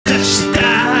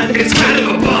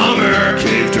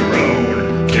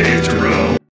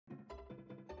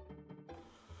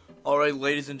Alright,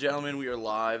 ladies and gentlemen, we are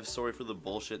live. Sorry for the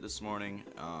bullshit this morning.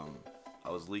 I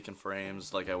was leaking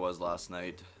frames like I was last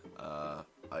night. I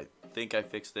think I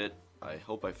fixed it. I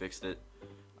hope I fixed it.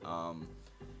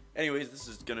 Anyways, this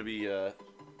is gonna be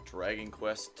Dragon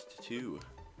Quest 2.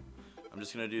 I'm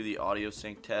just gonna do the audio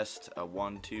sync test,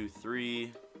 1, 2,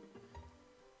 3.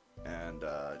 And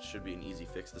it should be an easy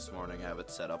fix this morning. I have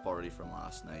it set up already from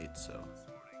last night, so.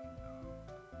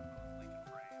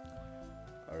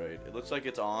 Alright, it looks like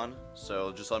it's on,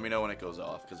 so just let me know when it goes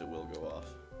off, because it will go off.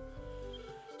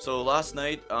 So last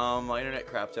night, my internet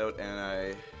crapped out,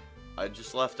 and I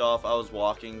just left off. I was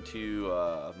walking to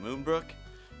Moonbrook,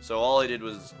 so all I did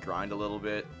was grind a little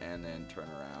bit, and then turn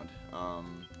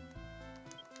around.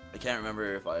 I can't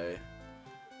remember if I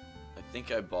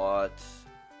think I bought,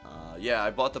 yeah, I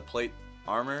bought the plate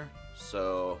armor,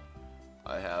 so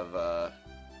I have,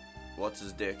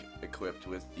 what's-his-dick equipped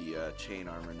with the chain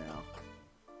armor now.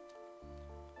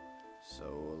 So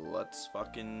let's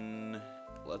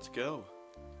go.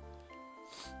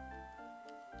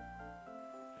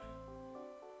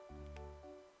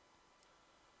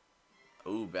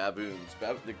 Ooh, baboons.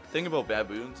 The thing about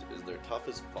baboons is they're tough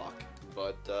as fuck,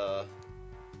 but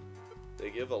they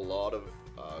give a lot of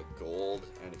gold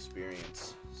and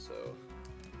experience, so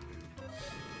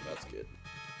that's good.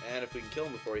 And if we can kill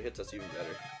him before he hits us, even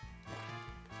better.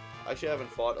 I actually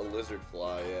haven't fought a lizard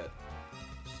fly yet,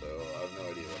 so I have no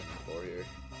idea what I'm in for here.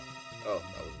 Oh,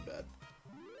 that wasn't bad.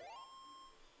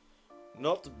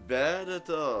 Not bad at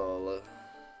all.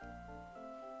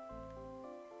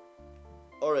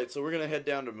 Alright, so we're gonna head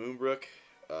down to Moonbrook,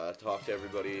 talk to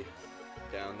everybody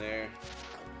down there.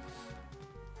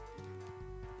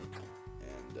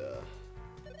 And,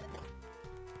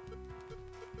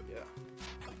 yeah.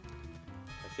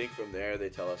 I think from there they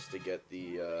tell us to get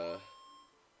the,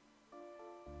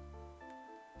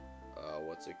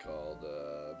 what's it called?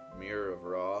 Mirror of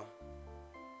Ra.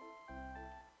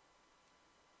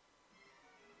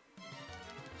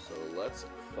 So let's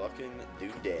fucking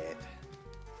do that.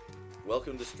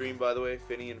 Welcome to stream, by the way,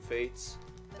 Finny and Fates.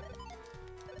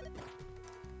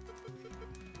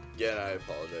 Again, I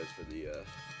apologize for the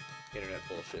internet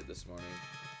bullshit this morning.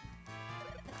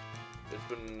 It's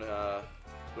been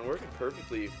working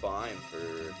perfectly fine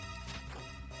for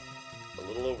a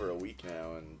little over a week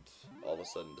now, and all of a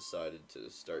sudden decided to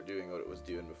start doing what it was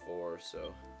doing before,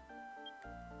 so.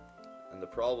 And the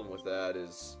problem with that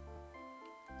is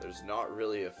there's not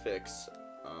really a fix.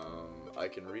 I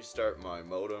can restart my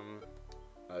modem.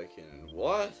 I can...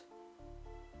 What?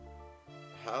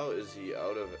 How is he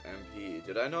out of MP?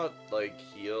 Did I not, like,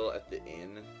 heal at the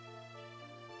inn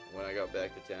when I got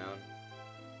back to town?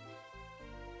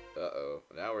 Uh-oh.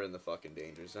 Now we're in the fucking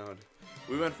danger zone.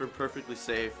 We went from perfectly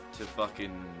safe to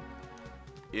fucking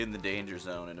in the danger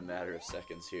zone in a matter of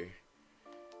seconds here.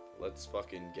 Let's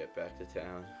fucking get back to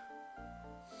town.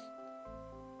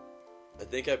 I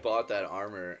think I bought that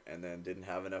armor and then didn't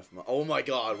have enough money. Oh my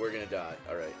god, we're gonna die.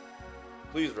 Alright.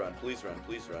 Please run, please run,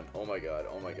 please run. Oh my god,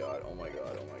 oh my god, oh my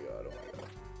god, oh my god, oh my god.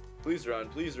 Please run,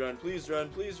 please run, please run,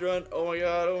 please run. Oh my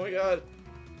god, oh my god.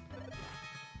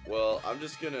 Well, I'm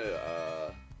just gonna,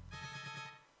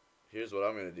 here's what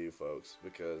I'm gonna do, folks,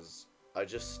 because I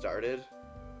just started.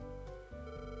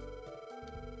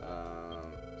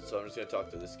 So I'm just gonna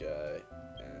talk to this guy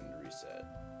and reset.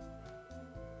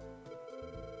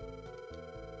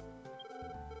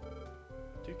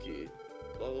 Dookie,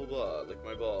 blah blah blah, lick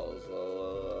my balls, blah,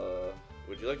 blah, blah.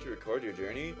 Would you like to record your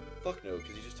journey? Fuck no,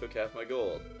 because you just took half my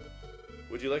gold.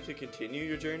 Would you like to continue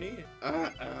your journey?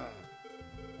 Yeah,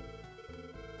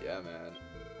 man.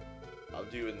 I'm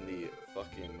doing the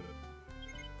fucking...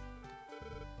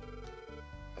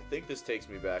 I think this takes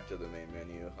me back to the main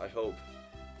menu. I hope.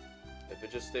 If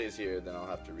it just stays here, then I'll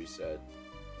have to reset.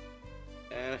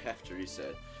 And I have to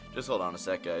reset. Just hold on a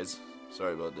sec, guys.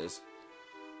 Sorry about this.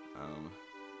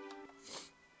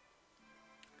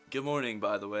 Good morning,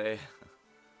 by the way.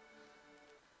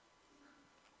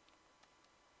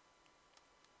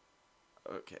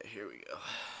 Okay, here we go.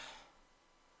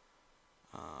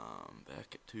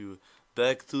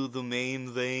 Back to the main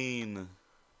vein.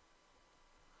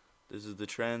 This is the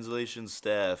translation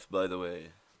staff, by the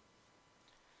way.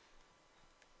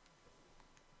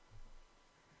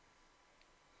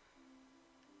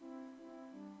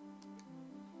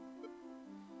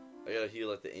 I gotta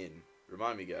heal at the inn.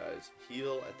 Remind me, guys.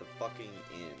 Heal at the fucking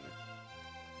inn.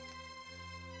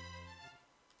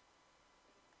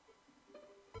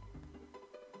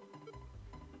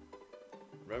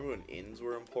 Remember when inns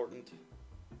were important?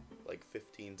 Like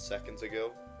 15 seconds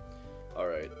ago?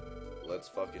 Alright. Let's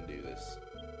fucking do this.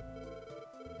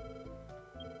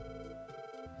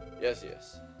 Yes,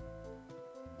 yes.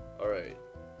 Alright.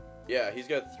 Yeah, he's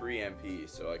got 3 MP,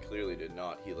 so I clearly did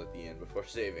not heal at the end before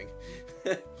saving.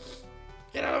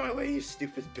 Get out of my way, you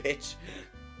stupid bitch!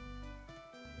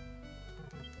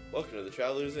 Welcome to the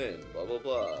Traveler's Inn, blah blah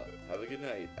blah. Have a good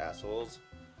night, assholes.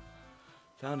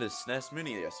 Found his SNES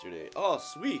Mini yesterday. Oh,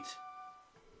 sweet!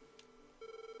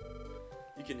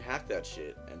 You can hack that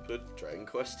shit and put Dragon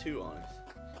Quest II on it.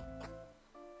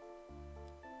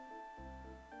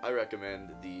 I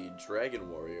recommend the Dragon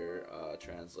Warrior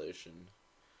translation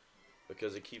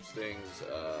because it keeps things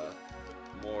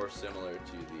more similar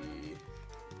to the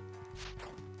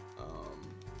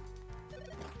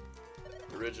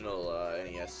original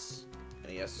NES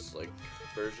like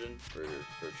version for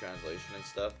translation and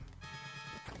stuff.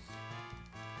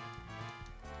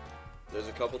 There's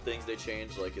a couple things they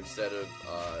changed, like instead of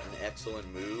an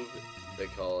excellent move, they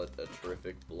call it a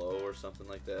terrific blow or something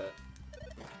like that.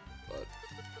 But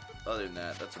other than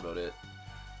that, that's about it.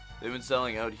 They've been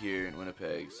selling out here in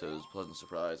Winnipeg, so it was a pleasant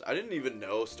surprise. I didn't even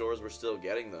know stores were still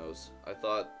getting those. I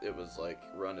thought it was like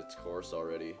run its course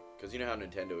already. Because you know how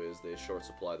Nintendo is, they short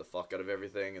supply the fuck out of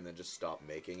everything and then just stop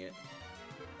making it.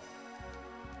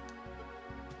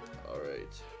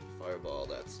 Alright, fireball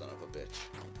that son of a bitch.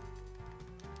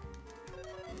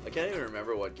 I can't even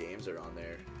remember what games are on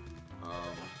there.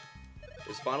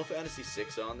 Is Final Fantasy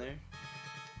VI on there?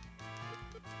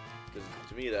 Because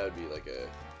to me that would be like a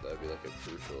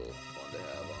crucial one to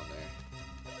have on there.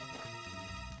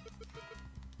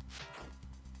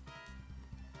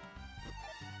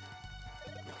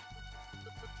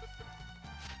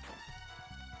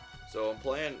 So I'm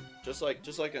playing just like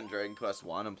on Dragon Quest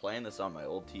 1. I'm playing this on my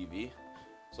old TV.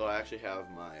 So I actually have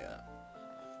my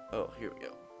oh, here we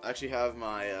go. I actually have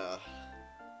my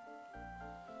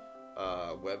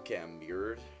webcam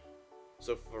mirrored.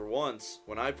 So for once,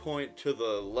 when I point to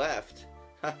the left,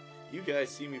 you guys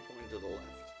see me pointing to the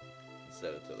left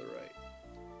instead of to the right.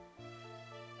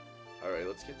 Alright,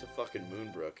 let's get to fucking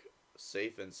Moonbrook.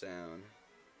 Safe and sound.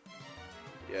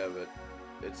 Yeah, but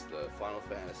it's the Final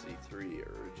Fantasy III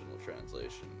original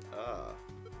translation. Ah.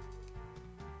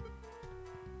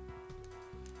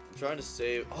 I'm trying to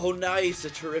save. Oh, nice!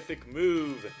 A terrific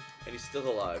move! And he's still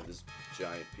alive, this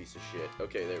giant piece of shit.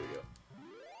 Okay, there we go.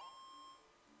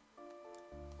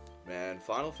 Man,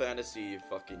 Final Fantasy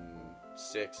fucking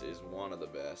 6 is one of the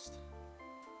best.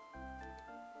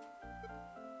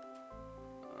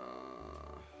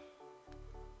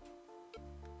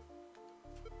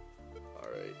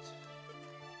 Alright.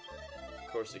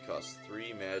 Of course it costs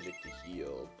 3 magic to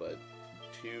heal, but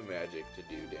 2 magic to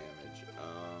do damage.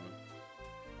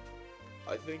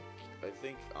 I think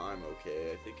I'm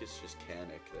okay. I think it's just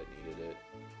Kanik that needed it.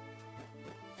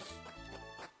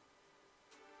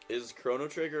 Is Chrono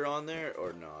Trigger on there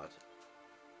or not?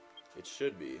 It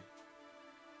should be.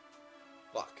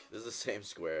 Fuck, this is the same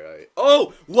square.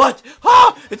 Oh, what?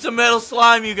 Ha! It's a metal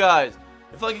slime, you guys.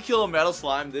 If I could kill a metal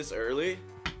slime this early,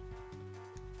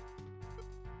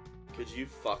 could you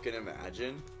fucking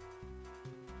imagine?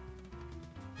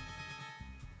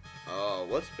 Oh,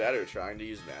 what's better, trying to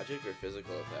use magic or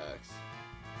physical attacks?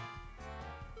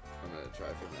 I'm gonna try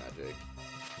for magic.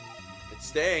 It's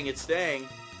staying, it's staying.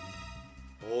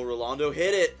 Oh, Rolando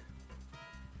hit it.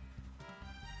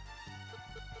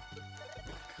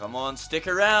 Come on, stick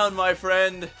around, my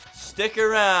friend. Stick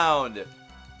around.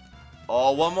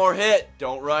 Oh, one more hit.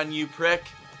 Don't run, you prick.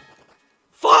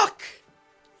 Fuck!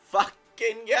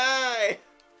 Fucking guy!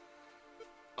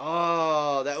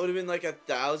 Oh, that would have been like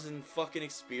 1,000 fucking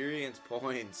experience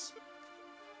points.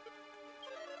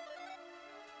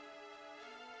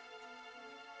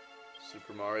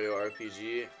 Super Mario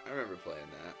RPG. I remember playing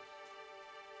that.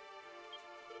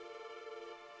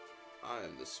 I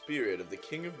am the spirit of the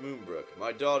King of Moonbrook.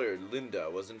 My daughter, Linda,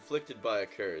 was inflicted by a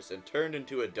curse and turned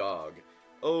into a dog.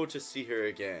 Oh, to see her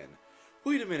again.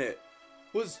 Wait a minute.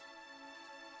 Was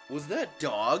that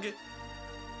dog?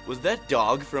 Was that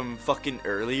dog from fucking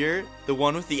earlier? The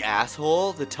one with the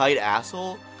asshole? The tight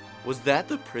asshole? Was that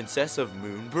the Princess of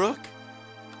Moonbrook?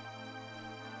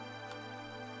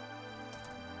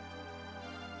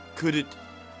 Could it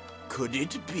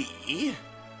be?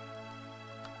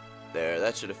 There,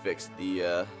 that should have fixed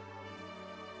the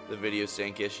video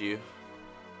sync issue.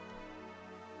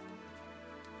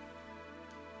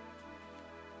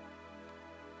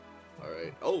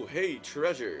 Alright. Oh, hey,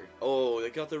 treasure. Oh, they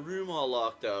got the room all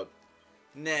locked up.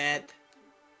 Net.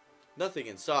 Nothing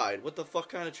inside. What the fuck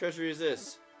kind of treasure is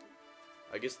this?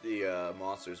 I guess the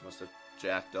monsters must have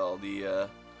jacked all the,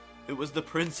 it was the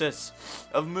Princess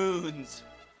of Moons.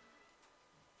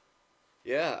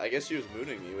 Yeah, I guess she was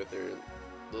mooning me with her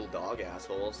little dog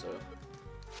asshole, so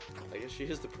I guess she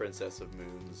is the Princess of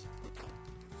Moons.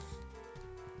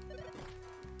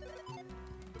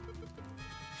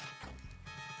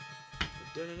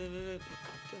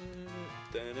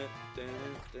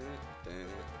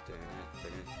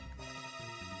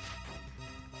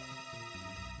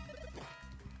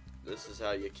 This is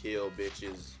how you kill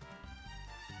bitches.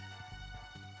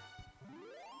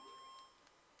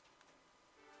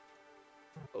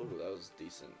 Oh, that was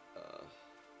decent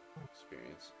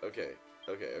experience. Okay.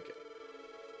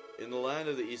 In the land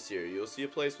of the Easier, you will see a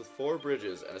place with 4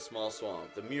 bridges and a small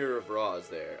swamp. The Mirror of Ra is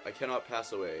there. I cannot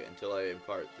pass away until I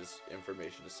impart this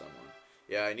information to someone.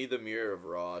 Yeah, I need the Mirror of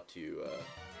Ra to,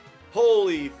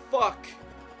 Holy fuck!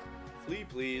 Flee,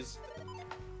 please.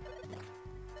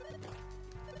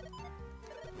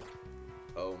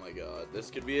 Oh my god.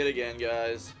 This could be it again,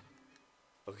 guys.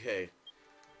 Okay.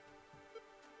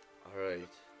 Alright.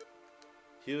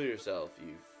 Heal yourself,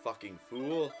 you fucking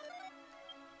fool.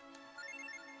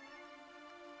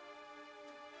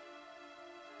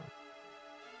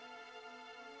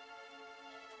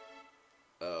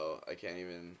 Oh, I can't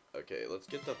even... Okay, let's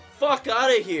get the fuck out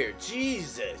of here!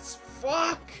 Jesus!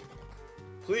 Fuck!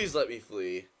 Please let me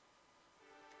flee.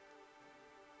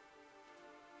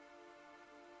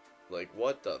 Like,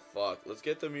 what the fuck? Let's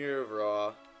get the Mirror of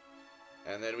Ra,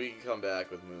 and then we can come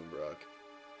back with Moonbrook.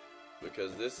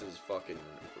 Because this is fucking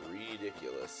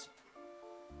ridiculous.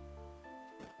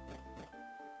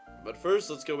 But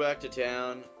first, let's go back to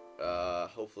town.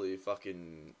 Hopefully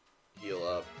fucking heal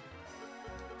up.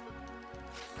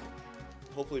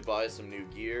 Hopefully buy some new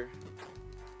gear.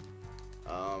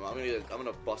 I'm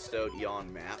gonna bust out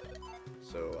Eon Map.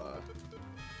 So,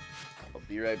 I'll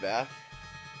be right back.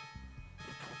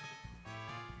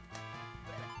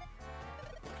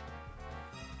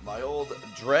 My old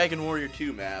Dragon Warrior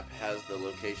 2 map has the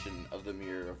location of the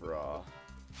Mirror of Ra.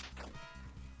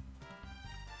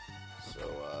 So,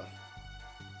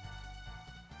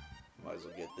 might as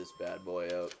well get this bad boy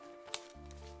out.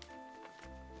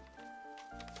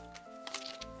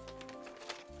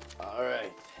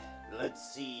 Alright,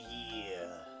 let's see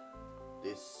here.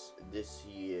 This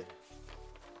here.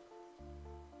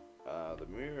 The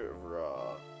Mirror of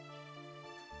Ra.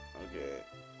 Okay.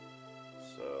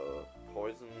 So,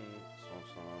 poison,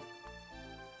 swamp.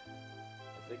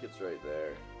 I think it's right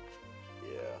there.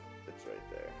 Yeah, it's right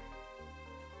there.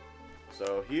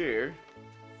 So here,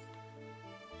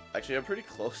 actually I'm pretty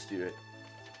close to it,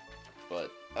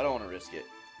 but I don't want to risk it.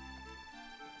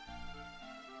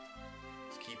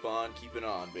 Let's keep on keeping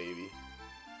on, baby.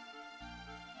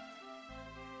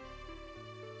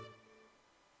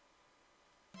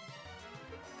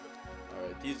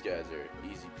 Alright, these guys are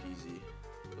easy peasy.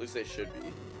 At least they should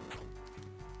be.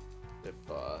 If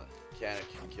Kanik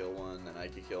can kill one, then I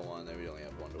can kill one, then we only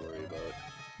have one to worry about.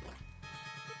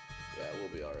 Yeah, we'll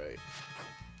be alright.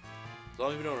 As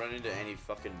long as we don't run into any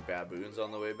fucking baboons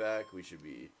on the way back, we should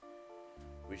be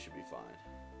fine.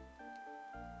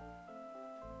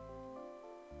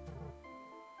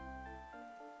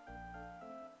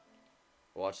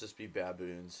 Watch this be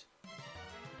baboons.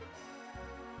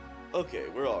 Okay,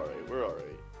 we're alright, we're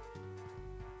alright.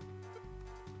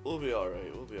 We'll be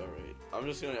alright, we'll be alright. I'm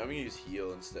gonna use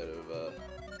heal instead of,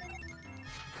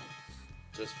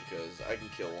 just because I can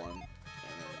kill one, and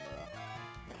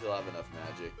then, he'll have enough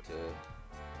magic to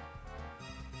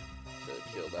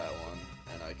kill that one,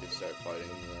 and I can start fighting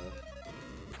the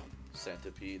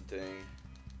centipede thing.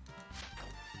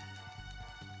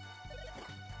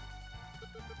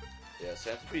 Yeah,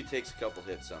 centipede takes a couple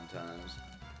hits sometimes.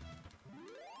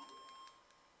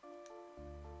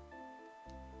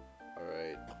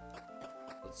 Alright.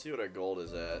 Let's see what our gold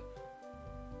is at.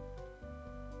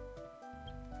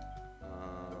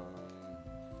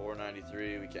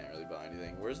 493, we can't really buy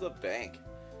anything. Where's the bank?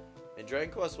 In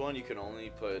Dragon Quest 1, you can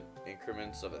only put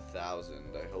increments of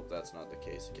 1,000. I hope that's not the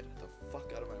case. Get the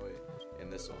fuck out of my way. In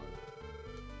this one.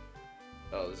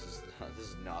 Oh, this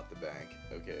is not the bank.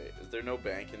 Okay, is there no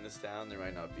bank in this town? There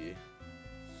might not be.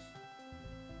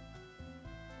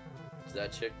 Is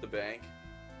that chick the bank?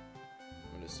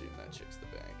 I'm gonna assume that chick's the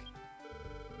bank.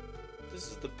 This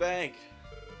is the bank!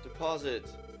 Deposit!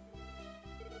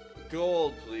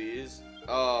 Gold, please!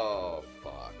 Oh,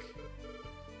 fuck.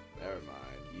 Never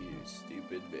mind, you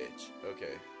stupid bitch.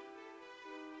 Okay.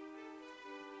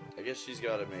 I guess she's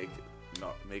gotta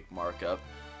make markup.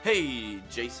 Hey,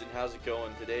 Jason, how's it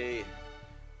going today?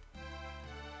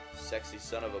 Sexy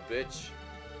son of a bitch.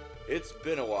 It's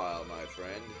been a while, my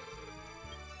friend.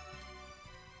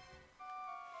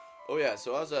 Oh yeah,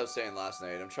 so as I was saying last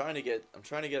night, I'm trying to get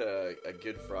a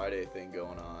Good Friday thing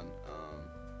going on.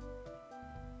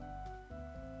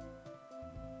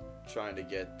 Trying to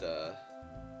get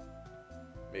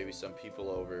maybe some people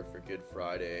over for Good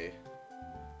Friday.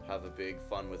 Have a big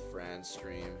fun with friends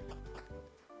stream.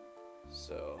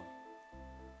 So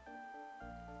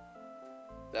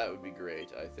That would be great,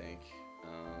 I think.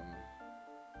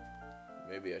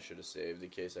 Maybe I should have saved in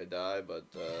case I die, but,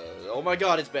 oh my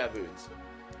god, it's baboons!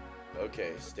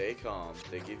 Okay, stay calm.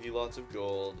 They give you lots of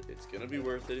gold. It's gonna be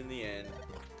worth it in the end,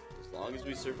 as long as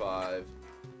we survive.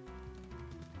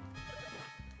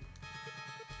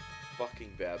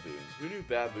 Fucking baboons. Who knew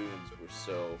baboons were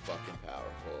so fucking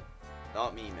powerful?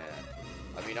 Not me, man.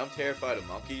 I mean, I'm terrified of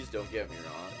monkeys, don't get me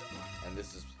wrong. And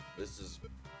this is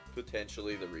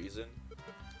potentially the reason.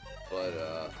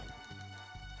 But,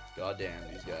 goddamn,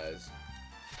 these guys.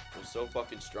 They're so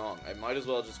fucking strong. I might as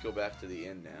well just go back to the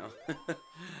inn now.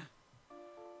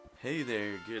 Hey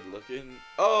there, good looking.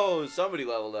 Oh, somebody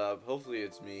leveled up. Hopefully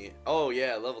it's me. Oh,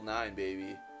 yeah, level 9,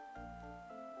 baby.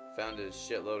 Found a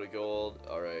shitload of gold.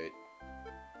 Alright.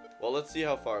 Well, let's see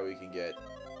how far we can get.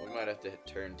 We might have to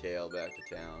turn tail back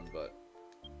to town, but...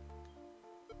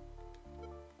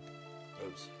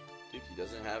 Oops. Dookie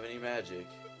doesn't have any magic.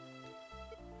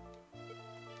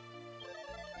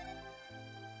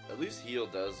 At least heal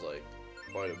does, like,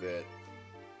 quite a bit.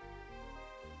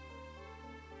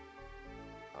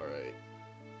 Alright.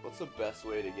 What's the best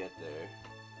way to get there?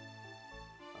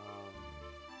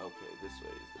 Okay, this way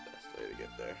is the best way to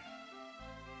get there.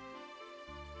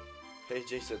 Hey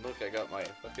Jason, look, I got my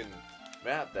fucking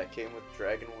map that came with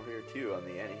Dragon Warrior 2 on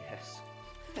the NES.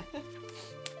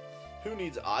 Who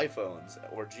needs iPhones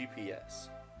or GPS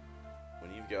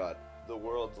when you've got the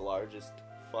world's largest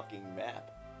fucking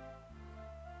map?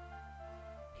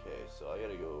 Okay, so I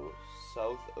gotta go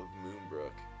south of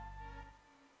Moonbrook.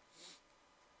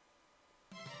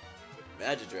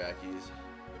 Magidrakis.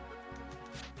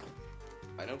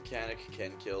 I know Kanik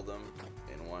can kill them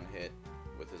in one hit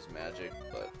with his magic,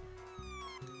 but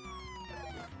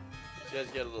these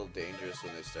guys get a little dangerous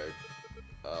when they start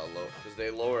low, because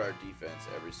they lower our defense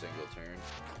every single turn.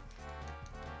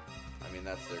 I mean,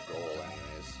 that's their goal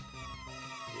anyways.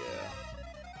 Yeah.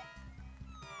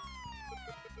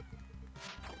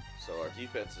 So our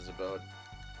defense is about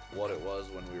what it was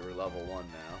when we were level 1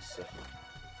 now,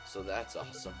 so that's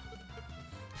awesome.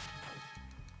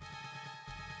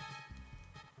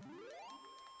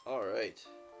 Alright.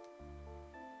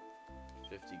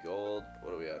 50 gold.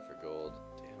 What do we have for gold?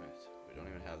 Damn it. We don't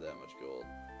even have that much gold.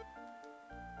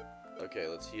 Okay,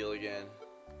 let's heal again.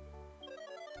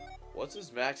 What's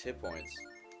his max hit points?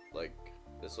 Like,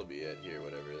 this will be it here,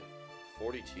 whatever.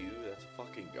 42? That's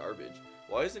fucking garbage.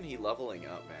 Why isn't he leveling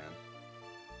up, man?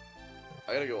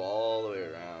 I gotta go all the way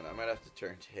around. I might have to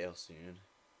turn tail soon.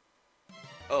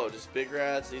 Oh, just big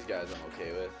rats? These guys I'm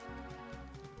okay with.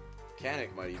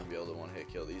 Kanik might even be able to one-hit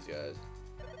kill these guys.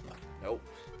 Nope.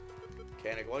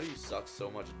 Kanik, why do you suck so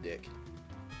much dick?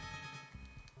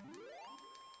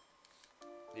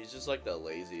 He's just like the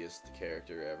laziest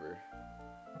character ever.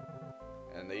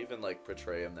 And they even like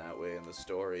portray him that way in the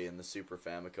story in the Super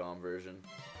Famicom version.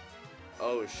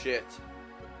 Oh shit.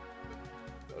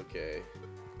 Okay.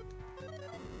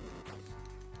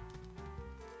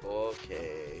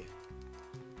 Okay.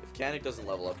 If Kanik doesn't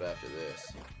level up after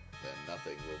this, then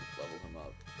nothing will level him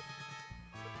up.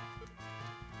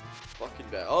 Fucking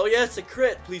bad. Oh yes, a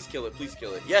crit! Please kill it, please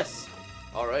kill it. Yes!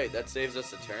 Alright, that saves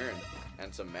us a turn.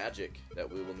 And some magic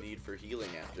that we will need for healing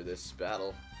after this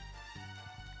battle.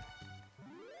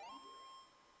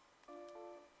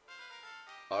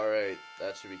 Alright,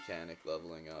 that should be Kanik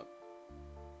leveling up.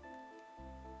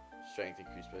 Strength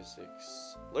increased by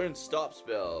 6. Learn stop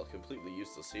spell. Completely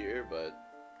useless here, but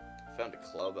I found a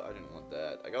club. I didn't want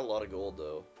that. I got a lot of gold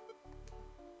though.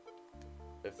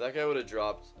 If that guy would have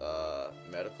dropped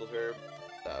medical herb,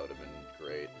 that would have been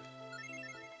great.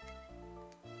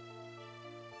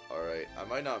 Alright, I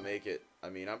might not make it. I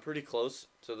mean, I'm pretty close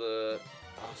to the...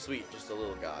 Oh, sweet, just a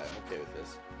little guy. I'm okay with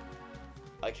this.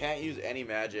 I can't use any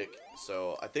magic,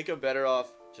 so I think I'm better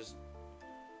off just...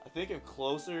 I think I'm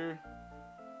closer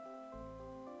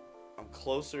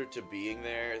to being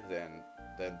there than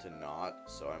to not,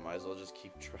 so I might as well just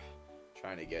keep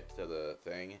trying to get to the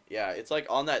thing. Yeah, it's like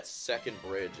on that second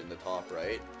bridge in the top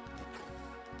right.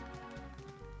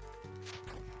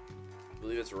 I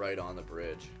believe it's right on the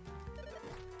bridge.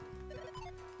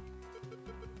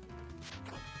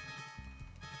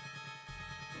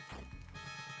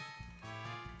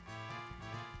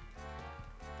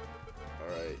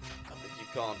 Alright, they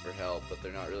keep calling for help, but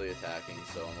they're not really attacking,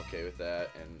 so I'm okay with that,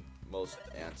 and most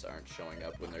ants aren't showing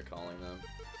up when they're calling them.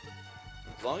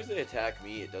 As long as they attack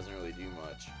me, it doesn't really do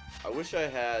much. I wish I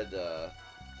had the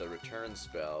return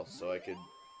spell, so I could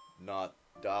not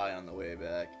die on the way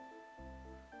back.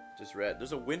 Just read.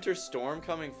 There's a winter storm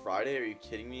coming Friday, are you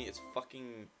kidding me? It's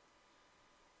fucking...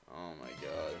 Oh my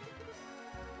god.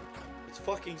 It's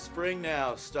fucking spring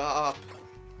now, stop!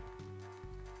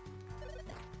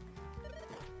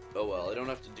 Oh well, I don't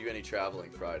have to do any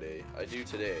traveling Friday. I do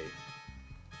today.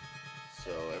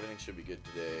 So everything should be good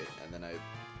today. And then I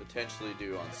potentially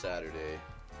do on Saturday.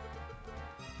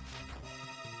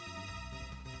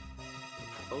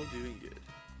 Oh, doing good.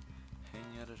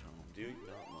 Hanging out at home. Doing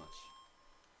not much.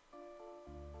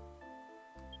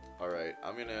 Alright,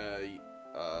 I'm gonna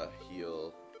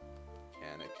heal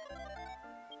Canic.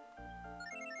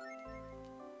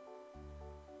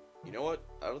 You know what?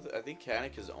 I think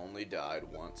Canic has only died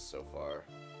once so far.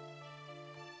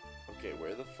 Okay,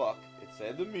 where the fuck? It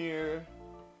said the mirror.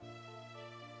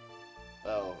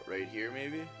 Oh, right here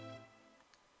maybe?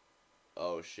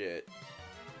 Oh shit.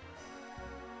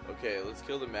 Okay, let's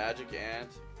kill the magic ant,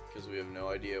 because we have no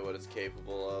idea what it's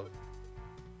capable of.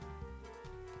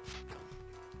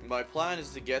 My plan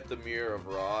is to get the Mirror of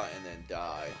Ra and then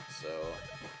die, so...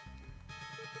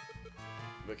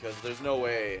 Because there's no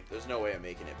way I'm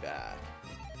making it back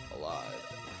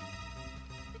alive.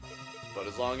 But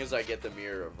as long as I get the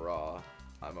Mirror of Ra,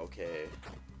 I'm okay.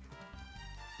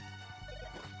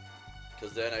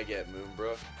 Because then I get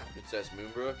Moonbrook, Princess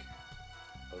Moonbrook,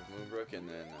 of Moonbrook, and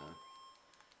then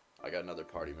I got another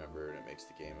party member and it makes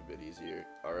the game a bit easier.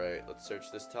 Alright, let's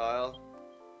search this tile.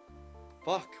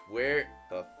 Fuck, where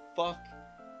the fuck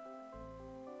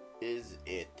is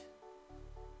it?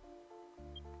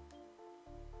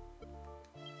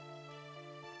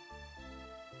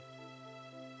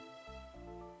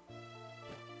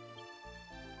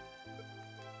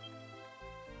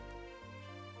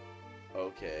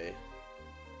 Okay.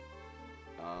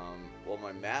 Well,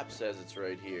 my map says it's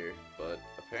right here, but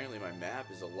apparently my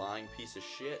map is a lying piece of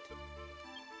shit.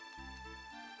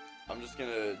 I'm just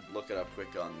gonna look it up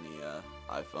quick on the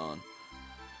iPhone.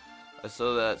 I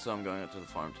saw that, so I'm going up to the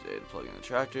farm today to plug in the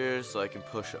tractor so I can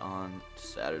push on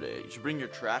Saturday. You should bring your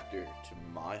tractor to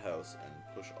my house and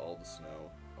push all the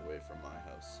snow away from my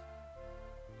house.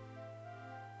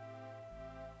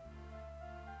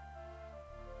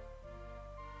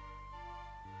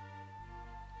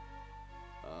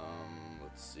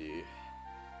 Let's see.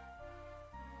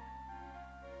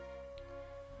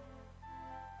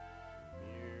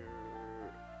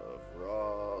 Mirror of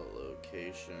Raw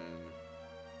location.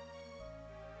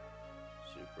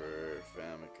 Super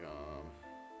Famicom.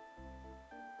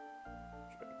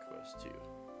 Dragon Quest 2.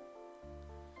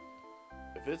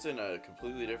 If it's in a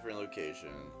completely different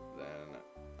location, then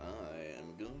I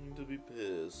am going to be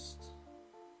pissed.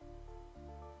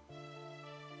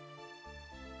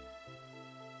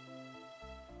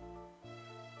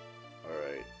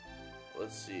 Alright,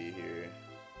 let's see here.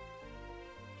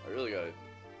 I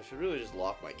should really just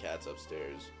lock my cats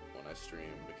upstairs when I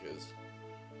stream, because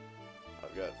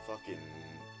I've got fucking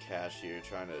Cash here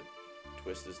trying to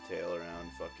twist his tail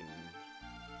around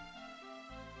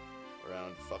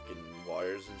fucking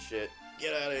wires and shit.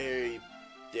 Get out of here, you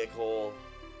dickhole.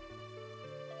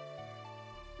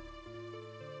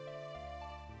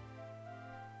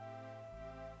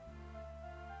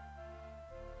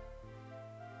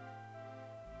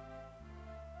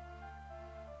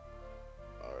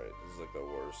 Alright, this is like the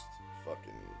worst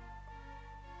fucking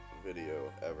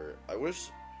video ever. I wish...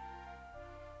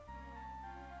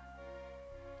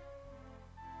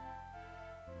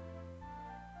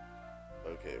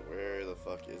 Okay, where the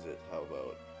fuck is it? How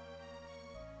about...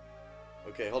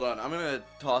 Okay, hold on. I'm gonna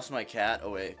toss my cat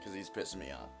away because he's pissing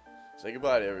me off. Say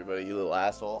goodbye to everybody, you little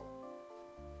asshole.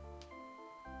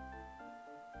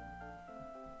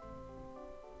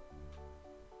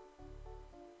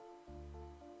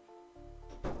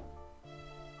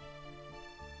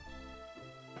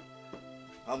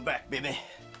 I'm back, baby.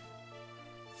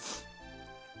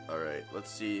 Alright,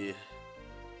 let's see.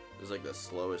 This is like the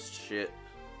slowest shit.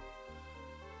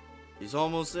 He's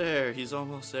almost there. He's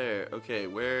almost there. Okay,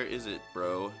 where is it,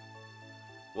 bro?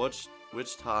 Which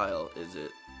tile is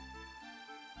it?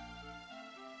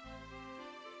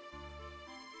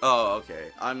 Oh, okay.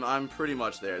 I'm pretty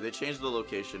much there. They changed the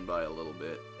location by a little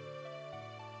bit.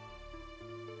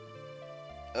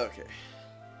 Okay.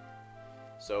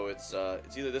 So it's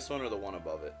either this one or the one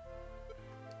above it.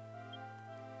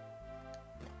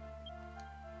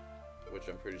 Which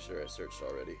I'm pretty sure I searched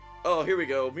already. Oh, here we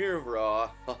go. Mirror of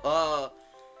Ra. Haha.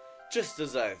 Just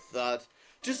as I thought.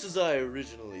 Just as I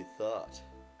originally thought.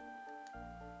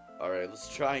 Alright, let's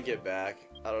try and get back.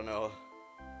 I don't know.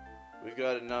 We've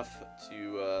got enough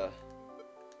to,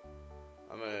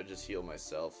 I'm gonna just heal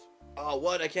myself. Oh,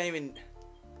 what? I can't even...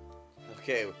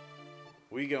 Okay.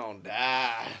 We gonna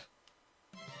die.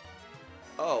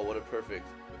 Oh, what a perfect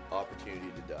opportunity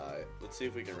to die. Let's see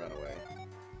if we can run away.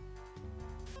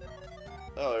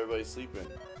 Oh, everybody's sleeping.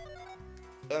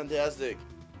 Fantastic.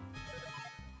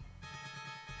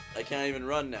 I can't even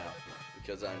run now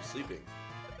because I'm sleeping.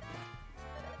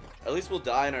 At least we'll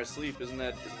die in our sleep. Isn't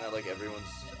that like everyone's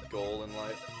goal in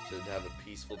life? To have a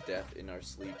peaceful death in our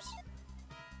sleeps.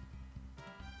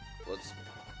 Let's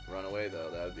run away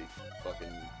though. That would be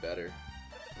fucking better.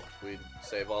 We'd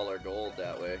save all our gold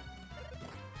that way.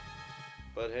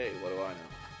 But hey, what do I know?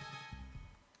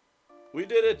 We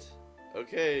did it!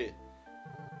 Okay.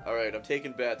 Alright, I'm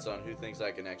taking bets on who thinks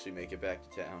I can actually make it back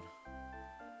to town.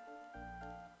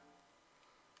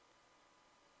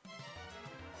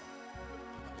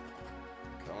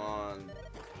 Come on.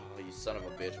 Oh, you son of a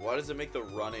bitch. Why does it make the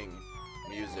running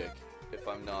music if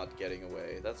I'm not getting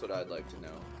away? That's what I'd like to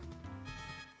know.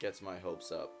 Gets my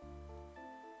hopes up.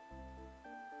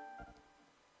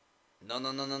 No,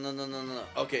 no, no, no, no, no, no, no.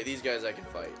 Okay, these guys I can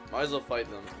fight. Might as well fight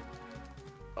them.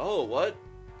 Oh, what?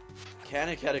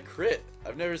 Kanik had a crit.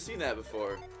 I've never seen that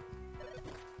before.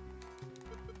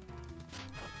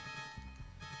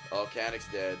 Oh,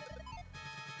 Kanik's dead.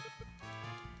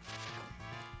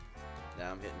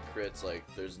 Now I'm hitting crits like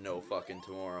there's no fucking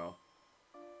tomorrow.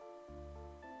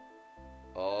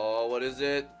 Oh, what is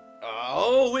it?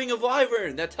 Oh, Wing of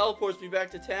Wyvern! That teleports me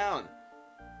back to town.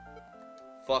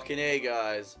 Fucking A,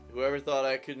 guys. Whoever thought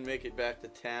I couldn't make it back to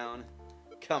town.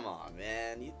 Come on,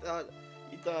 man. You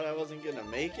thought I wasn't gonna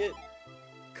make it?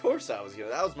 Of course I was gonna.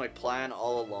 That was my plan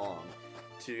all along.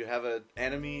 To have an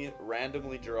enemy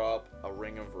randomly drop a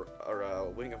Wing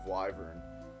of Wyvern.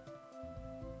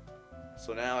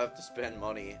 So now I have to spend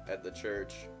money at the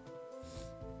church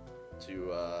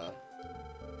to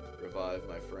revive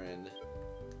my friend.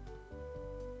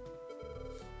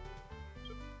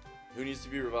 Who needs to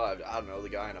be revived? I don't know, the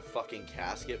guy in a fucking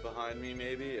casket behind me,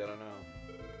 maybe? I don't know.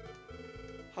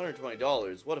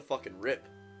 $120, what a fucking rip.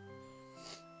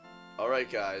 Alright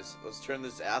guys, let's turn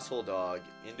this asshole dog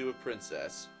into a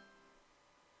princess.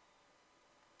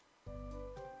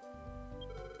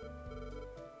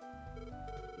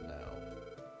 No.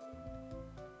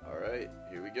 Alright,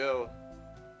 here we go.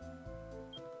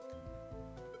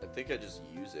 I think I just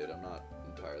use it, I'm not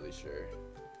entirely sure.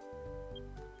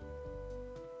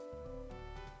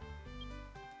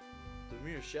 The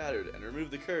mirror shattered and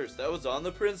removed the curse that was on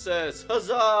the princess.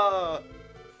 Huzzah!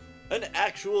 An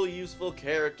actual useful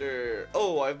character.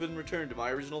 Oh, I've been returned to my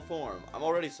original form. I'm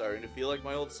already starting to feel like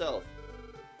my old self.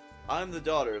 I'm the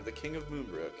daughter of the King of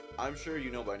Moonbrook. I'm sure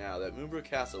you know by now that Moonbrook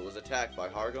Castle was attacked by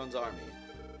Hargon's army.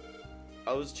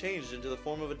 I was changed into the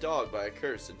form of a dog by a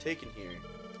curse and taken here.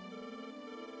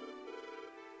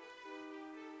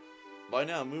 By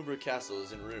now, Moonbrook Castle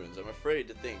is in ruins. I'm afraid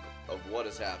to think of what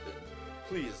has happened.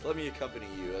 Please, let me accompany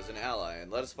you as an ally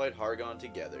and let us fight Hargon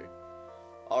together.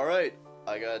 Alright,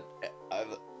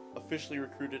 I've officially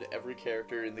recruited every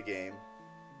character in the game.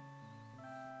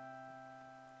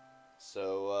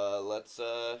 So, let's,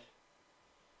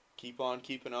 keep on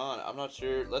keeping on. I'm not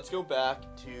sure. Let's go back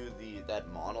to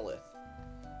that monolith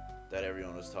that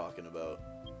everyone was talking about.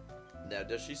 Now,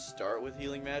 does she start with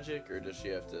healing magic, or does she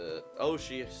have to... Oh,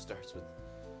 she starts with...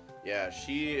 Yeah,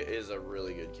 she is a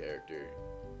really good character.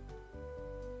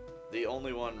 The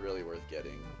only one really worth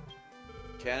getting.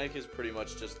 Kanik is pretty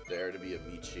much just there to be a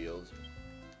meat shield.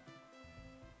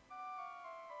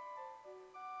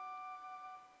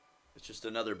 It's just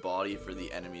another body for the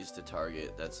enemies to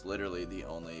target. That's literally the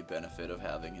only benefit of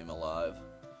having him alive.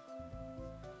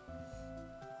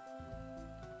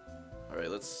 Alright,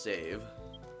 let's save.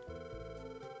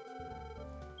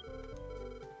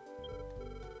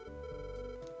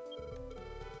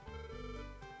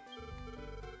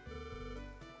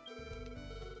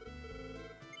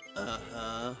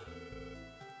 Uh-huh.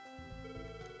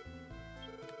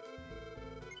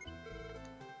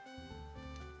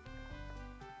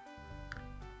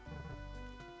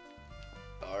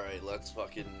 Alright, let's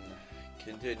fucking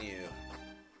continue.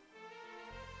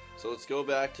 So let's go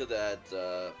back to that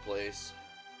place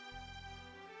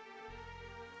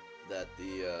that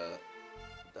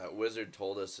that wizard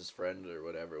told us his friend or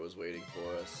whatever was waiting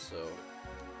for us,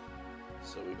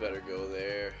 so we better go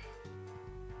there.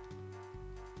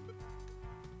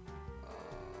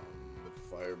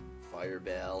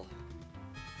 Firebell.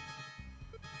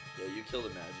 Yeah, you killed a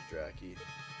Magidraki.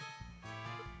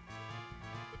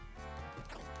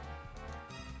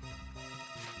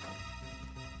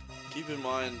 Keep in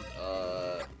mind,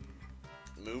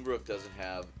 Moonbrook doesn't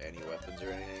have any weapons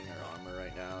or anything or armor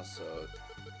right now, so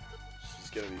she's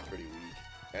gonna be pretty weak.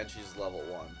 And she's level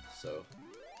 1, so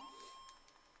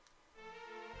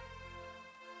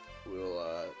we'll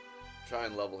try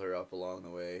and level her up along the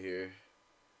way here.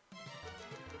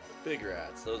 Big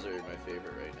rats, those are my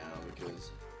favorite right now because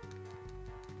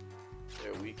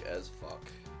they're weak as fuck.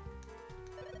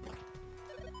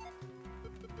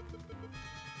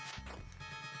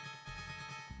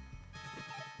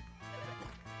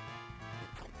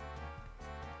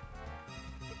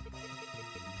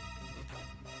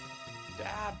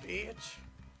 Die, bitch.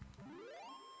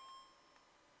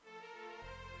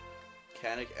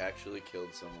 Kanik actually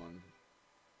killed someone.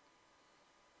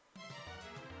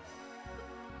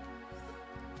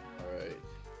 Alright.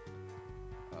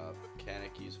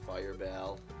 Kanik used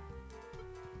Fireball.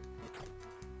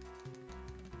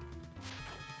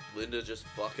 Linda just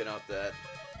fucking up that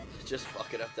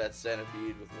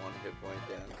centipede with 1 hit point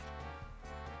down.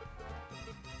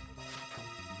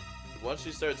 Once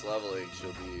she starts leveling,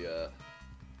 she'll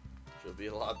be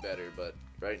a lot better, but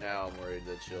right now I'm worried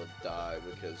that she'll die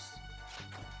because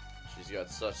she's got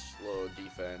such low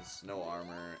defense, no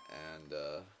armor, and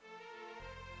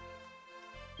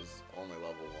is only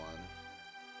level 1.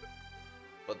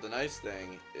 But the nice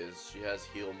thing is she has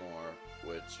Heal More,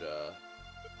 which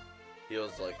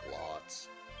heals like lots.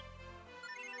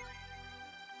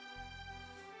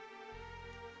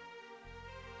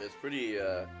 It's pretty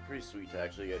sweet to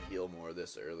actually get Heal More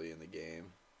this early in the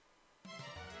game.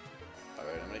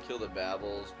 Alright, I'm gonna kill the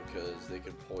Babbles because they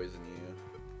can poison you,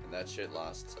 and that shit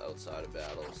lasts outside of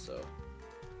battles, so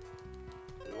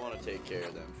we want to take care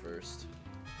of them first.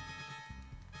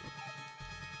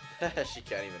 She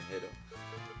can't even hit him.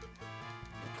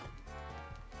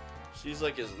 She's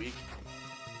like as weak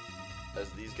as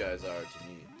these guys are to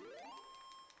me.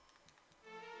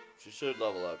 She should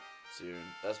level up soon.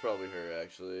 That's probably her,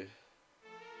 actually.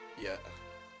 Yeah.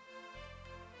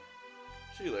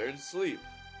 She learned sleep.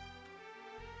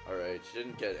 Alright, she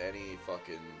didn't get any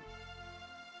fucking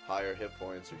higher hit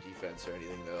points or defense or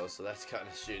anything, though, so that's kind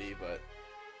of shitty, but...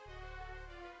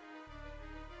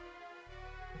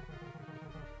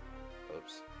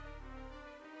 Oops.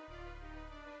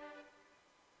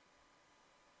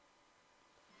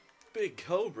 Big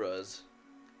cobras.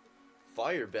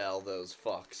 Fireball those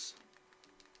fucks.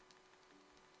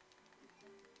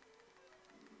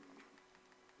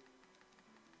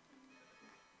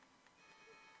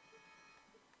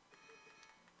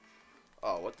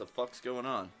 Oh, what the fuck's going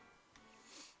on?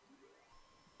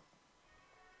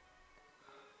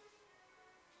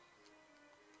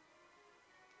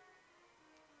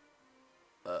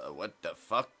 What the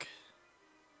fuck?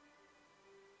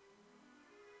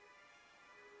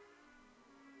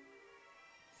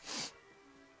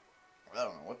 I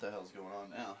don't know what the hell's going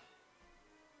on now.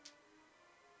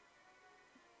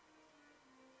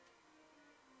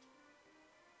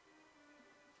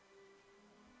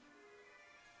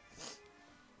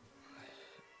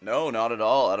 No, not at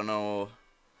all. I don't know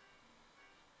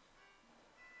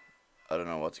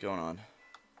what's going on.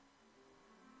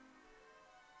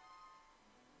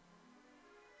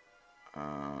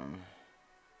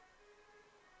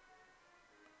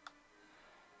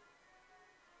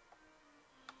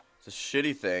 The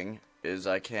shitty thing is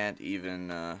I can't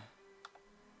even,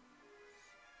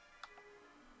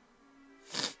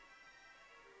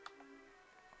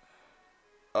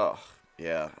 oh,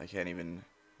 yeah, I can't even,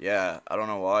 yeah, I don't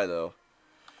know why, though.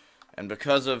 And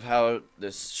because of how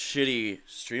this shitty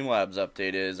Streamlabs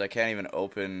update is, I can't even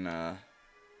open,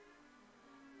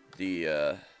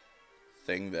 the,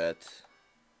 thing that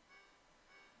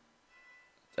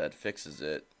fixes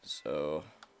it, so...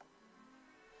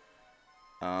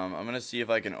 I'm gonna see if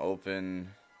I can open...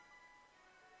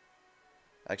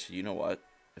 Actually, you know what?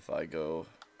 If I go...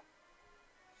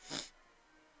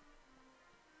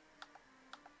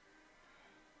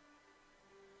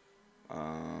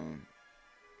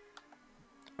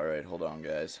 Alright, hold on,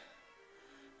 guys.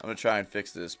 I'm gonna try and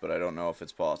fix this, but I don't know if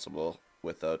it's possible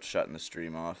without shutting the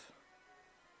stream off.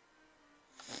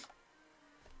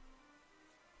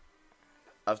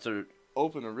 I have to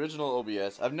open original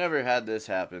OBS. I've never had this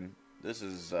happen. This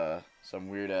is some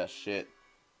weird ass shit.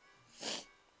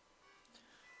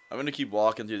 I'm gonna keep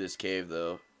walking through this cave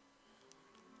though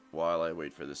while I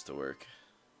wait for this to work.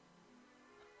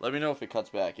 Let me know if it cuts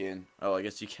back in. Oh, I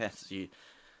guess you can't see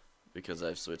because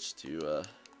I've switched to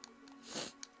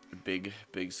big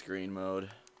screen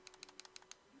mode.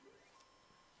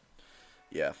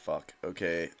 Yeah, fuck.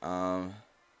 Okay.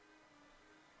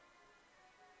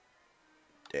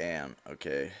 Damn.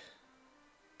 Okay.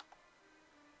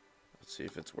 Let's see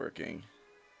if it's working.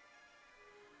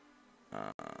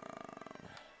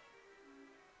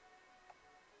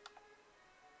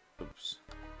 Oops.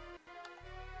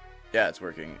 Yeah, it's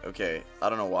working. Okay, I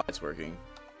don't know why it's working,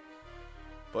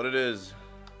 but it is.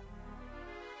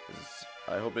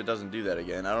 I hope it doesn't do that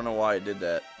again. I don't know why it did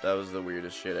that. That was the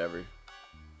weirdest shit ever.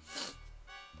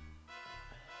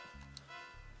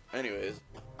 Anyways,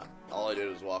 all I did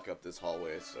was walk up this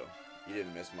hallway, so you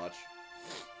didn't miss much.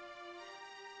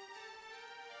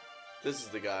 This is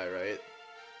the guy, right?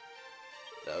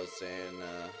 That was saying,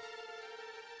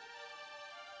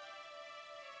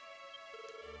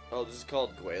 Oh, this is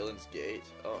called Gwaelin's Gate?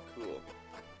 Oh, cool.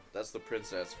 That's the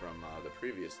princess from the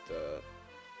previous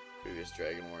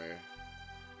Dragon Warrior.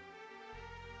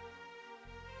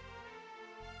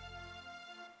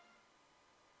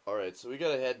 Alright, so we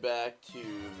gotta head back to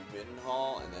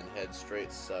Middenhall and then head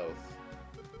straight south.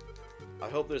 I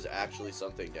hope there's actually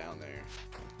something down there.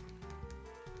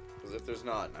 Because if there's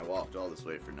not, and I walked all this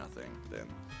way for nothing, then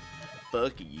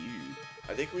fuck you.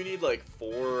 I think we need like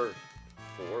four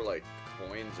like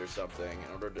coins or something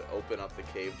in order to open up the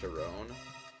cave to Roan.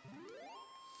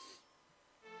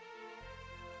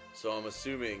 So I'm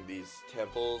assuming these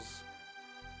temples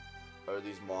or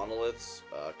these monoliths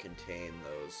contain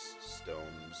those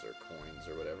stones or coins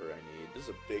or whatever I need. This is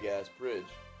a big ass bridge.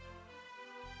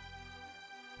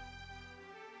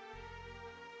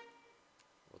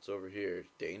 What's over here?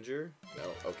 Danger? No?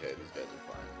 Okay, these guys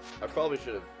are fine. I probably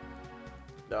should have...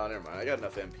 No, never mind. I got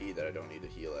enough MP that I don't need to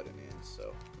heal at an end,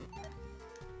 so...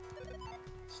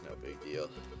 It's no big deal.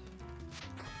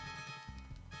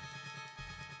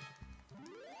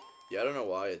 Yeah, I don't know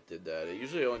why it did that. It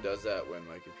usually only does that when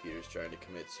my computer's trying to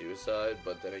commit suicide,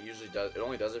 but then it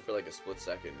only does it for like a split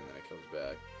second and then it comes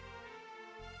back.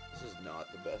 This is not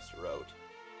the best route,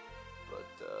 but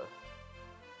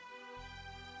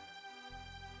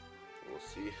we'll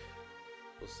see.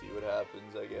 We'll see what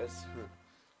happens, I guess.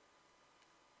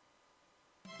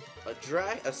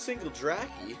 A single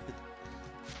Draki?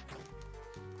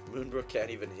 Moonbrook can't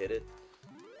even hit it.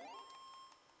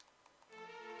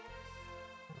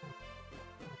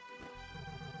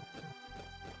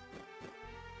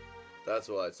 That's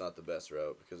why it's not the best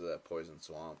route, because of that poison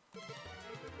swamp. So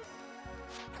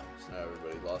now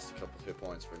everybody lost a couple hit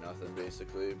points for nothing,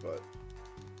 basically, but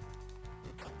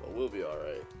we'll be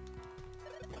alright.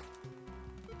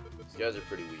 These guys are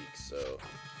pretty weak, so...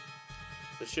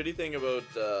 The shitty thing about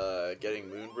getting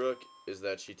Moonbrook is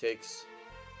that she takes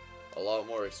a lot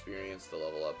more experience to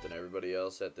level up than everybody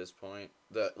else at this point.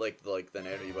 Than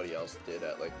anybody else did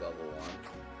at, like, level 1.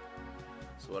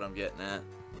 So what I'm getting at...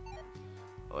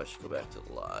 Oh, I should go back to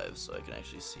live so I can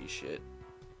actually see shit.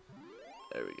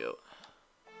 There we go.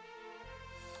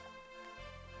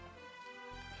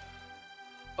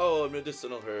 Oh, a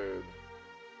medicinal herb.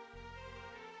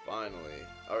 Finally.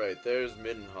 Alright, there's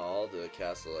Middenhall, the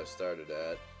castle I started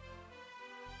at.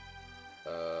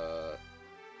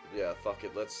 Yeah, fuck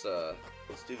it. Let's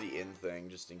do the inn thing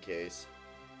just in case.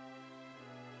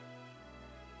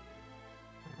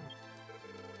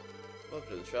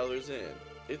 Welcome to the Traveler's Inn.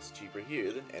 It's cheaper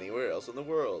here than anywhere else in the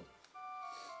world.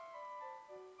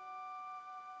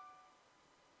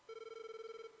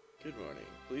 Good morning.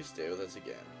 Please stay with us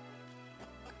again.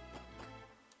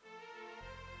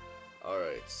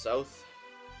 Alright, southeast,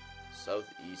 I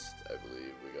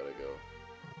believe we gotta go.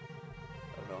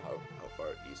 I don't know how far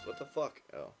east. What the fuck?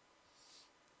 Oh.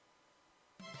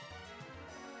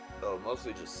 Oh,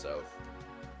 mostly just south.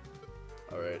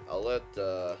 Alright, I'll let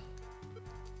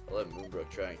Moonbrook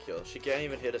try and kill. She can't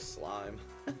even hit a slime.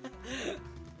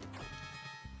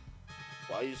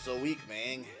 Why are you so weak,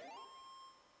 man?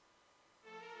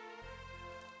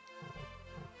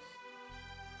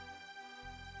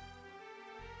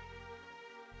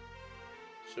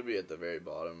 Should be at the very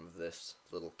bottom of this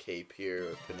little cape here,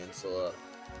 or peninsula.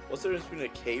 What's the difference between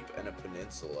a cape and a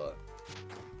peninsula?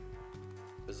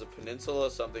 Is a peninsula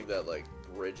something that, like,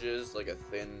 bridges, like a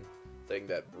thin thing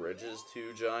that bridges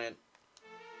two giant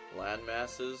land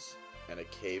masses, and a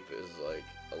cape is like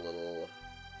a little,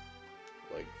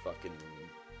 like, fucking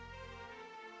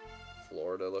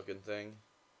Florida looking thing?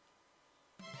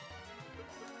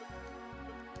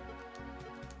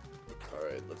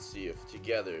 Alright, let's see if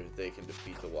together they can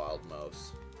defeat the wild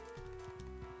mouse.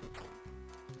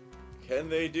 Can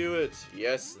they do it?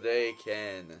 Yes, they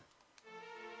can.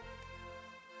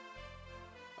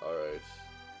 Alright.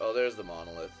 Oh, there's the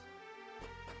monolith.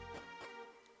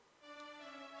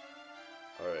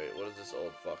 Alright, what does this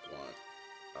old fuck want?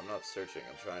 I'm not searching,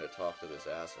 I'm trying to talk to this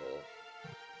asshole.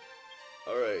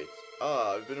 Alright.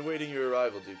 Ah, I've been awaiting your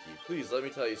arrival, Dookie. Please, let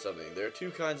me tell you something. There are two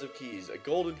kinds of keys, a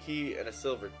golden key and a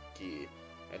silver key,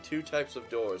 and two types of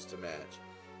doors to match.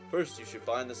 First, you should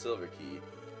find the silver key.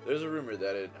 There's a rumor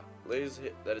that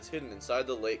it's hidden inside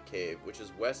the lake cave, which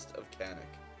is west of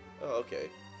Canuck. Oh,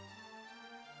 okay.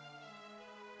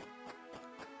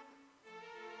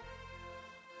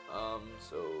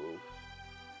 So...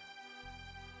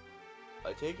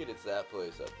 I take it it's that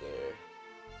place up there.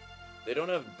 They don't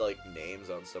have, like, names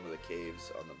on some of the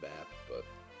caves on the map, but...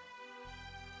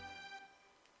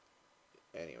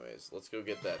 Anyways, let's go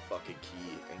get that fucking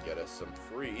key and get us some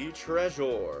free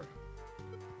treasure!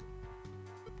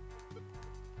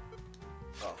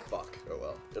 Oh, fuck. Oh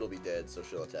well. It'll be dead, so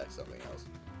she'll attack something else.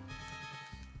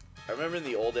 I remember in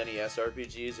the old NES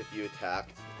RPGs,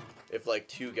 if like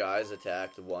two guys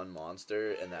attacked one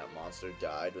monster and that monster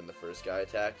died when the first guy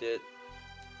attacked it,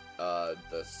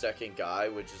 the second guy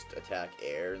would just attack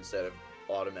air instead of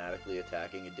automatically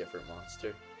attacking a different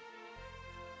monster.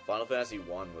 Final Fantasy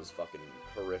 1 was fucking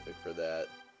horrific for that.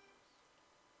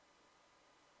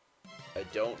 I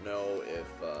don't know if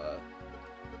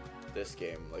this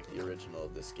game, like the original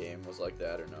of this game, was like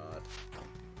that or not.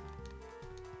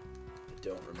 I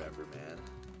don't remember, man.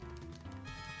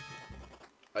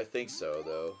 I think so,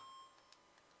 though.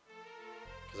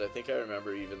 Because I think I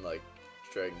remember even, like,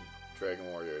 Dragon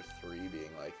Warrior 3 being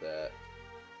like that.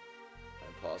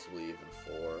 And possibly even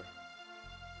 4.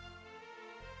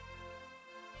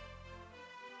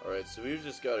 Alright, so we've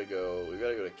just gotta go,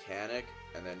 to Canic,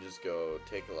 and then just go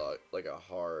take a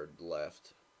hard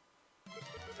left.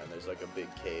 And there's like a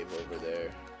big cave over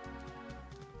there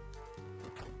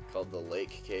called the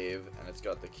Lake Cave, and it's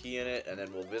got the key in it, and then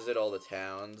we'll visit all the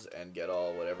towns and get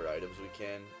all whatever items we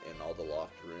can in all the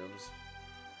locked rooms.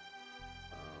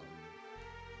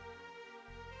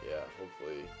 Yeah,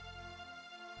 hopefully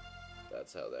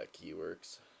that's how that key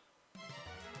works.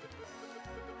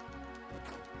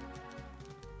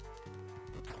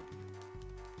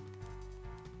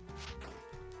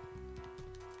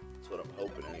 That's what I'm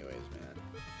hoping anyways, man.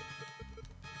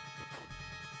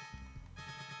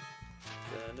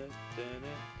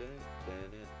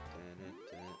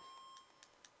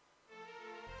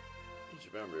 Just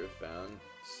remember, found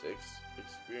 6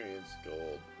 experience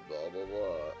gold, blah blah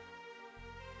blah.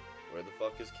 Where the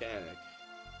fuck is Canic?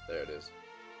 There it is.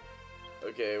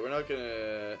 Okay, we're not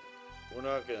gonna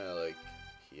like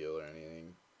heal or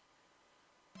anything.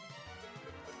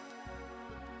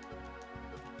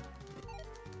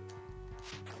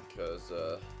 Because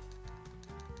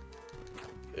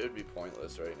it would be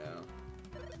pointless right now.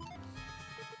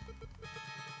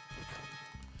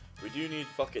 We do need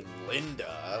fucking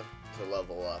Linda to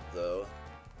level up, though.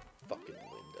 Fucking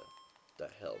Linda. The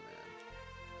hell, man.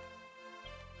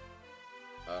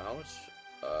 How much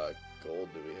gold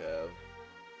do we have?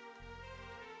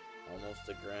 Almost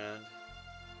 $1,000.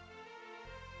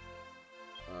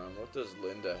 What does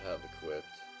Linda have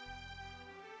equipped?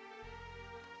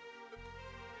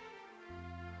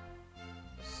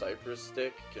 A cypress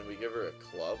stick? Can we give her a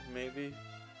club, maybe?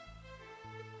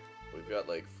 We've got,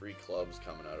 like, free clubs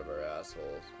coming out of our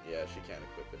assholes. Yeah, she can't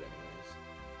equip it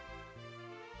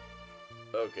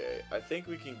anyways. Okay, I think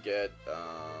we can get,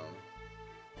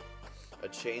 a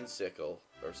chain sickle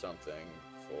or something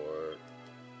for,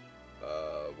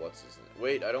 what's his name?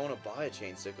 Wait, I don't want to buy a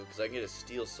chain sickle because I can get a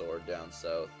steel sword down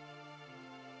south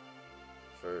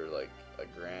for, like,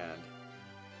 $1,000.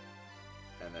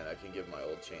 And then I can give my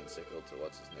old chain sickle to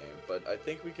what's his name. But I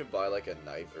think we can buy, like, a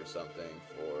knife or something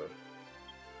for...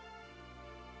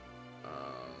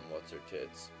 what's her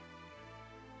tits?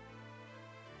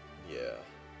 Yeah.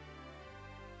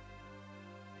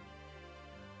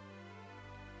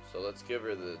 So let's give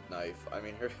her the knife. I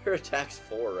mean, her attack's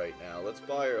 4 right now. Let's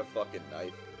buy her a fucking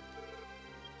knife.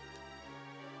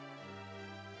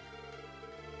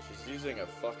 She's using a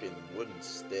fucking wooden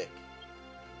stick.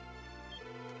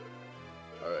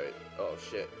 Alright. Oh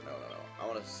shit. No. I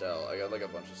want to sell. I got like a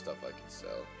bunch of stuff I can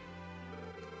sell.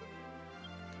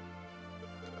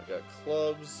 I got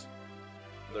clubs.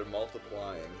 They're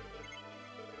multiplying.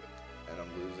 And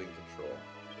I'm losing control.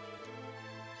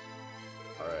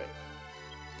 Alright.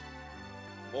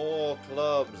 More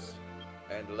clubs.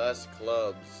 And less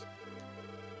clubs.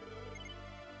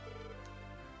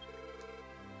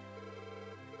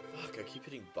 Fuck, I keep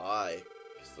hitting buy.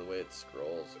 Because the way it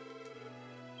scrolls.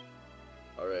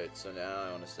 Alright, so now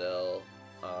I want to sell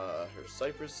her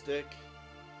cypress stick.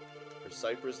 Her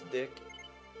cypress dick.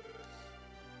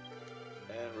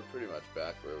 And we're pretty much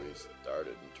back where we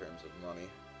started in terms of money.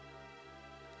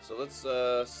 So let's,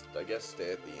 I guess,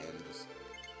 stay at the end just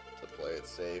to play it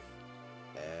safe.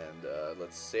 And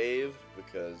let's save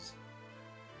because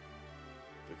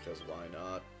why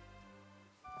not?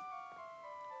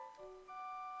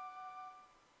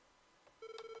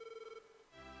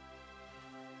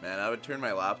 Man, I would turn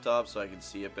my laptop so I could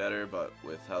see it better, but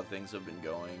with how things have been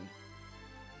going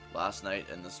last night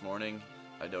and this morning,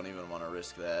 I don't even want to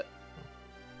risk that.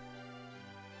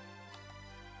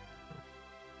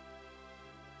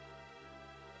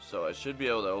 So I should be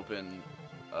able to open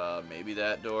maybe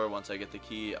that door once I get the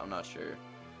key. I'm not sure.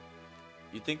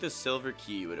 You'd think the silver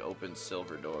key would open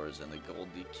silver doors and the gold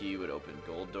key would open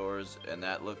gold doors, and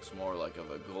that looks more like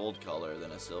of a gold color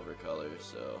than a silver color,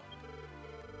 so...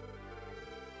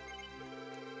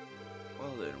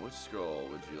 Well then, which scroll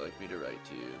would you like me to write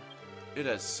to you? It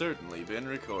has certainly been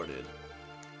recorded.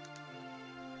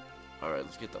 Alright,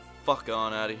 let's get the fuck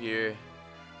on out of here.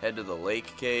 Head to the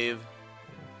lake cave.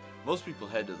 Most people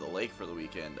head to the lake for the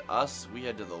weekend. Us, we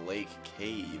head to the lake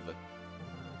cave. Get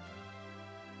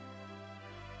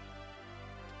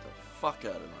the fuck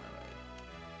out of my way.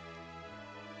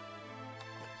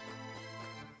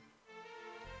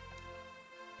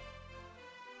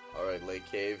 Alright, lake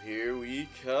cave, here we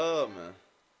come.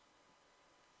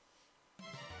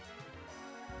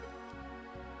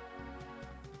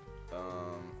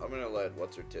 I'm gonna let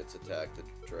What's-Her-Tits attack the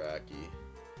Draki.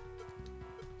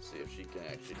 See if she can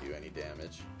actually do any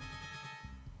damage.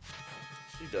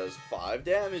 She does 5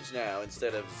 damage now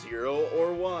instead of 0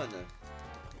 or 1.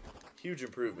 Huge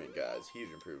improvement, guys.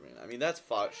 Huge improvement. I mean, that's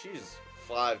 5. She's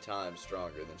 5 times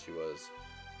stronger than she was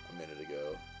a minute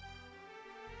ago.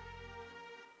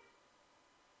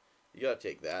 You gotta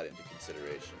take that into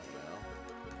consideration, you know?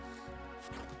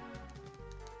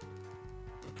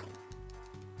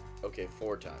 Okay,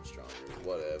 4 times stronger.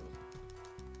 Whatever.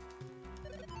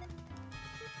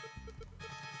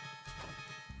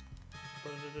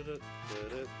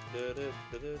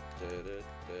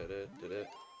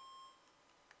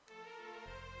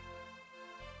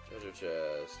 Treasure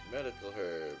chest. Medical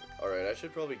herb. Alright, I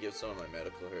should probably give some of my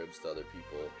medical herbs to other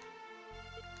people.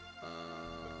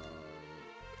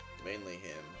 Mainly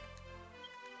him.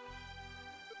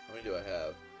 How many do I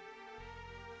have?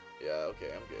 Yeah,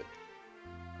 okay, I'm good.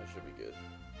 I should be good.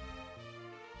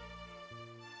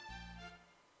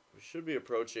 We should be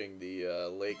approaching the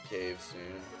lake cave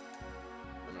soon.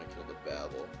 I'm gonna kill the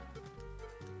Babel.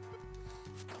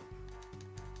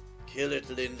 Kill it,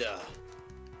 Linda.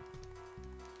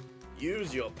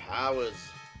 Use your powers,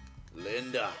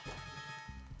 Linda.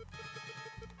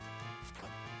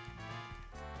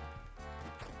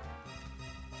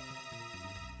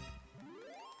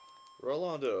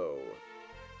 Rolando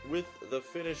with the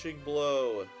finishing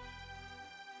blow.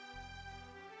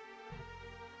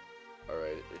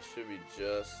 Alright, it should be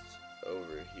just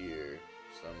over here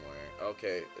somewhere.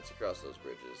 Okay, it's across those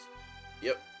bridges.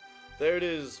 Yep. There it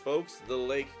is, folks. The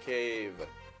lake cave.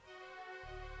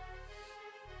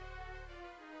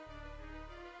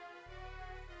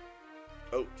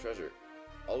 Oh, treasure.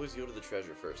 Always go to the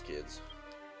treasure first, kids.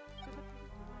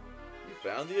 You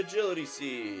found the agility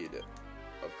seed.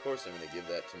 Of course I'm going to give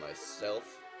that to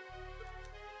myself.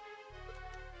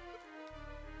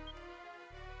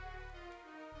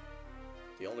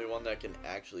 The only one that can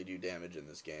actually do damage in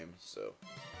this game, so.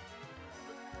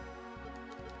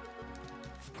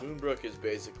 Moonbrook is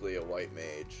basically a white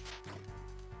mage.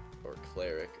 Or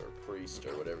cleric, or priest,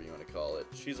 or whatever you want to call it.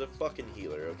 She's a fucking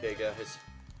healer, okay guys?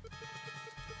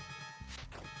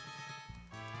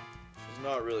 She's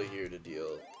not really here to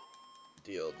deal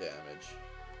damage.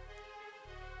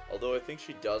 Although I think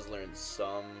she does learn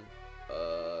some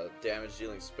damage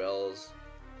dealing spells.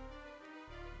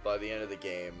 By the end of the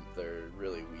game, they're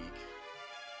really weak.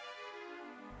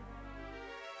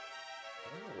 I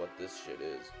don't know what this shit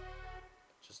is.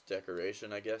 Just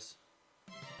decoration, I guess.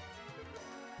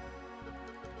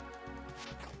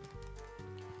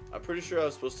 I'm pretty sure I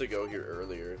was supposed to go here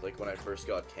earlier, like when I first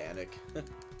got Canic.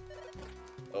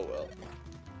 Oh well.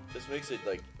 This makes it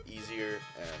like easier,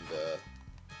 and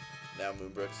now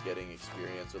Moonbrook's getting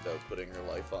experience without putting her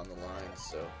life on the line,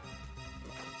 so.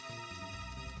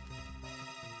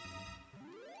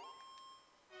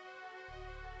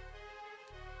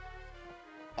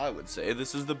 I would say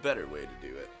this is the better way to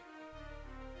do it.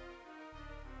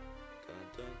 Dun,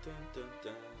 dun, dun, dun,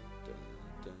 dun, dun,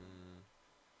 dun.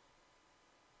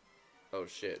 Oh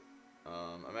shit.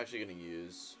 I'm actually gonna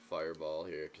use Fireball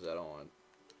here because I don't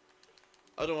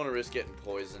want to risk getting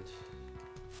poisoned.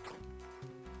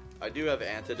 I do have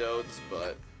antidotes,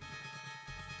 but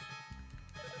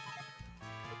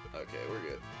okay, we're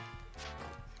good.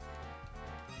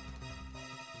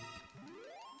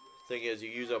 Thing is, you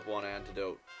use up one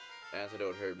antidote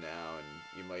herb now, and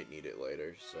you might need it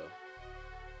later, so.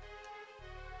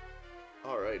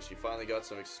 Alright, she finally got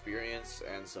some experience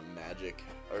and some magic.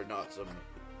 Or not some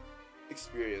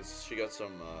experience, she got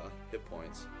some hit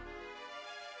points.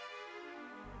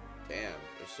 Damn,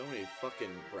 there's so many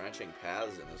fucking branching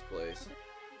paths in this place.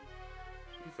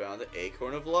 You found the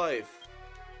Acorn of Life.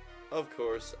 Of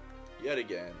course, yet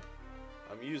again,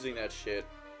 I'm using that shit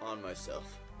on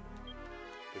myself.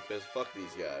 Because fuck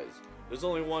these guys. There's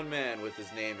only one man with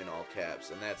his name in all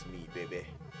caps, and that's me, baby.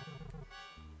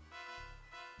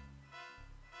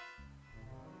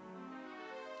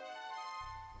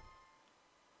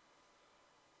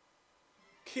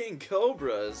 King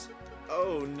Cobras?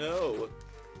 Oh no.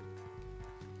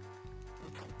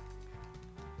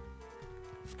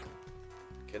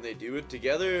 Can they do it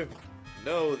together?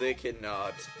 No, they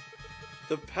cannot.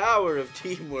 The power of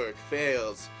teamwork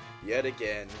fails yet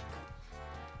again.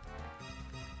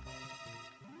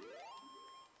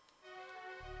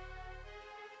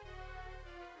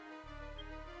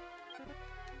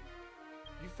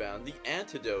 You found the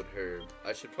antidote herb.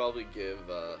 I should probably give,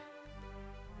 I'm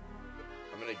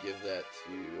gonna give that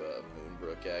to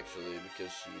Moonbrook actually,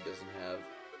 because she doesn't have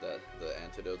the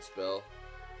antidote spell.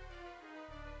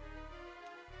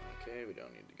 Okay, we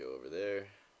don't need to go over there.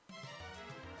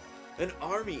 An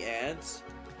army ant?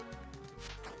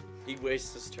 He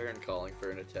wastes his turn calling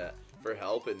for an attack for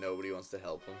help, and nobody wants to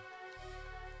help him.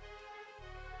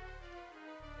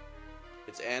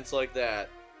 It's ants like that.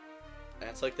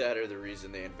 Ants like that are the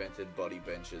reason they invented buddy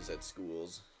benches at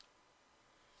schools.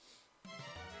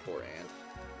 Poor ant.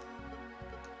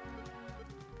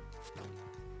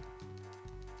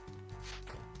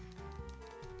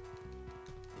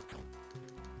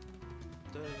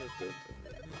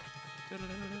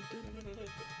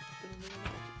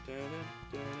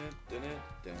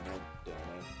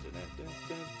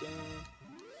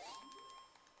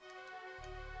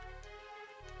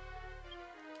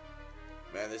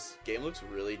 Man, this game looks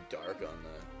really dark on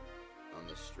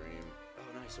the stream. Oh,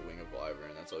 nice, a wing of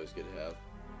wyvern. That's always good to have.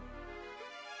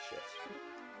 Shit.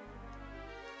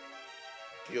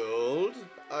 Gold?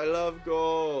 I love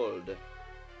gold.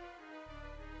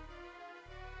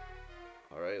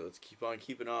 Alright, let's keep on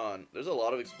keeping on. There's a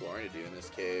lot of exploring to do in this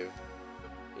cave.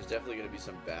 There's definitely going to be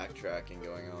some backtracking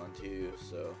going on too,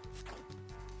 so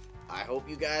I hope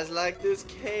you guys like this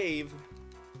cave.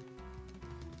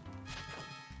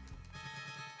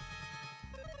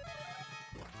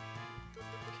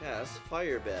 Cast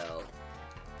Firebell.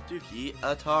 Dookie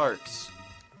Atarks.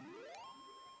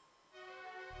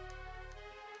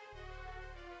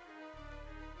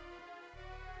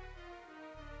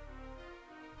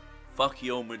 Fuck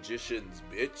yo magicians,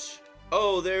 bitch.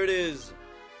 Oh, there it is.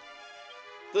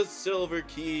 The silver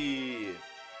key.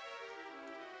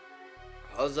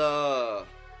 Huzzah.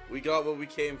 We got what we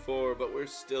came for, but we're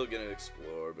still gonna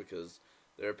explore because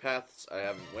there are paths I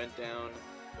haven't went down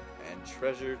and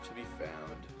treasure to be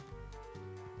found.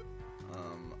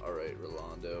 Alright,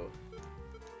 Rolando.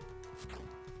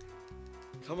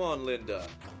 Come on, Linda.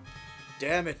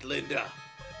 Damn it, Linda.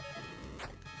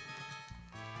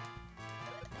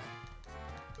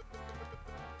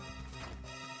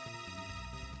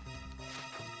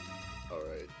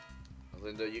 Alright.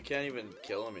 Linda, you can't even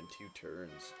kill him in 2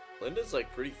 turns. Linda's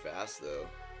like pretty fast though.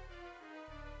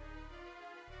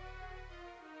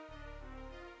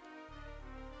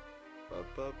 Ba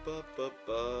ba ba ba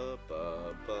ba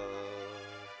ba ba.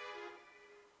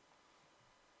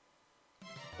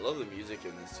 I love the music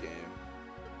in this game.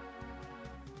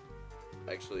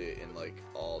 Actually, in like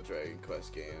all Dragon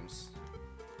Quest games,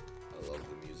 I love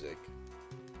the music.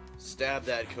 Stab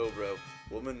that Cobra,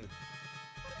 woman.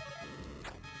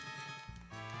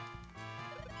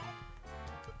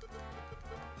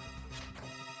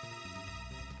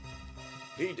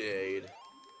 He did.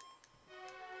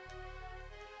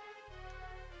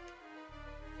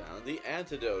 Found the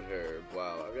antidote herb.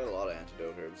 Wow, I've got a lot of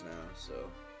antidote herbs now,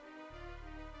 so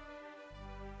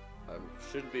I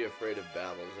shouldn't be afraid of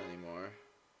Babbles anymore.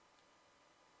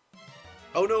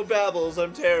 Oh no, Babbles!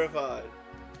 I'm terrified!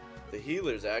 The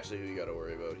healer's actually who you gotta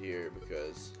worry about here,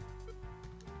 because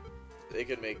they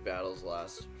can make battles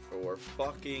last for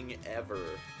fucking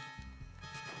ever.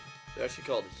 They're actually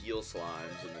called heal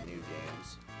slimes in the new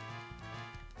games.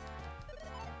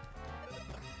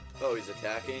 Oh, he's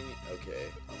attacking? Okay,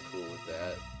 I'm cool with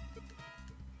that.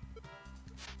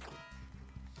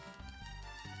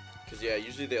 Because, yeah,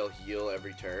 usually they'll heal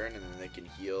every turn, and then they can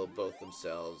heal both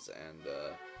themselves and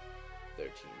their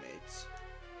teammates.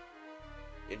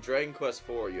 In Dragon Quest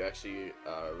IV, you actually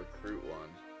recruit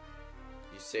one.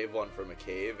 You save one from a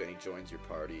cave, and he joins your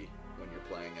party when you're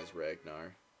playing as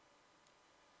Ragnar.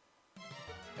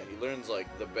 And he learns, like,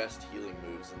 the best healing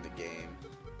moves in the game.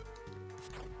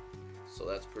 So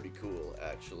that's pretty cool,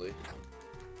 actually.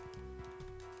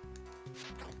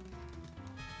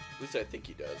 At least I think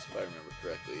he does, if I remember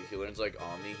correctly. He learns, like,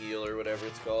 Omni Heal or whatever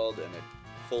it's called, and it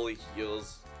fully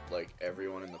heals, like,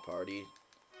 everyone in the party.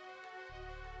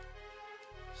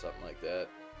 Something like that.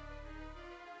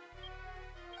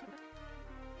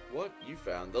 What? You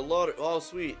found the lottery. Oh,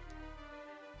 sweet.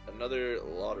 Another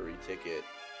lottery ticket.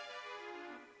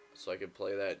 So I could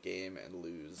play that game and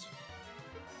lose.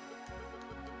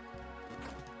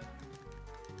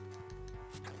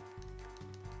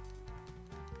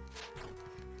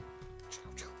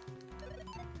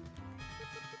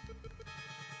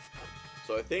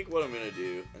 So I think what I'm going to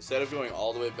do, instead of going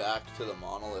all the way back to the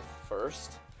monolith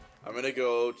first, I'm going to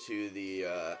go to the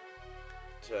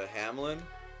to Hamlin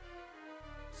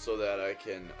so that I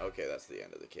can... Okay, that's the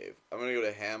end of the cave. I'm gonna go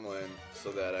to Hamlin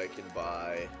so that I can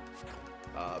buy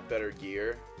better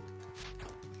gear.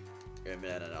 And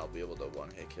then I'll be able to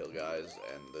one-hit kill guys,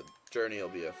 and the journey will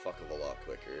be a fuck of a lot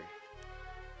quicker.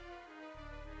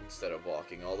 Instead of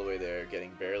walking all the way there,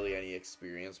 getting barely any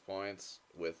experience points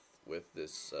with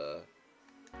this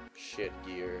shit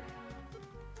gear.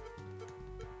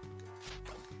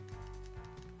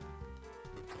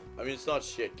 I mean, it's not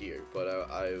shit gear, but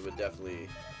I would definitely,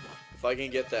 if I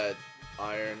can get that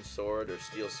iron sword or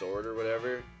steel sword or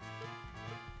whatever,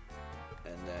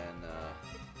 and then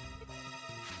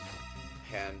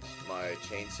hand my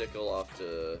chain sickle off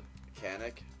to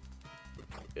Mechanic,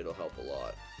 it'll help a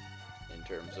lot in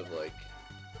terms of like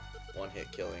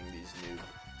one-hit killing these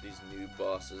noob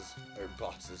bosses, or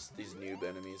these noob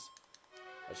enemies.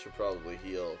 I should probably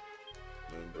heal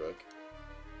Moonbrook.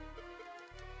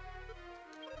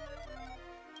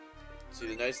 See,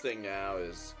 the nice thing now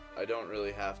is I don't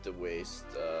really have to waste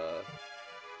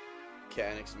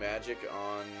Mechanic's magic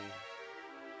on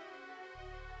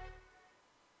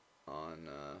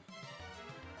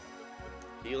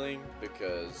healing,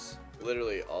 because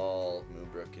literally all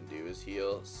Moonbrook can do is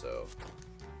heal, so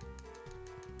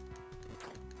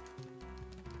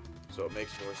it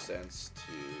makes more sense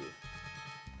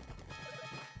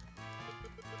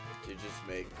to just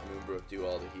make Moonbrook do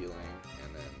all the healing,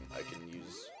 and then I can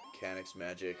use Mechanic's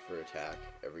magic for attack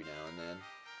every now and then.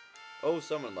 Oh,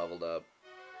 someone leveled up.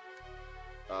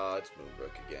 It's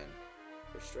Moonbrook again.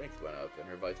 Her strength went up and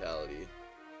her vitality.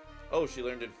 Oh, she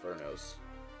learned Infernos.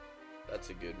 That's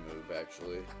a good move,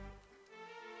 actually.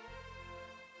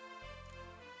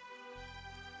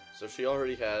 So she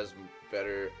already has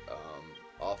better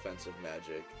offensive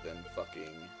magic than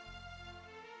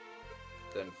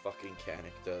fucking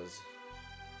Canic does,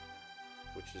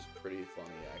 which is pretty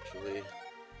funny, actually.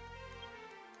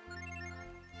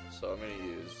 So I'm gonna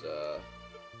use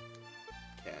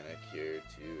Canic here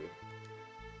to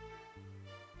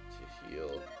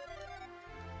heal.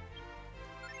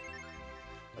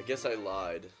 I guess I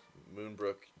lied.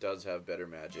 Moonbrook does have better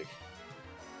magic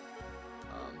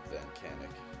than Canic.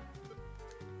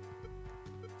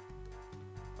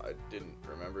 I didn't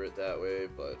remember it that way,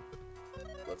 but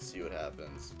let's see what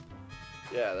happens.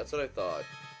 Yeah, that's what I thought.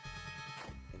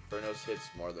 Infernos hits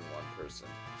more than one person.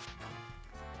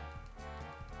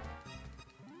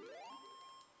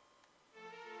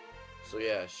 So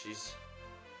yeah, she's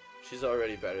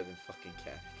already better than fucking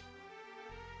Canic.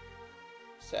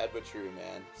 Sad but true,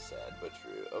 man. Sad but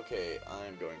true. Okay,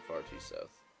 I'm going far too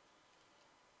south.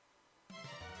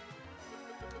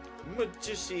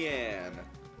 Magician!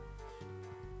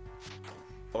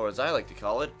 Or as I like to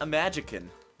call it, a Magician.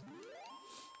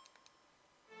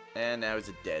 And now he's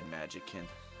a dead Magician.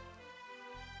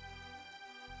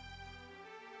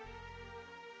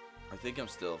 I think I'm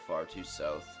still far too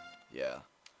south. Yeah.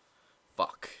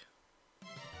 Fuck.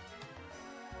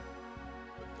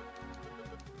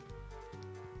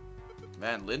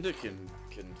 Man, Linda can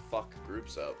fuck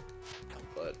groups up,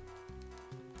 but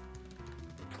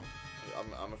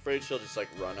I'm afraid she'll just like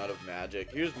run out of magic.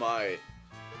 Here's my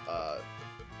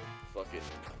fucking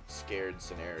scared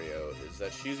scenario, is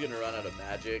that she's gonna run out of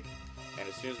magic, and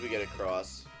as soon as we get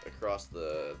across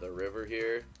the river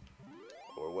here,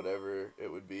 or whatever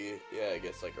it would be, yeah, I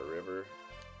guess like a river,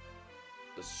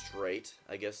 the strait,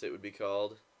 I guess it would be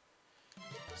called.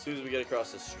 As soon as we get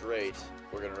across the strait,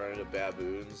 we're gonna run into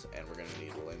baboons, and we're gonna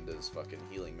need Linda's fucking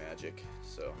healing magic,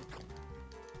 so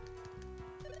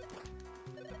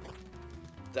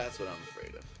that's what I'm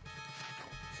afraid of.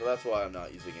 So that's why I'm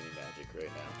not using any magic right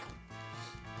now.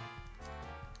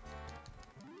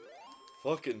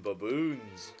 Fucking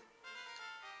baboons.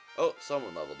 Oh,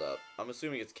 someone leveled up. I'm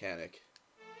assuming it's Canic.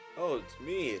 Oh, it's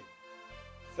me.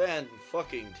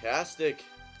 Fan-fucking-tastic.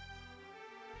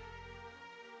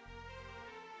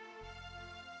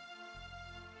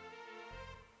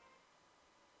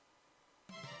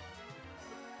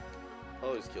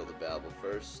 Always kill the Babel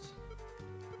first.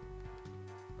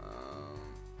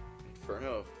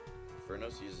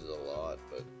 Infernos uses a lot,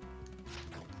 but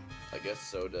I guess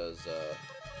so does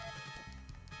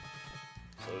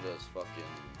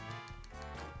fucking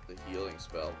the healing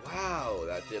spell. Wow,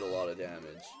 that did a lot of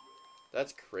damage.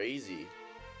 That's crazy.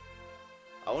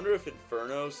 I wonder if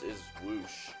Infernos is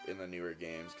whoosh in the newer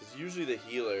games, because usually the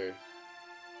healer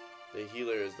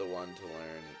is the one to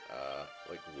learn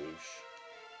like whoosh.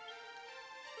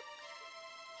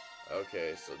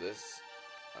 Okay, so this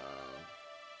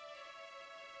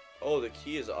oh, the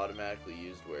key is automatically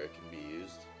used where it can be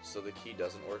used, so the key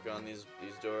doesn't work on these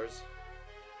doors,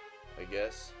 I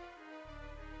guess.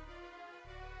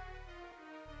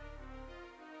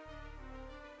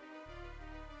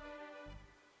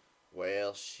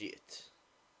 Well, shit.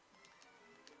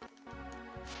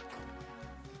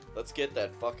 Let's get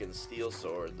that fucking steel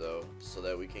sword, though, so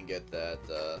that we can get that,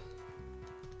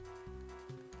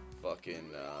 fucking,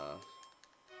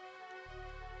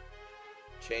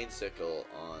 chain sickle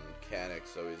on Canik,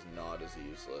 so he's not as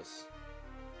useless.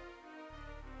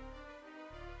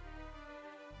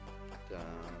 Dun,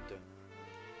 dun.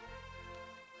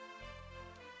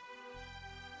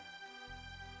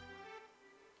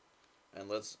 And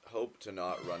let's hope to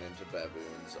not run into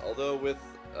baboons. Although with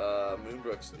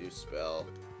Moonbrook's new spell,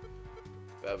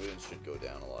 baboons should go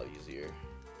down a lot easier.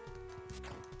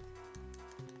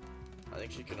 I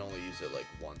think she can only use it like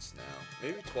once now.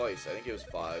 Maybe twice. I think it was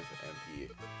 5 MP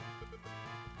it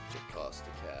cost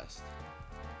to cast.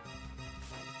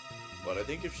 But I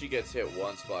think if she gets hit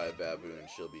once by a baboon,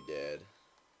 she'll be dead.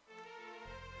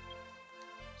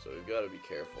 So we've got to be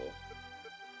careful.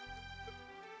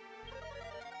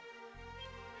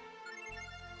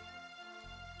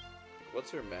 What's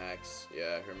her max?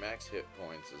 Yeah, her max hit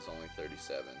points is only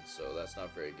 37, so that's not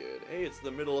very good. Hey, it's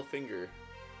the middle finger.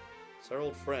 It's our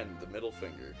old friend, the middle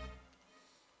finger.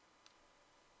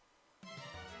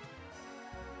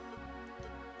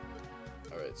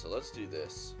 Alright, so let's do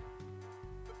this.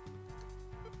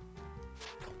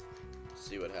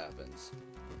 See what happens.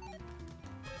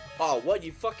 Oh, what?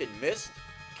 You fucking missed?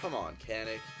 Come on,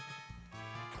 Canik.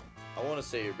 I want to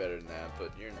say you're better than that,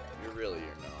 but you're not.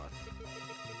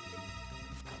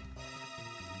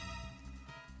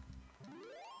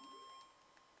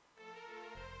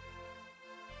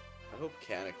 I hope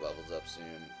Canik levels up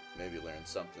soon. Maybe learn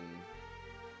something,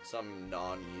 some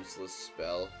non-useless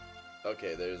spell.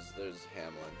 Okay, there's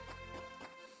Hamlin.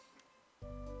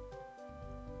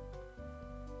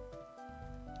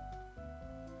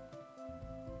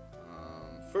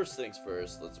 First things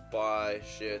first, let's buy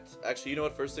shit. Actually, you know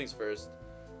what? First things first,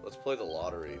 let's play the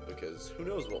lottery, because who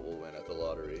knows what we'll win at the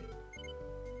lottery.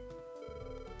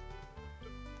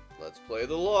 Let's play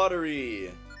the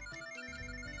lottery!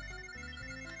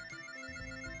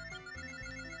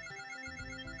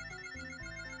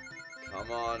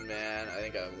 Come on, man. I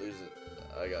think I'm losing.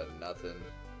 I got nothing.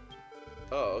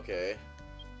 Oh, okay.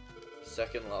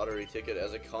 Second lottery ticket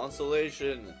as a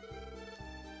consolation.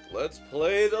 Let's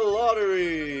play the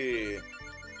lottery!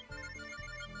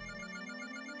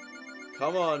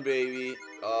 Come on, baby.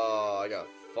 Oh, I got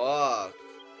fucked.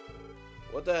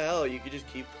 What the hell? You could just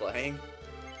keep playing?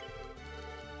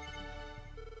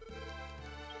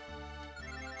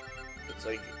 It's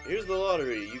like, here's the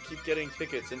lottery. You keep getting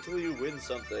tickets until you win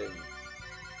something.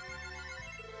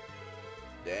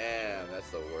 Damn, that's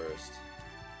the worst.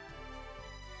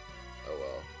 Oh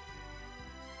well.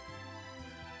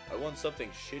 I won something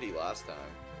shitty last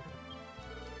time.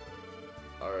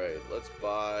 Alright, let's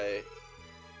buy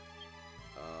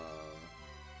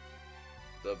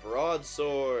the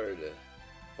broadsword.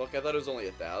 Fuck, I thought it was only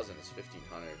 1,000. It's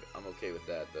 1,500. I'm okay with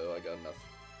that though. I got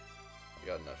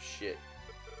enough shit.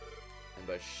 And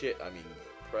by shit I mean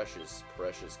precious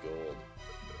gold.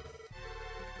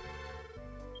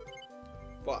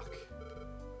 Fuck.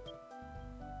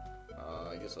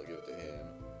 I guess I'll give it to him.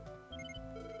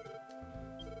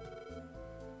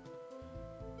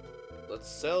 Let's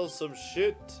sell some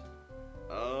shit.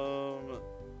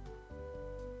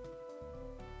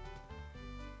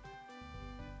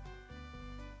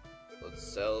 Let's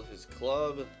sell his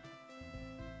club.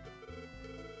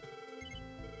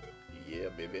 Yeah,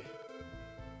 baby.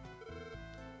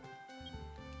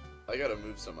 I gotta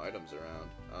move some items around.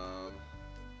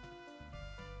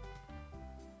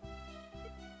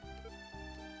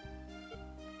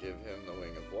 Give him the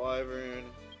Wing of Wyvern.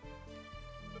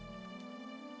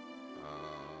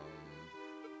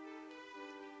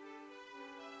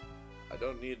 I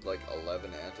don't need like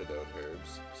 11 antidote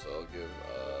herbs, so I'll give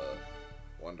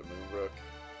one to Moonbrook.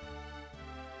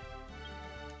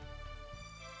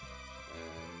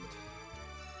 And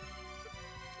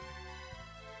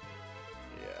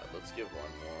yeah, let's give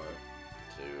one more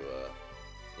to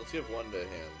let's give one to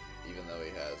him, even though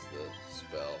he has the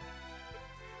spell.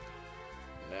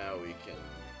 Now we can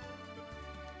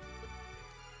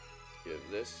give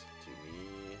this to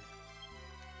me,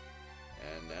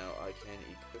 and now I can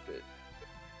equip it.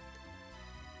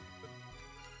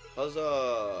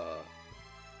 Huzzah!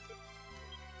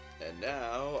 And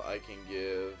now I can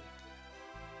give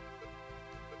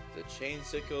the chain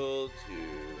sickle to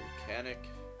Canik,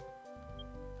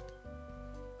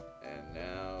 and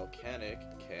now Canik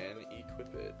can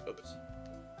equip it. Oops.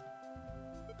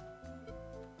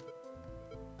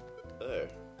 There.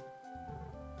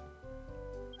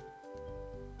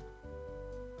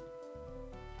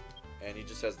 And he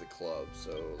just has the club,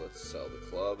 so let's sell the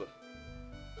club.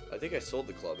 I think I sold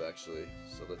the club, actually.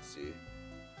 So let's see.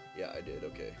 Yeah, I did.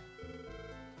 Okay.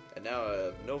 And now I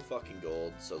have no fucking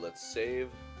gold, so let's save.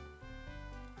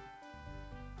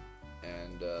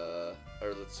 And, or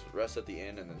let's rest at the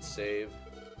inn and then save.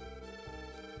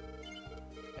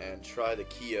 And try the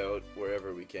key out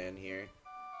wherever we can here.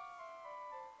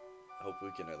 I hope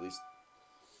we can at least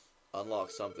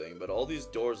unlock something. But all these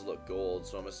doors look gold,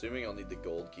 so I'm assuming I'll need the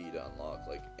gold key to unlock,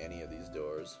 like, any of these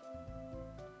doors.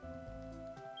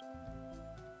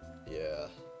 Yeah.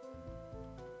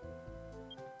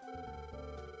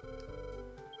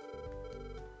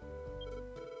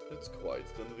 It's quite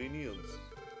convenient.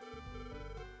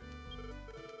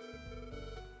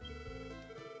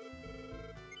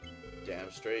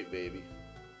 Damn straight, baby.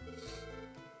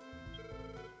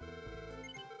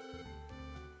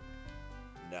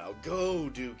 Now go,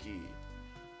 Dookie!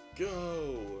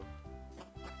 Go!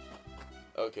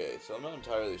 Okay, so I'm not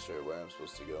entirely sure where I'm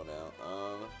supposed to go now.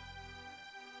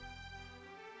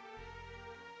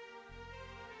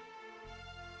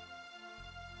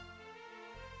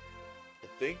 I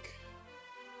think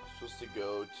I'm supposed to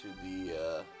go to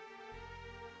the,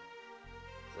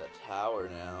 that tower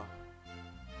now.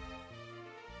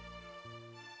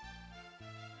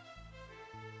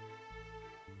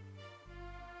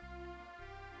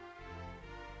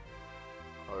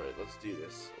 Alright, let's do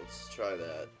this. Let's try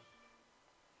that.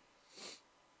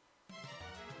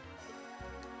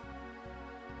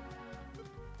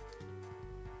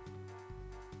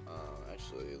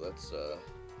 Actually, let's,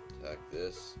 attack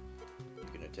this. You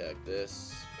can attack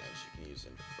this, and she can use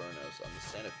Infernos on the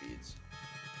centipedes.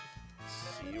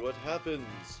 Let's see what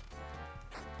happens.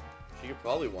 She could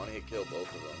probably one-hit kill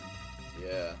both of them.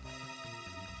 Yeah.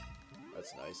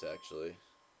 That's nice, actually.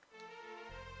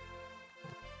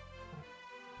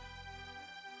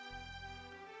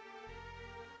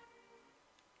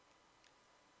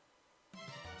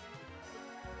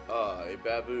 Ah, a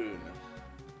baboon.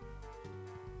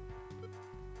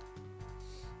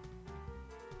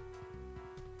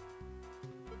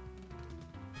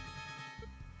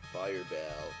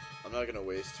 Fireball. I'm not gonna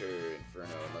waste her Inferno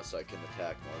unless I can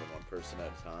attack more than one person at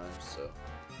a time, so.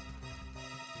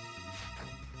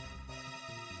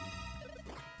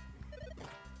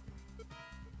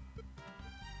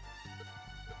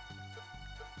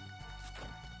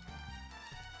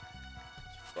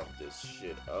 Let's fuck this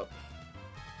shit up.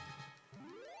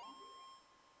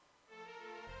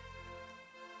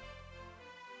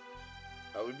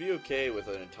 I would be okay with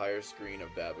an entire screen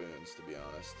of baboons, to be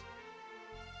honest.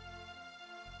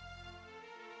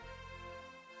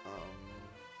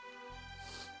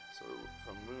 So,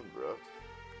 from Moonbrook,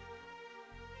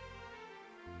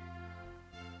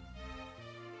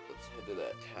 let's head to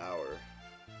that tower.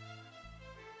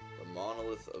 The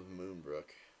Monolith of Moonbrook.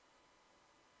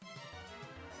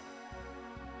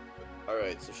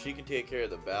 Alright, so she can take care of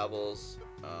the Babbles.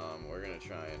 We're gonna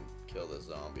try and kill the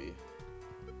zombie.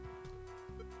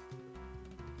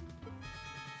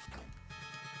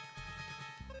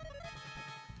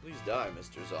 Please die,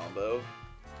 Mr. Zombo.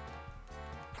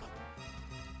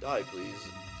 Die, please,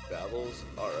 Babbles.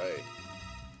 Alright.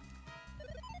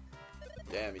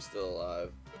 Damn, he's still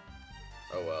alive.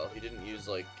 Oh well, he didn't use,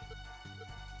 like,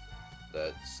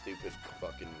 that stupid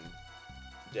fucking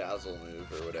dazzle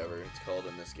move or whatever it's called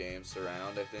in this game.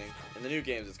 Surround, I think. In the new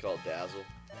games, it's called dazzle.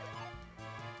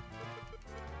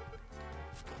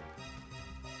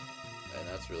 And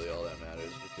that's really all that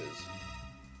matters because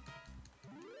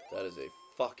that is a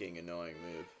fucking annoying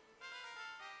move.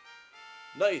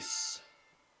 Nice!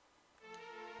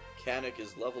 Canic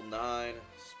is level 9,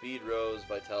 speed rose,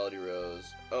 vitality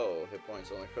rose. Oh, hit points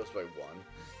only rose by 1.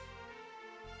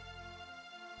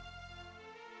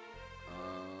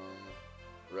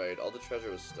 Right, all the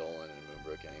treasure was stolen in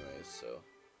Moonbrook anyways, so.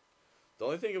 The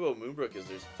only thing about Moonbrook is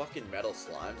there's fucking metal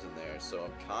slimes in there, so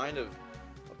I'm kind of,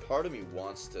 a part of me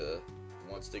wants to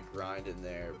grind in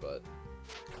there, but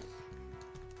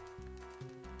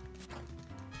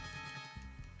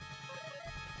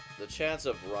the chance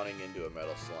of running into a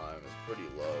metal slime is pretty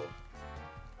low.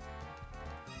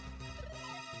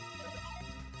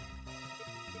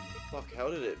 Fuck, how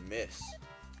did it miss?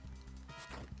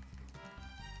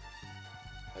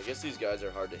 I guess these guys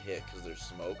are hard to hit because there's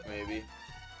smoke, maybe.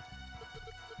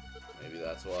 Maybe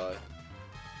that's why.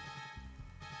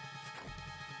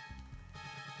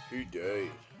 He died.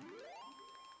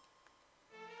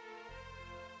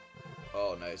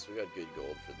 Oh, nice. We got good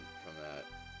gold from that.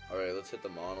 Alright, let's hit the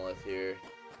monolith here.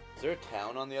 Is there a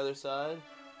town on the other side?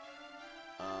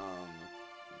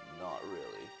 Not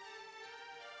really.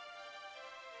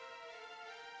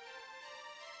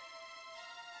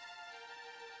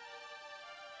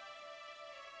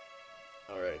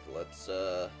 Alright, let's,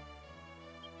 what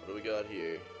do we got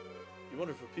here? You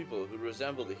wonder if people who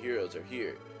resemble the heroes are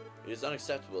here. It is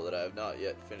unacceptable that I have not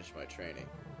yet finished my training.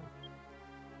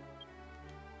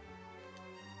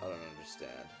 I don't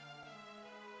understand.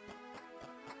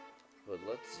 But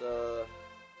let's,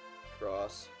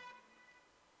 cross.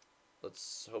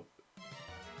 Let's hope...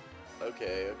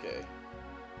 Okay, okay.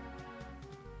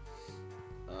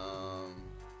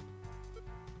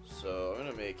 So I'm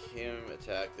gonna make him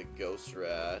attack the Ghost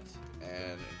Rat,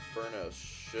 and Inferno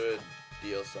should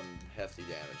deal some hefty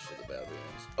damage to the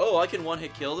baboons. Oh, I can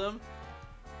one-hit kill them?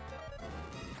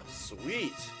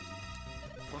 Sweet!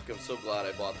 Fuck, I'm so glad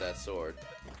I bought that sword.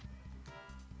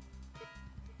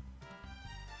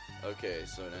 Okay,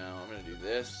 so now I'm gonna do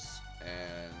this,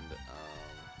 and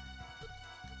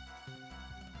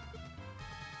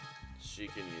she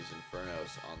can use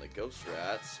Infernos on the Ghost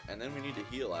Rats, and then we need to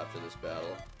heal after this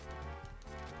battle.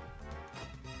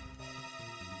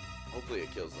 Hopefully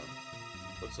it kills them.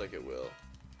 Looks like it will.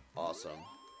 Awesome.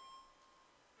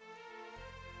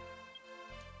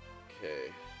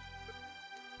 Okay.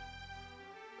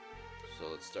 So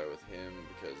let's start with him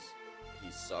because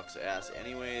he sucks ass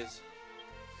anyways.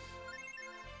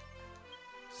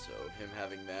 So him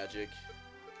having magic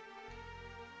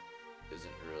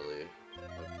isn't really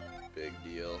a big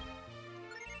deal.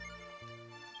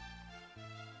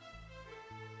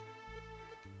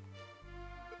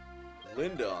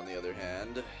 Linda, on the other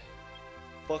hand,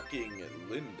 fucking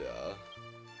Linda.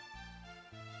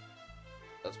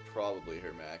 That's probably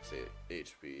her max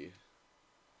HP.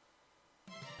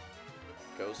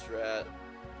 Ghost Rat.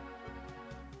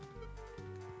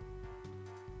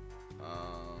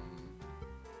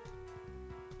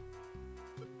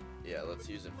 Yeah, let's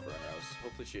use Infernos.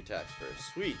 Hopefully she attacks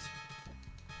first. Sweet!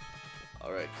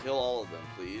 Alright, kill all of them,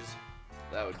 please.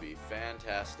 That would be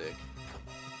fantastic.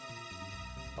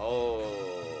 Oh.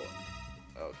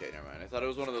 Okay, never mind. I thought it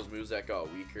was one of those moves that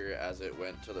got weaker as it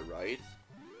went to the right.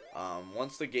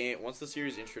 Once the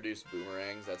series introduced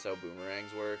boomerangs, that's how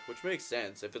boomerangs work, which makes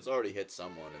sense. If it's already hit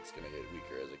someone, it's gonna get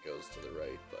weaker as it goes to the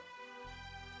right, but...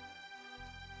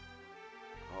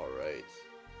 Alright.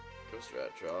 Ghost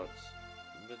Rat drops.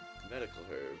 Medical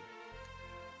herb.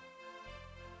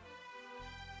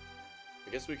 I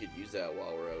guess we could use that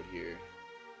while we're out here.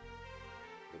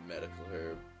 The medical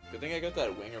herb. Good thing I got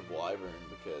that Wing of Wyvern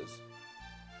because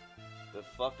the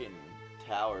fucking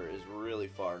tower is really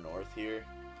far north here.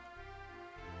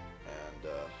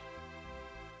 And,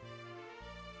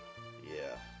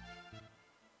 yeah.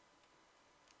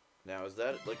 Now, is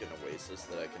that like an oasis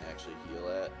that I can actually heal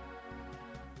at?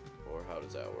 Or how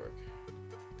does that work?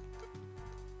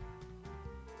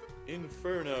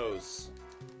 Infernos!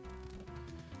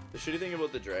 The shitty thing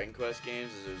about the Dragon Quest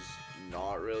games is there's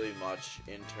not really much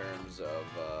in terms of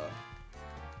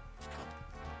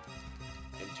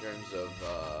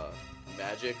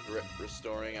magic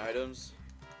restoring items.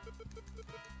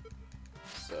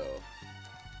 So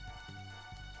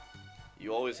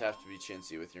you always have to be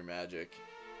chintzy with your magic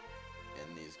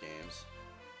in these games.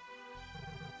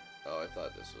 Oh, I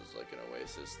thought this was like an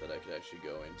oasis that I could actually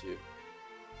go into.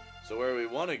 So where we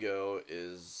want to go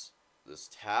is this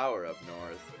tower up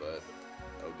north, but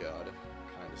oh god,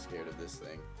 I'm kind of scared of this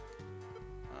thing.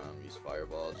 Use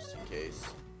fireball just in case.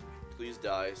 Please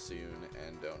die soon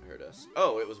and don't hurt us.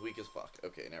 Oh, it was weak as fuck.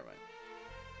 Okay, never mind.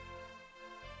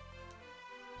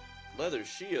 Leather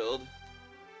shield.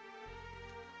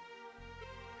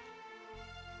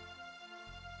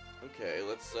 Okay,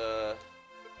 let's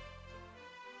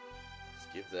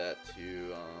give that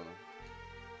to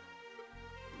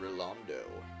Rolando.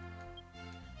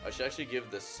 I should actually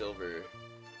give the silver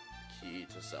key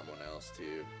to someone else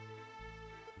too.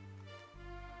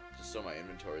 Just so my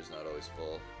inventory is not always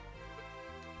full.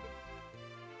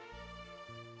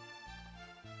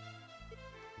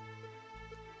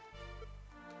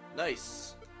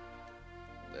 Nice!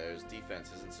 There's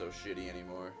defense isn't so shitty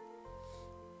anymore.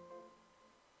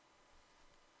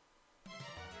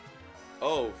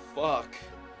 Oh, fuck.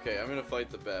 Okay, I'm gonna fight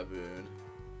the baboon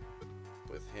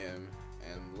with him,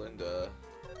 and Linda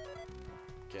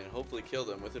can hopefully kill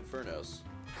them with Infernos.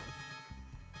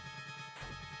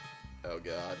 Oh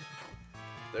god.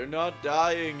 They're not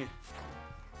dying!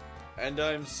 And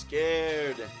I'm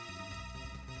scared!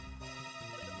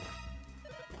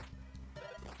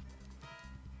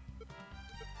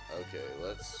 Okay,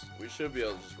 we should be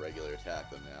able to just regular attack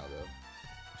them now,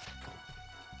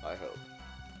 though. I hope.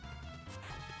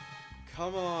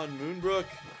 Come on, Moonbrook!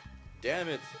 Damn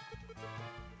it!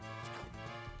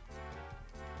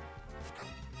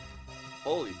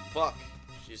 Holy fuck!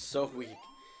 She's so weak.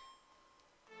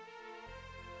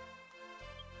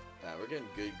 Nah, we're getting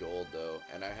good gold, though.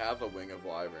 And I have a Wing of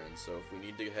Wyvern, so if we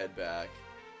need to head back...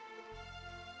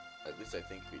 At least I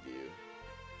think we do.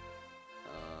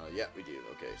 Yeah, we do.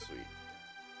 Okay, sweet.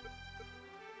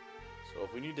 So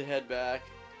if we need to head back,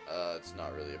 it's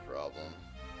not really a problem.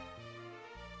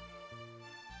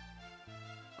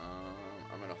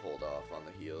 I'm gonna hold off on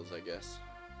the heals, I guess.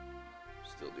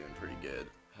 Still doing pretty good,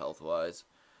 health-wise.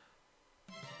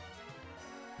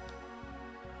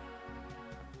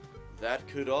 That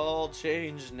could all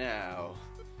change now.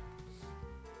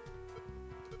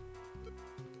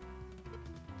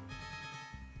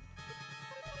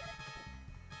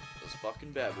 Those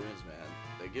fucking baboons, man.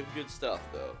 They give good stuff,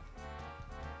 though.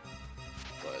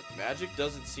 But magic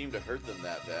doesn't seem to hurt them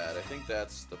that bad. I think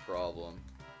that's the problem.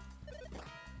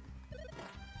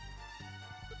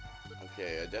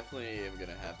 Okay, I definitely am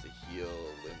gonna have to heal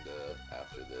Linda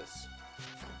after this.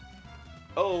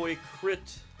 Oh, a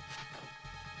crit!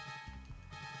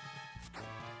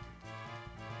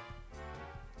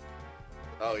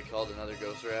 Oh, he called another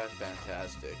Ghost Rat?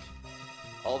 Fantastic.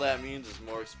 All that means is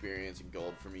more experience and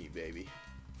gold for me, baby.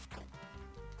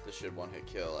 This should one-hit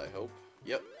kill, I hope.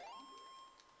 Yep.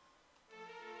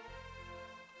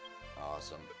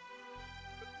 Awesome.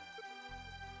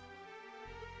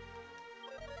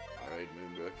 Alright,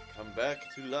 Moonbrook, come back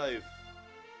to life.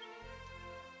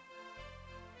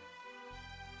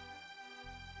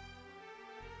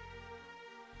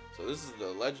 So this is the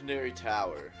legendary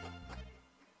tower.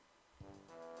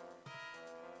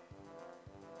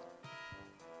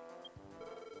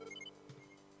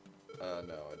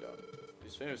 No, I don't.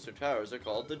 These famous towers are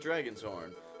called the Dragon's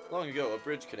Horn. Long ago, a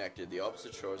bridge connected the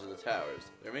opposite shores of the towers.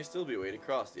 There may still be a way to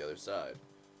cross the other side.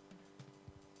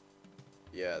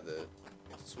 Yeah, the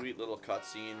sweet little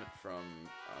cutscene from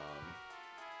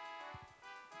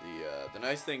the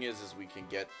nice thing is we can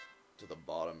get to the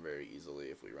bottom very easily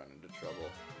if we run into trouble.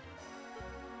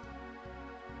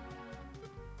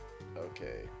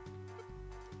 Okay.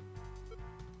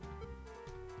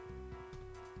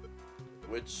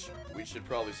 Which we should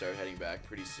probably start heading back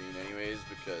pretty soon anyways,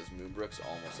 because Moonbrook's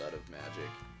almost out of magic.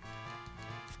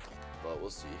 But we'll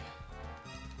see.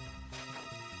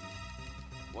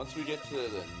 Once we get to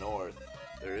the north,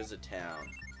 there is a town.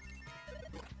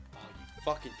 Oh, you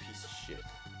fucking piece of shit.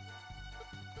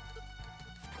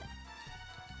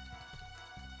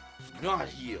 Do not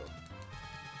heal.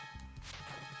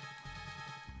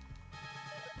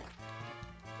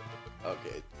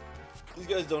 Okay. These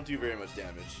guys don't do very much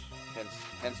damage.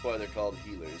 Hence why they're called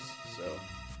healers, so.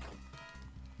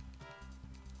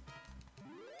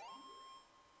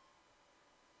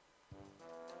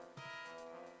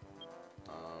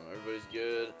 Everybody's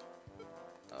good.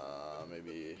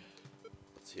 Maybe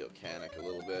let's heal Kanik a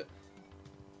little bit.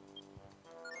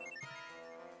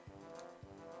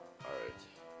 Alright.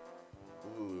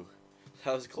 Ooh.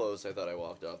 That was close. I thought I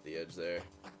walked off the edge there.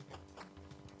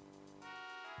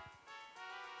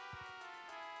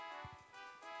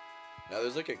 Now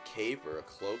there's like a cape or a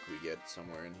cloak we get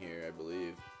somewhere in here, I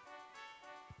believe.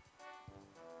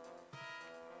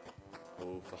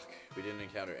 Oh fuck, we didn't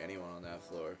encounter anyone on that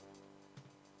floor.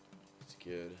 That's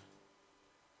good.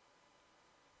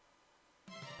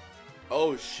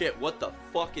 Oh shit, what the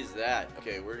fuck is that?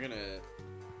 Okay, we're gonna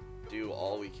do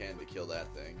all we can to kill that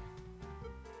thing.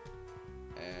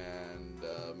 And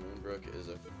Moonbrook is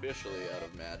officially out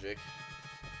of magic.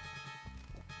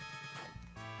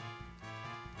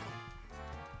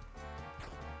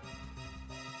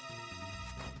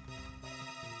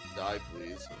 Die,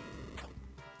 please.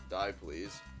 Die,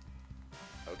 please.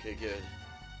 Okay, good.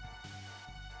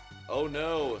 Oh,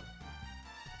 no!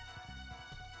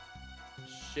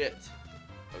 Shit.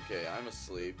 Okay, I'm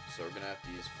asleep, so we're gonna have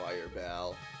to use Fire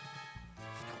Ball.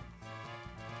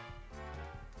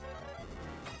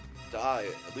 Die.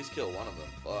 At least kill one of them.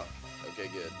 Fuck. Okay,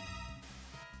 good.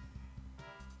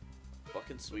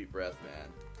 Fucking sweet breath, man.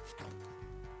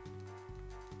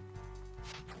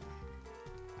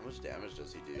 How much damage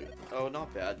does he do? Oh,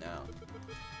 not bad now.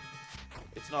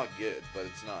 It's not good, but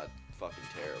it's not fucking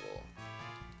terrible.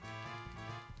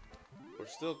 We're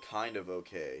still kind of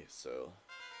okay, so...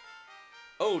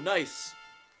 Oh, nice!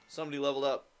 Somebody leveled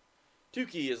up.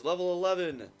 Tuki is level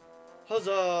 11!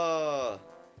 Huzzah!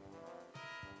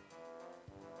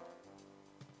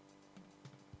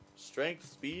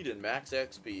 Strength, speed, and max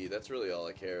XP. That's really all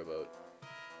I care about.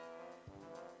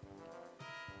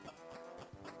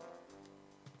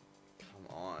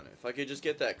 If I could just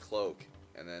get that cloak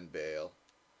and then bail,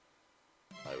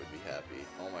 I would be happy.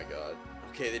 Oh my god.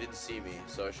 Okay, they didn't see me,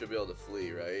 so I should be able to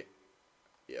flee, right?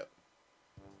 Yep.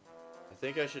 I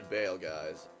think I should bail,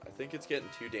 guys. I think it's getting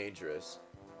too dangerous.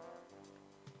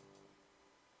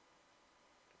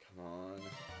 Come on.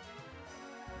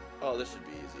 Oh, this should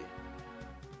be easy.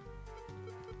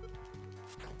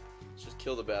 Let's just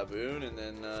kill the baboon and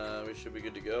then we should be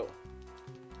good to go.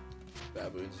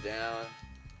 Baboon's down.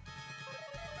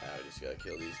 Now we just gotta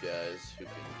kill these guys who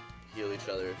can heal each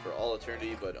other for all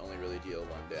eternity but only really deal 1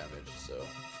 damage, so.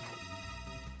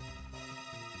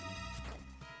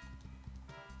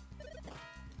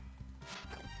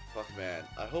 Fuck, man.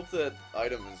 I hope that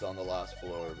item is on the last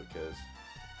floor because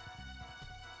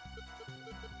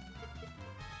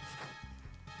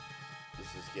this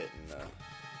is getting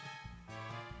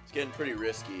it's getting pretty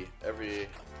risky. Every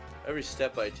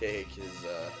step I take is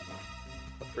a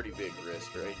pretty big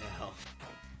risk right now.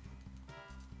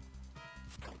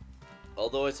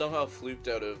 Although I somehow fluked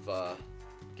out of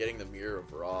getting the Mirror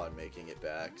of Ra and making it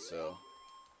back, so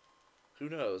who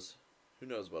knows? Who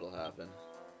knows what'll happen?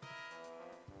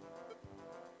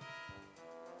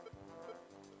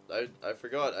 I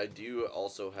forgot I do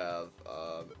also have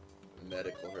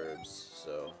medical herbs,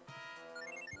 so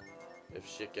if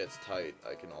shit gets tight,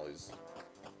 I can always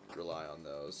rely on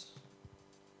those.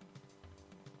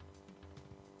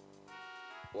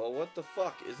 Well, what the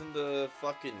fuck? Isn't the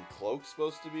fucking cloak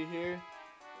supposed to be here?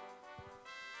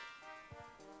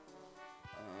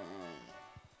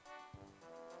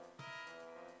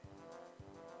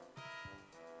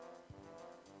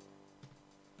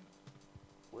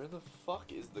 Where the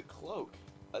fuck is the cloak?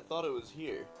 I thought it was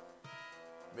here.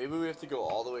 Maybe we have to go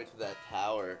all the way to that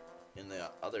tower in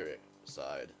the other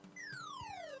side.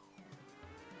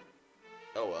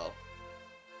 Oh well.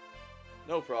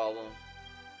 No problem.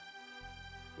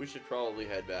 We should probably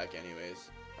head back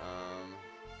anyways.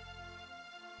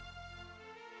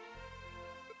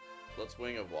 Let's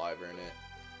Wing of Wyvern it.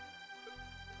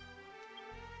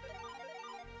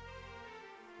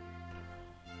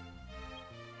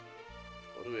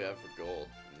 What do we have for gold?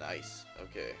 Nice.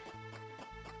 Okay.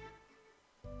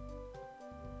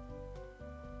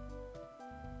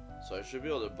 So I should be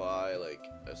able to buy like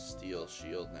a steel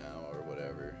shield now or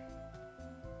whatever.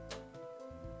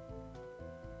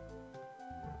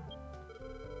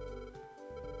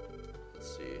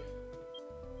 Let's see.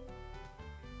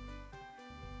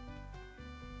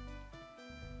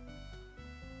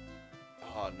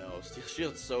 Oh no, steel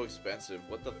shield's so expensive.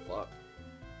 What the fuck?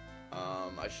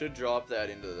 I should drop that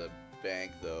into the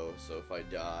bank though, so if I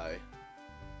die,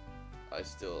 I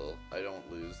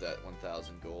don't lose that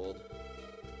 1,000 gold.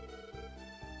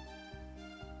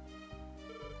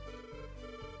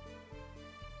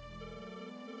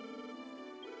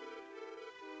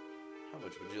 How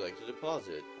much would you like to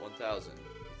deposit? 1,000. You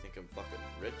think I'm fucking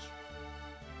rich?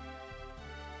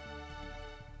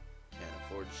 Can't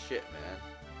afford shit, man.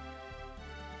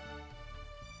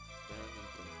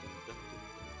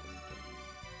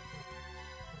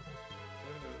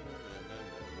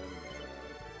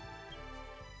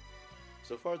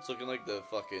 So far it's looking like the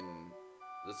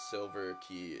silver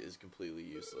key is completely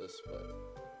useless, but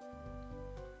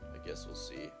I guess we'll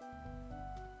see.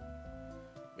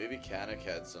 Maybe Kanak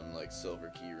had some like silver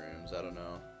key rooms, I don't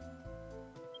know.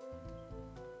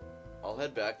 I'll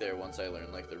head back there once I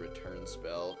learn like the return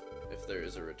spell, if there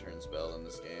is a return spell in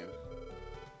this game.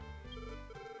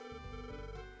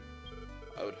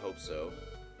 I would hope so.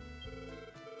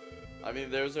 I mean,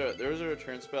 there was a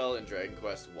return spell in Dragon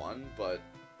Quest 1, but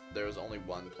there was only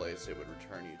one place it would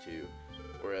return you to,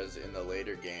 whereas in the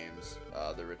later games,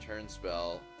 the return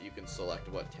spell, you can select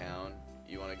what town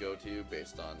you want to go to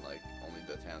based on like only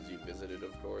the towns you visited,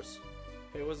 of course.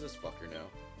 Hey, what's this fucker know?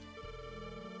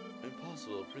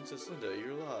 Impossible, Princess Linda,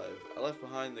 you're alive. I left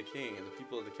behind the king and the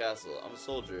people of the castle. I'm a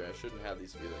soldier and I shouldn't have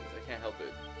these feelings. I can't help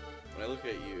it. When I look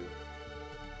at you,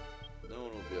 no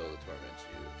one will be able to torment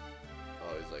you.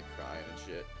 Oh, he's like crying and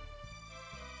shit.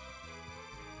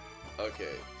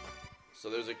 Okay. So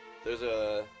there's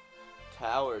a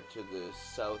tower to the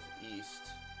southeast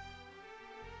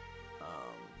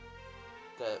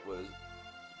that was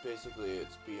basically,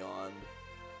 it's beyond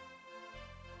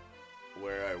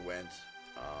where I went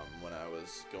when I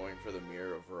was going for the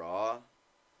Mirror of Ra,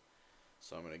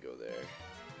 so I'm gonna go there.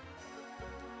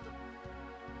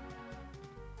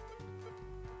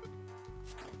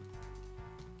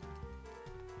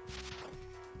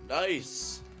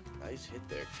 Nice hit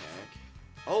there, Kanak.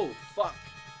 Oh, fuck!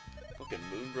 Fucking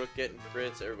Moonbrook getting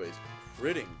crits. Everybody's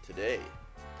critting today.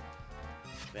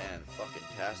 Man, fucking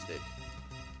tastic.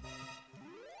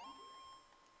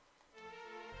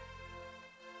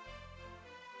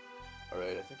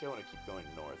 Alright, I think I want to keep going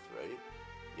north, right?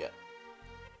 Yeah.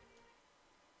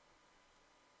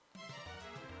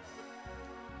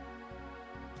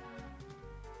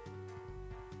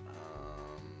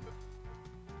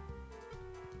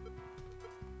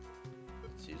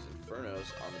 Let's use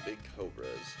Infernos on the big Cobras.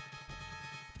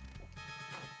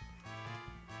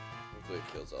 Hopefully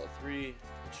it kills all three. It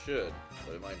should,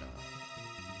 but it might not.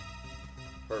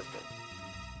 Perfect.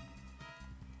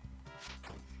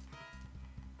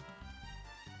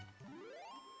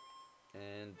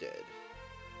 And dead.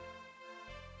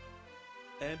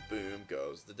 And boom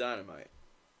goes the dynamite.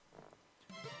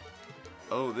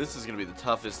 Oh, this is gonna be the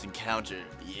toughest encounter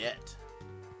yet.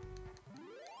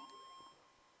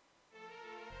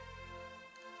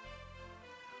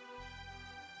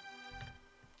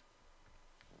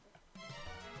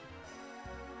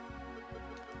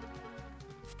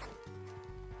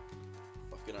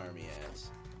 Fucking army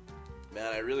ants.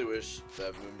 Man, I really wish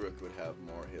that Moonbrook would have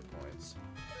more hit points.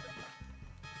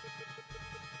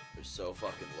 They're so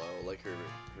fucking low. Like her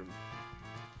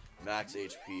max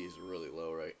HP is really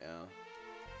low right now.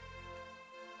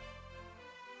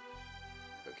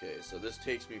 Okay, so this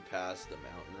takes me past the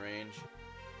mountain range.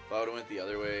 If I would have went the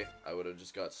other way, I would have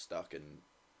just got stuck and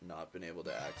not been able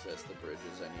to access the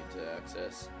bridges I need to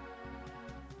access.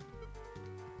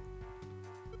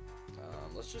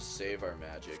 Let's just save our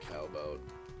magic, how about?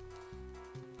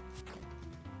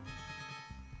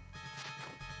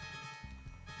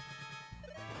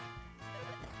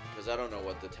 Because I don't know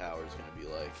what the tower is going to be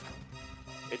like.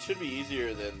 It should be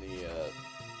easier than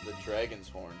the Dragon's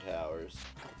Horn towers.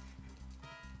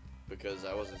 Because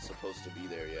I wasn't supposed to be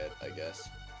there yet, I guess.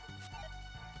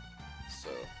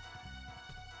 So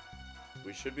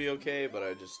we should be okay, but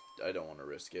I don't want to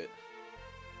risk it.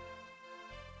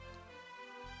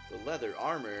 The leather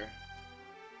armor.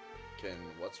 Can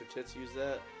what's her tits use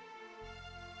that?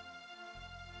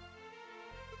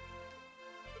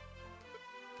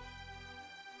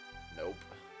 Nope.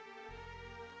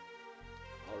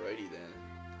 Alrighty then.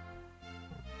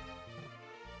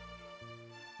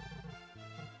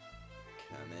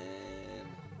 Come in.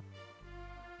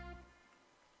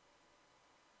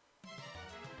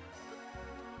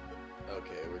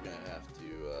 Okay, we're gonna have to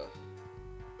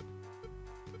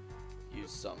use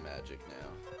some magic now.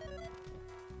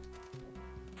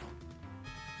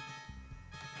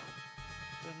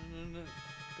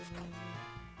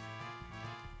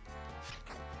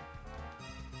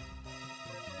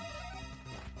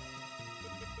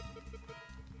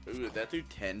 Ooh, did that do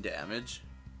 10 damage?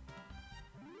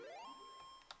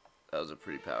 That was a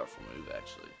pretty powerful move,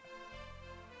 actually.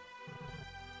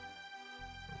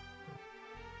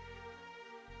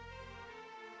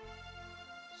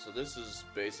 So this is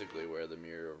basically where the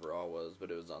Mirror of Ra was,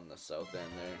 but it was on the south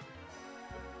end there.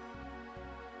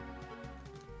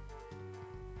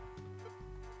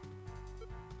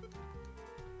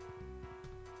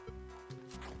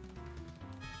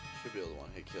 Should be able to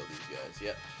one-hit kill these guys,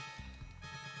 yep.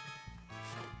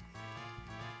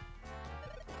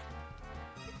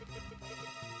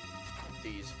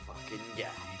 These fucking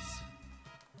guys.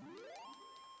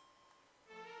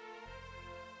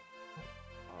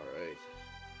 Alright.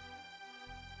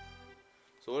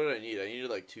 So what did I need? I needed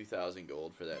like 2,000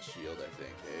 gold for that shield, I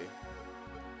think, hey?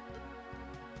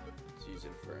 Let's use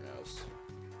Infernos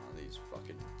on these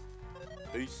fucking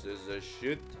pieces of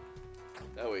shit.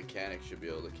 That way Canic should be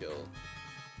able to kill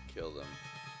them.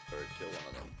 Or kill one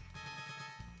of them.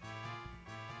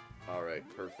 Alright,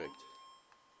 perfect.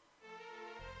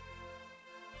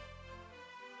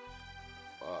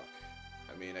 Fuck.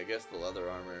 I mean, I guess the leather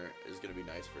armor is gonna be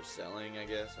nice for selling, I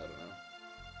guess. I don't know.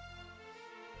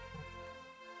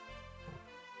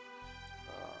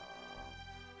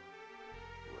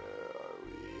 Where are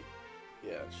we?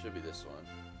 Yeah, it should be this one.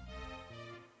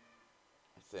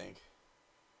 I think.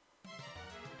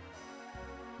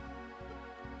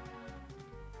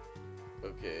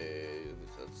 Okay,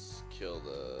 let's kill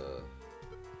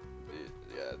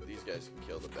yeah, these guys can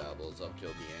kill the Babbles. I'll kill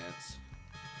the ants.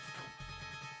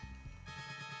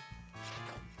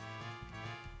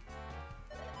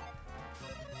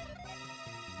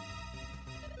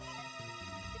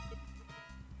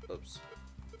 Oops.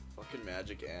 Fucking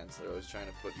magic ants. They're always trying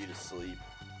to put you to sleep.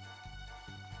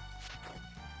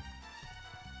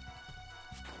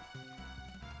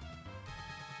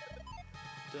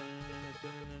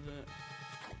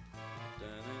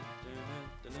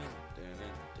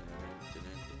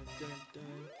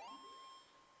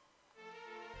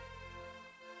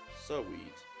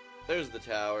 Sweet. There's the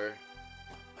tower.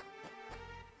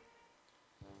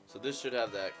 So this should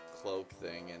have that cloak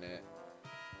thing in it.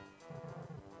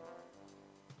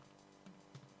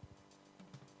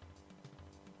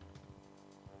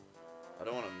 I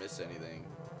don't want to miss anything,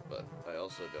 but I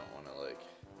also don't want to, like,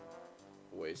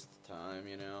 waste time,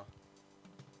 you know?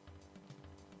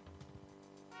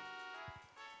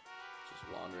 Just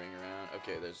wandering around.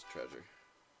 Okay, there's treasure.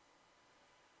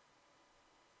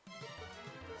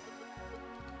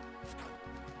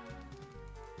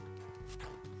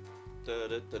 Da,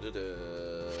 da, da, da, da.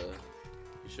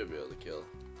 You should be able to kill.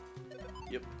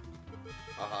 Yep.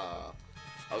 Haha.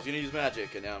 I was gonna use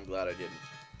magic, and now I'm glad I didn't.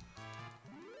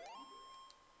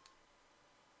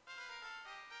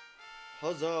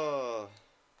 Huzzah!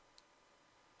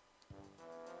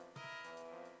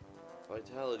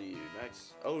 Vitality,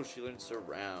 max. Oh, she learned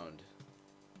Surround.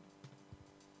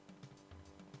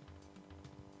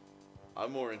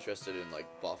 I'm more interested in like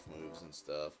buff moves and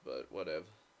stuff, but whatever.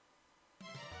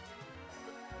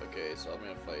 Okay, so I'm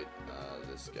gonna fight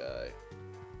this guy,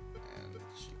 and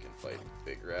she can fight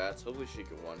big rats. Hopefully, she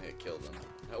can one-hit kill them.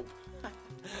 Nope.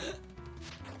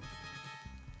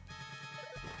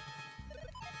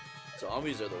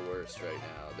 Zombies are the worst right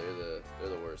now. They're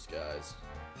the worst guys.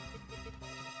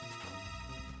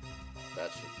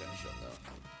 That should finish them though.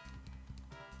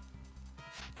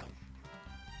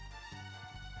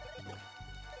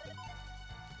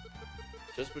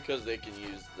 Just because they can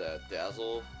use that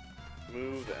dazzle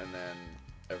move and then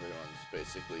everyone's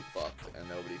basically fucked and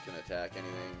nobody can attack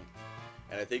anything.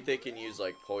 And I think they can use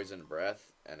like poison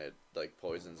breath and it like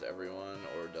poisons everyone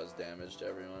or does damage to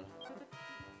everyone.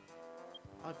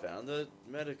 I found the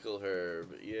medical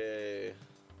herb. Yay.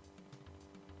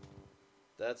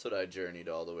 That's what I journeyed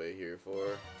all the way here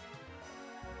for.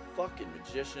 Fucking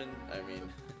magician. I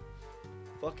mean,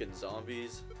 fucking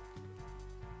zombies.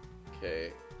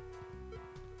 Okay.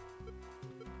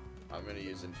 I'm gonna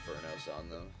use Infernos on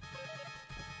them.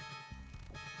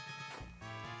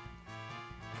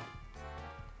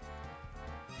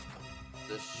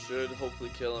 This should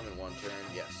hopefully kill him in one turn.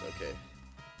 Yes, okay.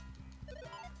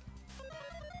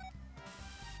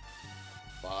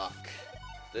 Fuck.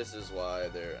 This is why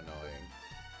they're annoying.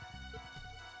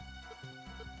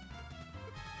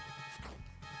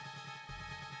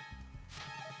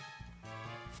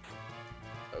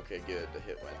 Okay, good. The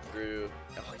hit went through.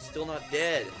 Oh, he's still not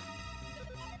dead.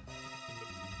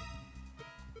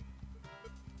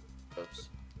 Oops.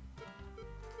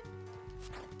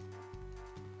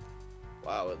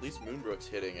 Wow, at least Moonbrook's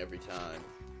hitting every time.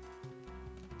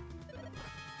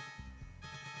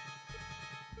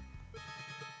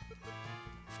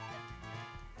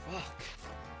 Fuck.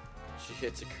 She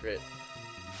hits a crit.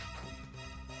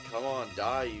 Come on,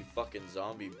 die, you fucking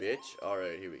zombie bitch.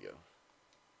 Alright, here we go.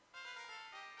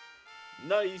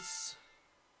 Nice!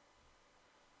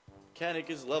 Kanik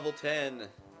is level 10.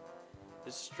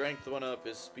 His strength went up,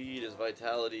 his speed, his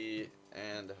vitality,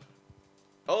 and...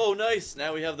 Oh, nice!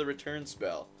 Now we have the return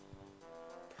spell.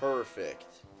 Perfect.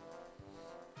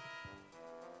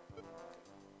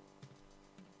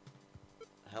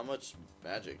 How much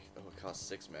magic? Oh, it costs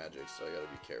 6 magic, so I gotta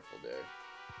be careful there.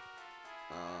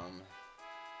 I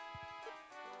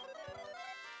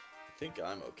think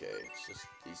I'm okay. It's just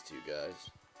these two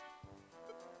guys.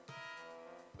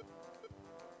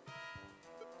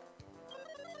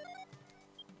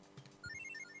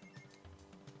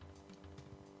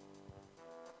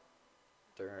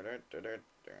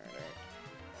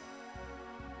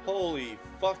 Holy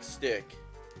fuck stick.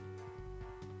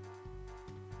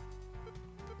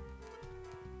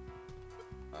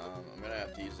 I'm gonna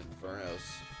have to use Infernos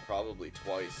probably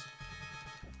twice.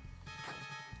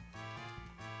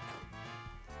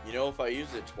 You know, if I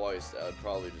used it twice, that would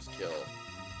probably just kill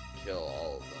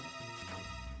all of them.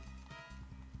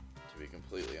 To be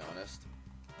completely honest.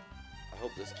 I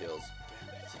hope this kills.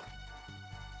 Damn it.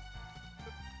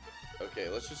 Okay,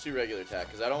 let's just do regular attack,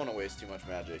 because I don't want to waste too much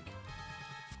magic.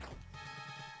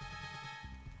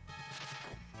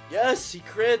 Yes, he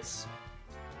crits!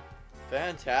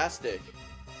 Fantastic.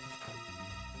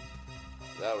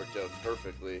 That worked out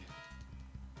perfectly.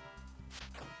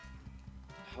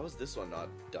 How is this one not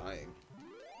dying?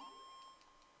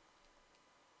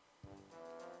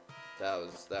 That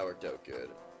worked out good.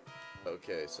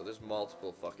 Okay, so there's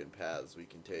multiple fucking paths we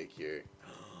can take here.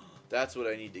 That's what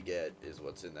I need to get, is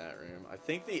what's in that room. I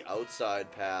think the outside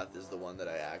path is the one that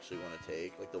I actually want to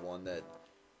take. Like the one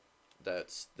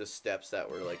that's the steps that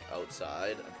were like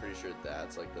outside. I'm pretty sure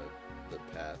that's like the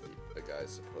path a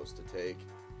guy's supposed to take.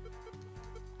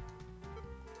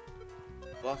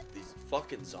 Fuck, these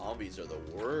fucking zombies are the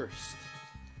worst.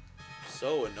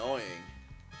 So annoying.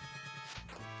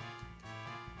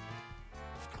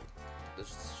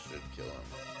 This should kill him.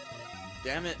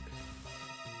 Damn it!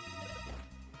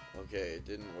 Okay, it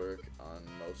didn't work on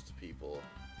most people.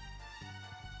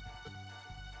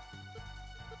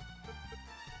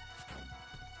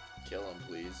 Kill him,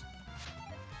 please.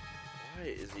 Why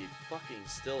is he fucking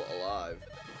still alive?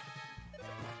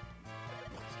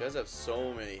 These guys have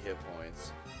so many hit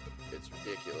points. It's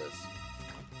ridiculous.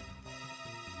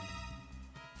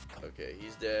 Okay,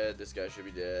 he's dead. This guy should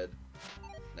be dead.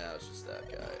 Now it's just that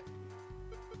guy.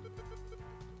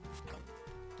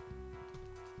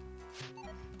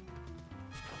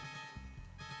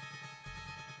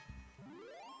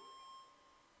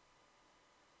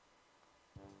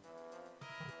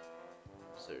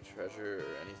 Is there treasure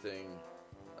or anything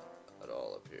at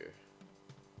all up here?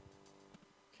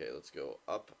 Okay, let's go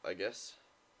up, I guess.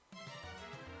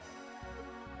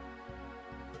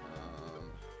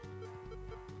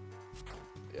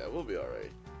 Yeah, we'll be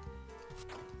alright.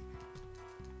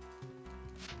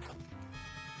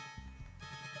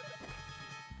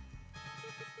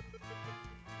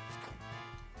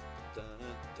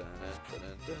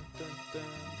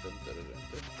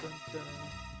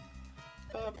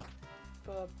 Pop,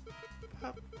 pop, pop,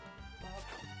 pop.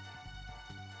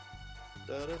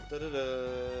 Da da da da da.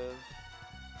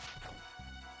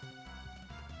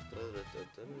 Da da da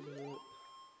da da.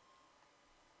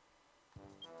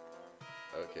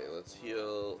 Okay, let's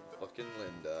heal fucking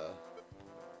Linda.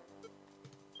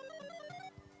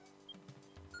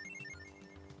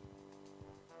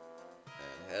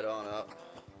 And head on up.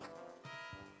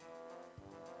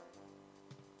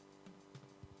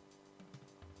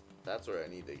 That's where I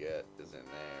need to get, is in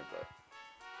there, but...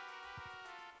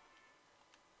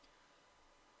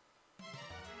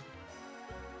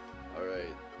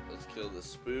 Alright, let's kill the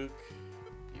spook.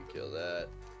 You kill that.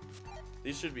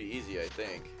 These should be easy, I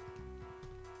think.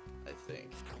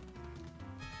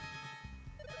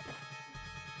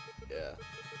 Yeah,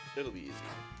 it'll be easy.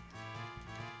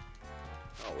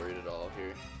 Not worried at all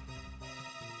here.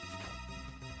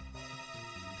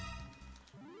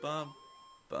 Bum,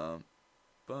 bum,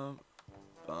 bum,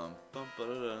 bum, bum,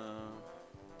 ba-da-da.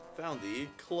 Found the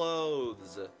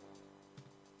clothes.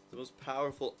 The most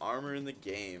powerful armor in the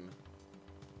game.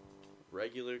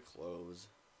 Regular clothes.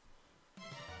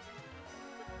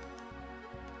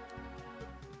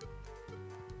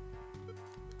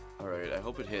 Alright, I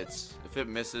hope it hits. If it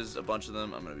misses a bunch of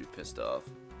them, I'm gonna be pissed off.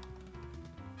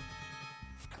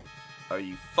 Are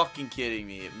you fucking kidding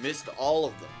me? It missed all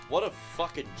of them. What a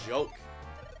fucking joke.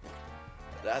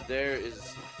 That there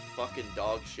is fucking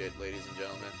dog shit, ladies and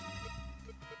gentlemen.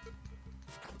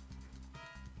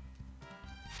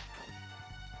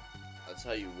 That's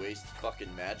how you waste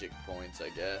fucking magic points, I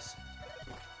guess.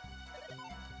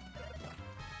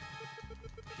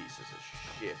 Pieces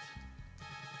of shit.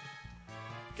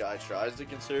 Guy tries to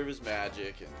conserve his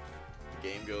magic and the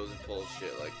game goes and pulls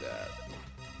shit like that.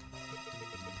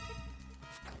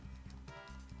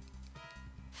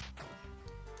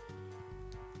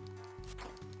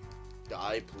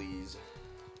 Die, please.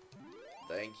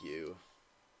 Thank you.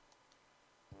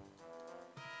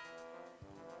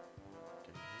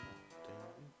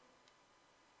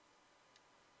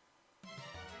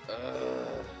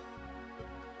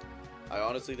 I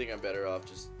honestly think I'm better off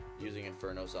just using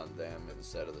Infernos on them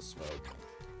instead of the smoke.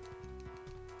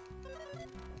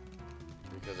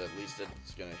 Because at least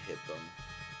it's gonna hit them.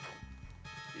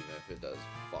 Even if it does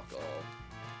fuck all.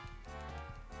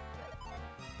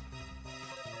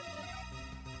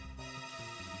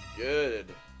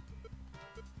 Good.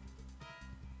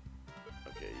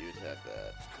 Okay, you attack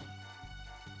that.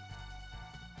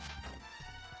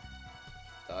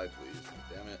 Die, please.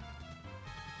 Damn it.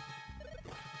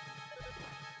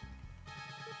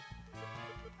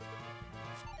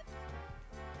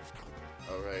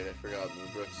 Alright, I forgot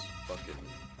Moonbrook's fucking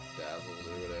dazzled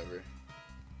or whatever.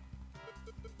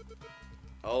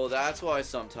 Oh, that's why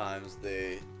sometimes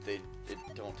they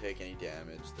don't take any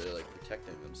damage. They're like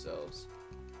protecting themselves.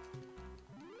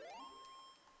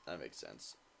 That makes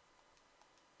sense.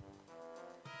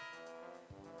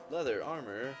 Leather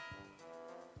armor.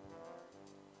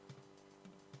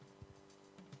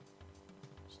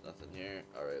 There's nothing here.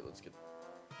 Alright, let's get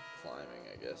climbing,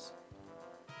 I guess.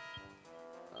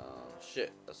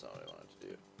 Shit, that's not what I wanted to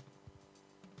do.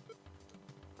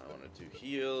 I wanted to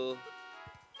heal.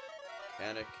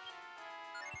 Panic.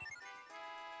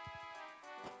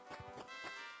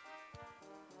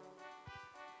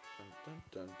 Dun,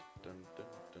 dun, dun, dun,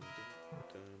 dun,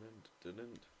 dun, dun, dun,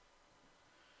 dun.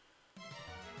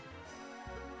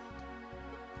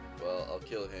 Well, I'll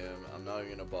kill him. I'm not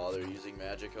even gonna bother using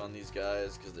magic on these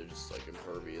guys because they're just like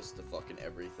impervious to fucking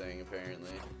everything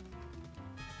apparently.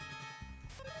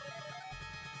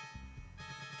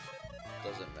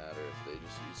 Doesn't matter if they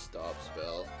just use stop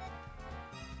spell.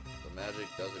 The magic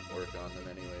doesn't work on them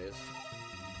anyways.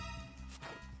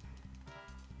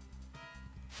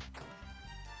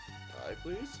 Die,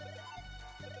 please?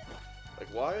 Like,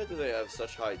 why do they have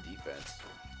such high defense?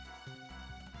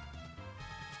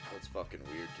 That's fucking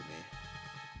weird to me.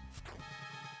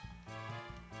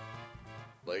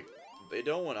 Like, they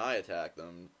don't when I attack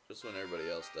them, just when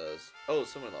everybody else does. Oh,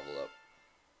 someone leveled up.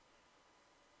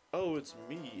 Oh, it's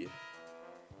me.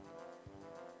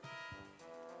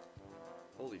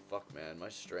 Holy fuck, man. My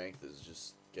strength is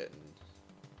just getting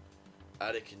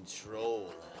out of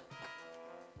control.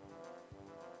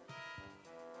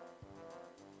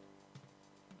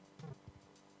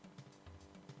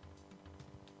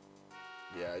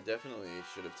 Yeah, I definitely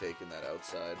should have taken that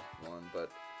outside one,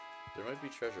 but there might be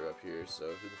treasure up here, so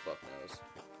who the fuck knows.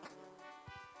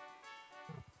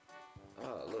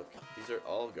 Ah, look. These are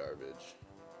all garbage.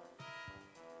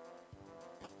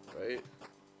 Right?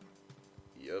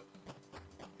 Yep.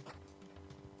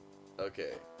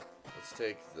 Okay. Let's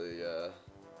take the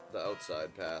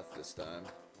outside path this time.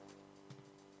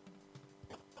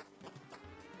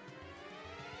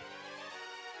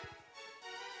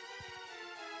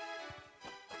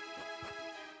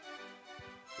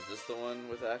 Is this the one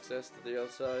with access to the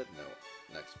outside? No.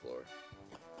 Next floor.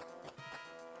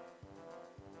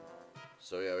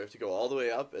 So yeah, we have to go all the way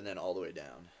up and then all the way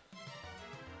down.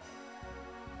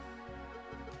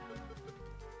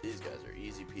 These guys are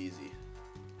easy peasy.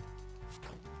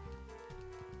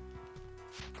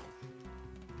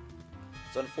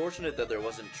 It's unfortunate that there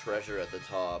wasn't treasure at the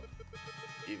top,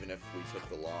 even if we took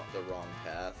the wrong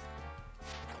path.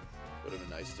 Would have been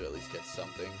nice to at least get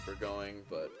something for going,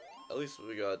 but at least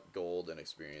we got gold and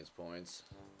experience points.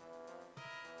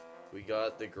 We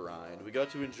got the grind. We got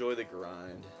to enjoy the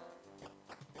grind.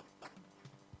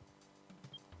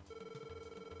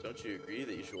 Don't you agree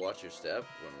that you should watch your step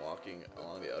when walking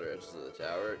along the outer edges of the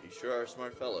tower? You sure are a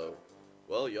smart fellow.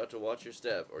 Well, you ought to watch your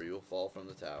step, or you will fall from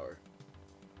the tower.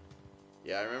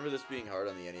 Yeah, I remember this being hard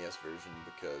on the NES version,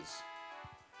 because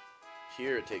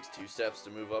here it takes 2 steps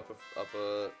to move up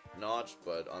a notch,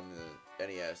 but on the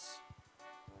NES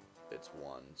it's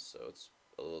 1, so it's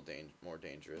a little more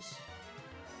dangerous.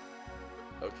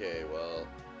 Okay, well,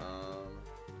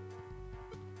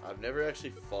 I've never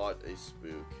actually fought a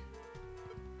spook.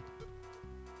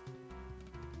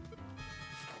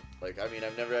 Like, I mean,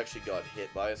 I've never actually got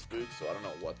hit by a spook, so I don't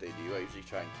know what they do. I usually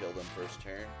try and kill them first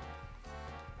turn.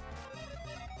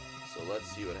 So let's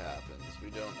see what happens. We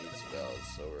don't need spells,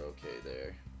 so we're okay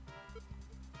there.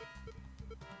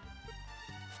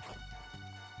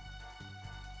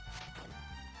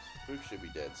 Spook should be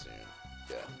dead soon.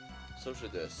 Yeah. So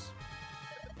should this.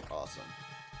 Awesome.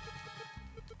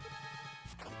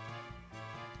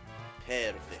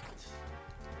 Perfect.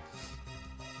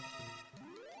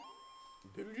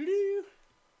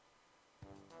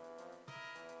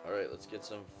 Alright, let's get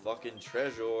some fucking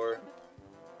treasure.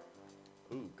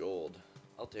 Ooh, gold.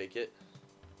 I'll take it.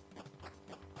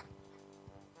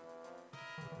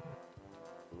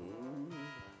 Ooh.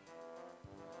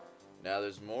 Now,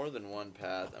 there's more than one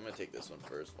path. I'm gonna take this one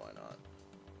first, why not?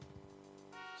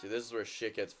 See, this is where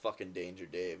shit gets fucking Danger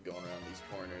Dave going around these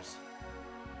corners.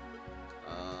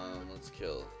 Let's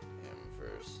kill him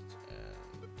first,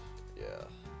 and yeah.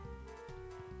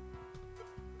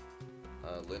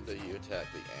 Linda, you attack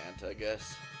the ant, I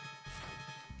guess.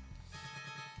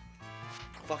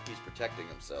 Fuck, he's protecting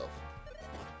himself.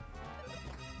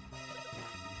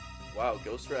 Wow,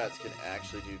 ghost rats can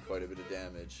actually do quite a bit of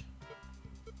damage.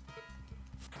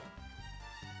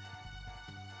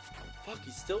 Fuck,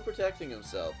 he's still protecting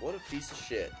himself. What a piece of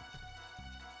shit.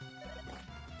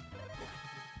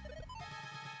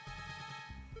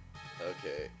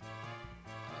 Okay.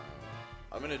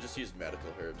 I'm gonna just use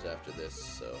medical herbs after this,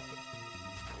 so...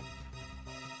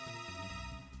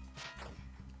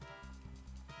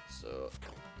 So,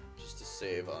 just to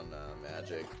save on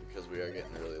magic, because we are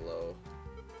getting really low.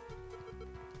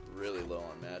 Really low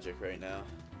on magic right now.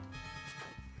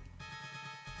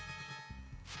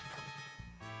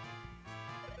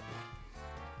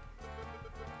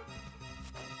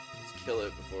 Let's kill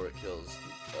it before it kills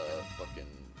fucking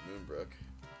Moonbrook.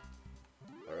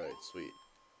 Alright, sweet.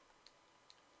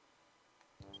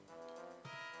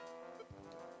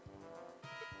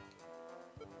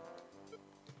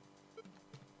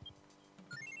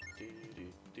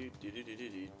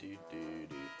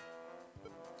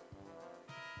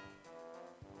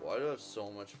 Why do I have so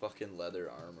much fucking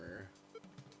leather armor?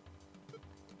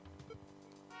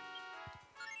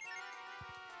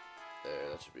 There,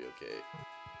 that should be okay.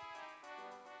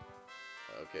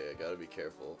 Okay, I gotta be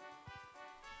careful.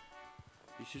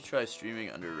 You should try streaming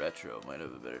under retro, might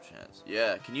have a better chance.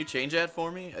 Yeah, can you change that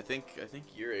for me? I think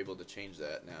you're able to change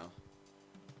that now.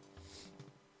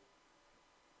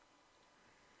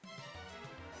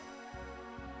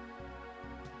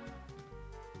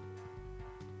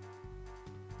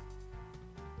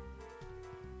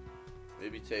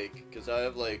 Maybe take, because I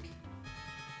have like,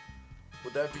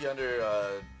 Would that be under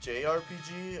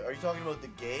JRPG? Are you talking about the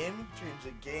game? Change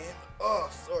the game? Oh,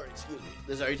 sorry, excuse me.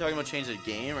 Are you talking about change the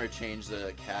game or change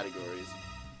the categories?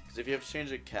 Because if you have to change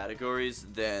the categories,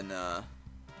 then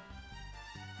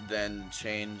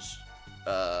change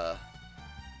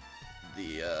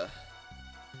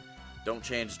don't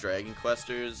change Dragon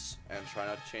Questers and try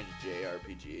not to change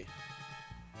JRPG.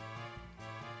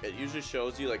 It usually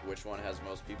shows you like which one has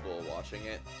most people watching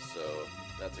it, so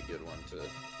that's a good one to.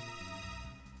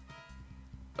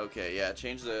 Okay, yeah,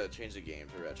 change the game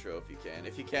to retro if you can.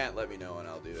 If you can't, let me know and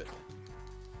I'll do it.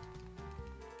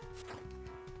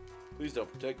 Please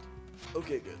don't protect.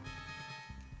 Okay, good.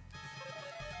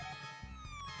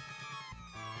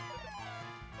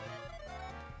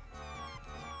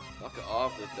 Fuck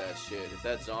off with that shit. If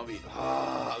that zombie...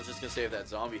 I was just gonna say if that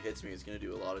zombie hits me, it's gonna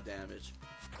do a lot of damage.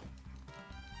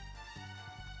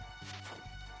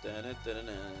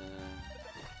 Da-da-da-da-da.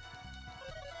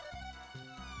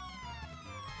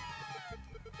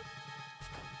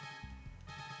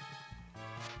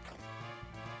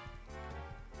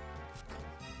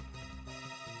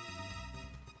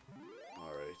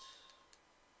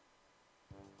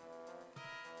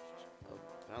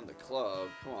 Found the club.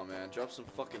 Come on, man. Drop some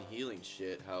fucking healing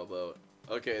shit. How about...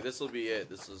 Okay, this will be it.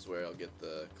 This is where I'll get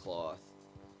the cloth.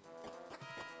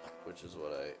 Which is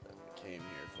what I came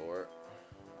here for.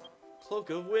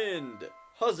 Cloak of Wind!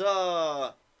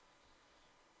 Huzzah!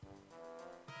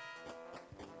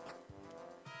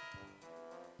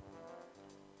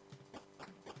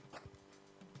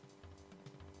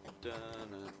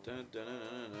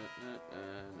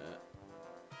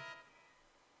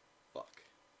 Fuck.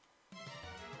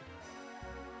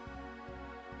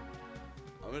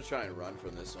 I'm gonna try and run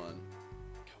from this one.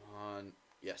 Come on.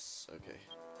 Yes, okay.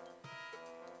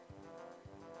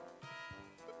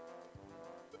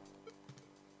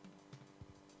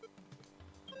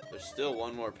 There's still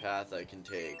one more path I can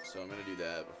take, so I'm gonna do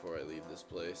that before I leave this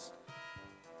place.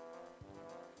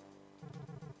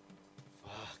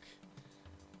 Fuck.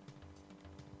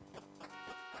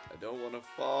 I don't want to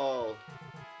fall.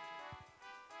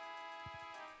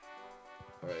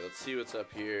 Alright, let's see what's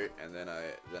up here, and then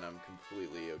I'm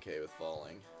completely okay with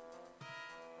falling.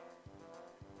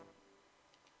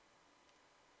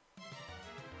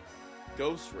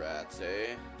 Ghost rats,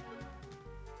 eh?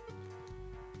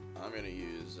 I'm gonna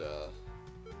use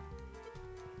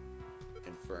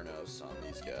Infernos on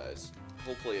these guys.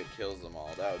 Hopefully it kills them all.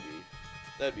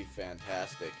 That'd be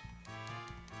fantastic.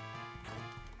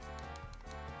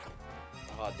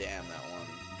 Oh damn, that one.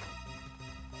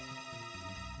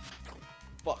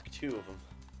 Fuck, 2 of them.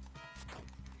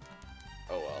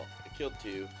 Oh well, it killed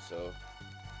 2, so...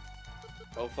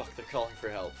 Oh fuck, they're calling for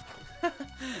help.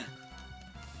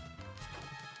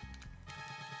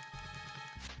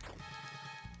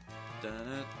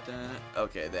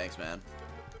 Okay, thanks, man.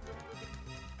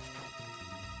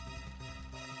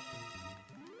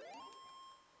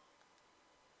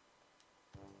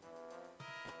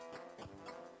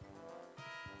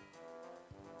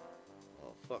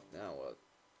 Oh fuck, now what?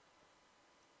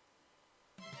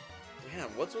 Damn,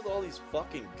 what's with all these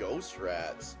fucking ghost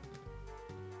rats?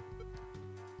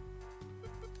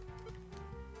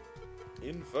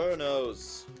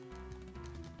 Infernos!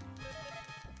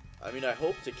 I mean, I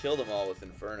hope to kill them all with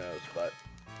Infernos, but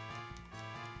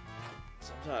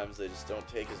sometimes they just don't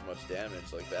take as much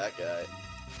damage like that guy.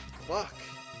 Fuck!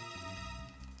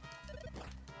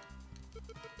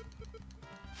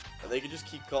 And they can just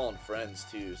keep calling friends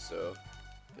too, so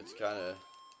it's kinda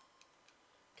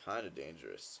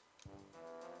dangerous.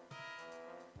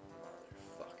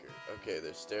 Motherfucker. Okay,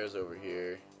 there's stairs over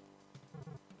here.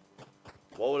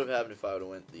 What would have happened if I would have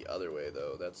went the other way,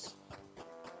 though? That's...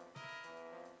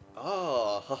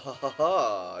 Ah, ha ha ha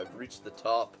ha! I've reached the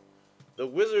top. The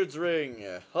Wizard's Ring!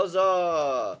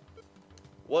 Huzzah!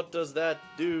 What does that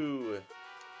do?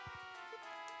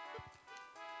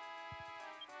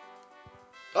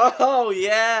 Oh,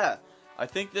 yeah! I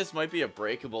think this might be a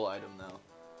breakable item now.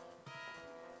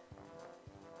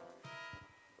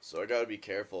 So I gotta be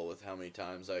careful with how many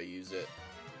times I use it.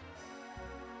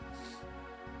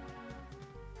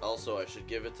 Also, I should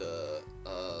give it to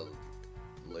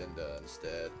Linda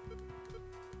instead.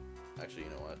 Actually, you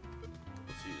know what?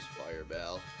 Let's use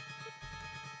Fireball.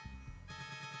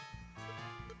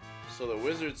 So the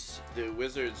Wizard's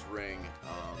Ring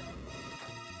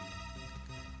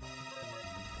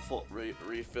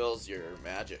refills your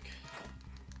magic,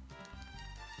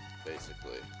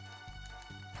 basically.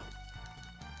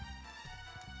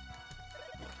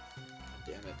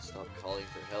 Damn it! Stop calling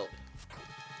for help.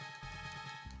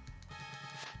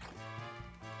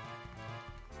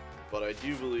 but I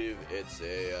do believe it's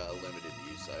a limited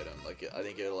use item. Like, I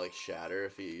think it'll like shatter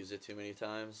if you use it too many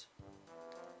times.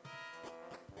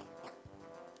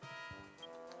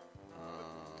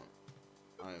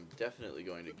 I'm definitely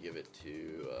going to give it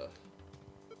to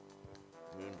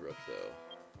Moonbrook, though.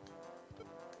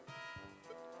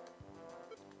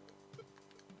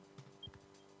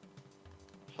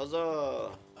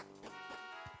 Huzzah!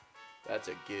 That's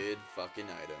a good fucking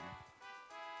item.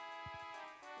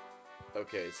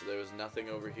 Okay, so there was nothing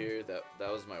over here. That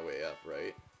was my way up,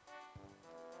 right?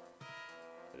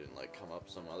 I didn't like come up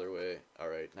some other way.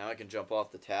 Alright, now I can jump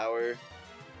off the tower,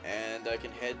 and I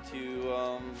can head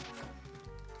to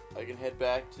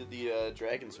back to the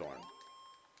Dragon's Horn.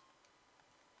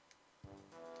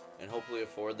 And hopefully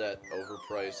afford that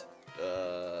overpriced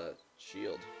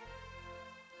shield.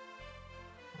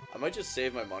 I might just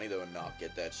save my money though and not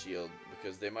get that shield,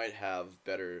 because they might have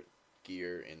better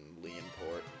gear in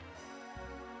Leonport.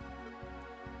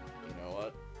 You know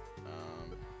what?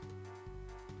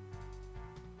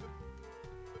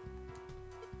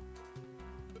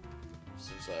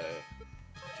 Since I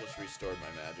just restored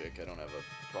my magic, I don't have a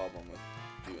problem with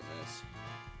doing this.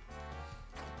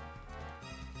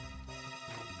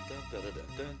 Dun, dun, dun,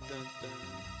 dun, dun, dun.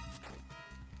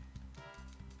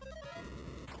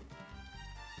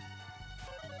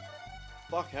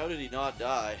 Fuck, how did he not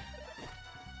die?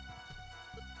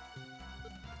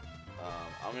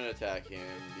 I'm gonna attack him.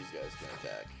 These guys can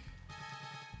attack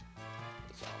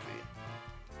the zombie.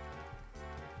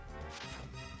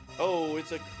 Oh,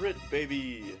 it's a crit,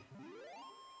 baby!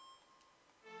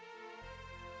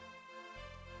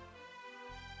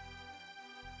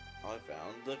 I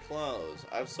found the clothes.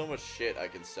 I have so much shit I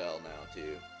can sell now,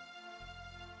 too.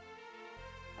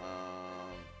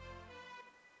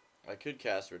 I could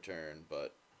cast Return,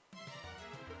 but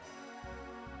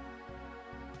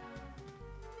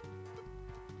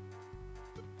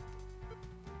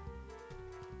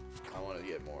I want to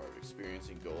get more experience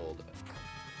in gold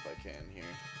if I can here.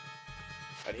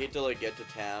 I'd hate to like get to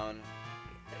town,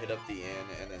 hit up the inn,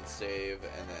 and then save,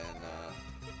 and then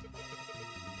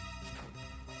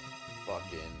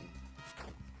fucking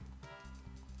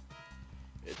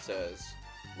it says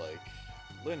like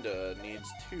Linda needs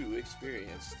 2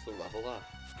 experience to level up.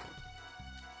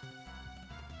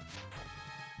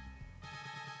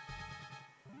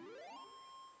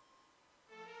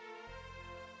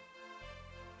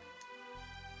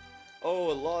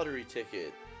 Oh, a lottery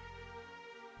ticket.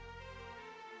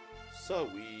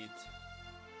 Sweet.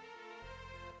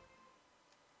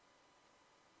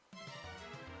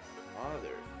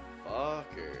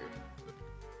 Motherfucker.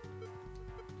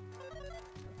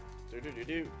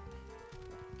 Do-do-do-do.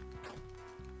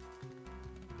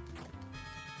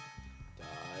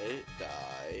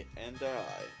 Die, and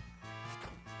die.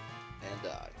 And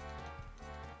die.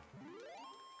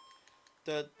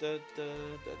 Da da da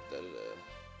da da da.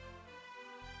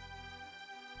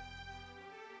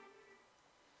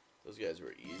 Those guys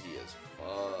were easy as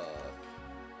fuck.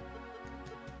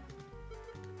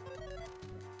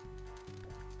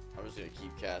 I'm just gonna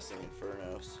keep casting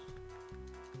Infernos.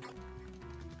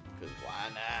 Because why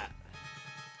not?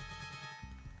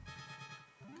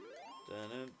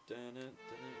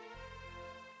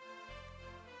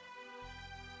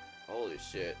 Holy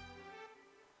shit.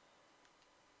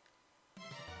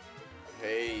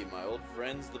 Hey, my old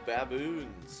friends, the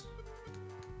baboons.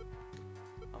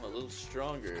 I'm a little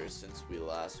stronger since we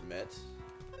last met.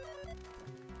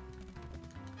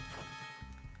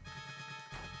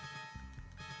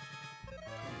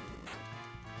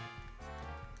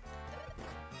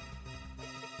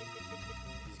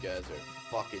 These guys are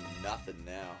fucking nothing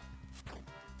now.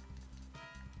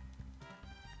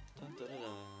 Dun, dun, dun,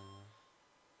 dun.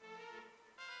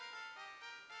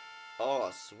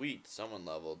 Oh, sweet. Someone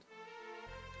leveled.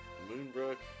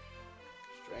 Moonbrook.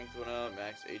 Strength went up.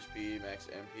 Max HP. Max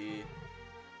MP.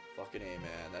 Fucking A,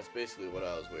 man. That's basically what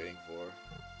I was waiting for.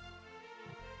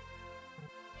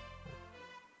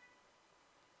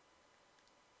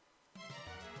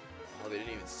 Oh, they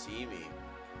didn't even see me.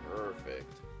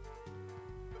 Perfect.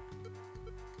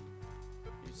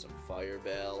 Use some fire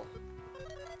bell.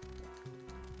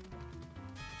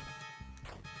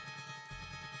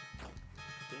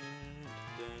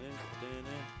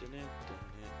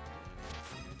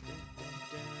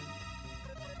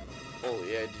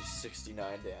 Holy, yeah, I do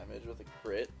 69 damage with a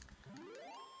crit.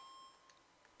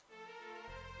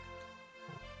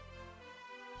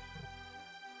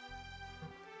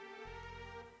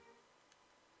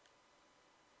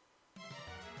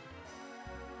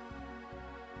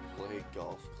 Play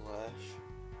Golf Clash.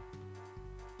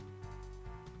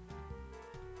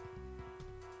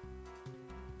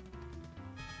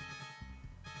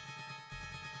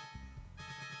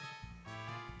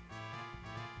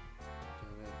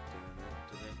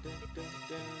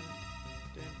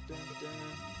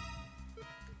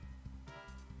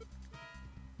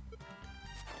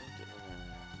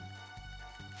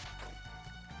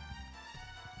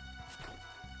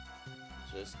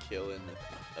 Just killing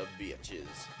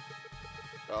bitches.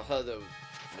 Oh, the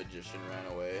magician ran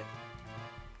away.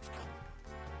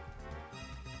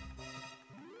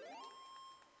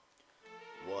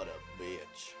 What a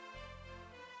bitch.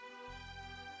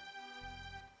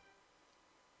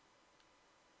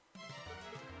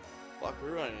 Fuck,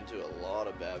 we're running into a lot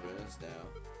of baboons now.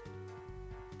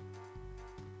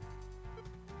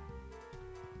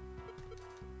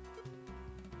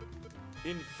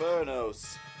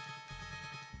 Infernos.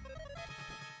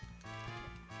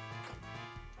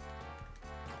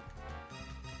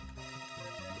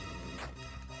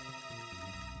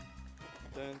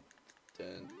 Dun,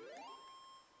 dun.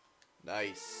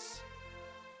 Nice.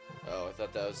 Oh, I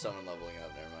thought that was someone leveling up.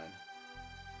 Never mind.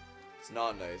 It's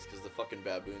not nice because the fucking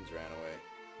baboons ran away.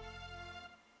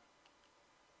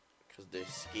 Because they're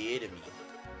scared of me.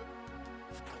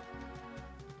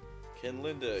 Can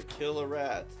Linda kill a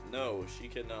rat? No, she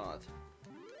cannot.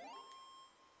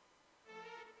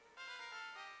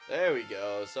 There we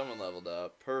go. Someone leveled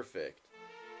up. Perfect.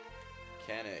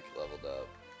 Mechanic leveled up.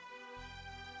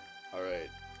 Alright,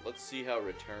 let's see how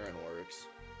return works.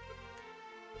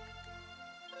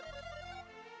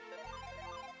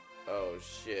 Oh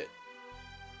shit.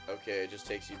 Okay, it just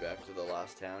takes you back to the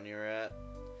last town you were at.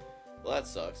 Well, that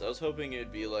sucks. I was hoping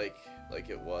it'd be like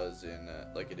it was in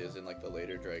like it is in like the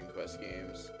later Dragon Quest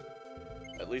games.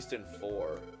 At least in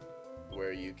 4,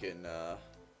 where you can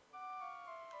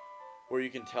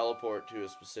teleport to a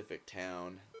specific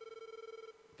town.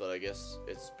 But I guess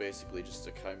it's basically just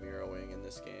a Chimera Wing in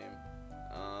this game.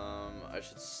 I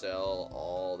should sell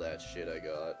all that shit I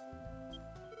got.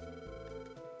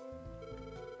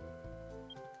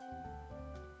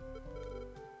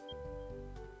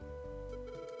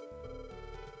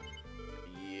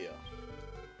 Yeah.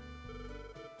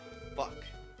 Fuck.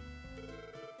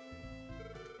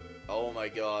 Oh my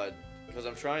god. Because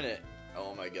I'm trying to...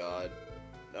 Oh my god.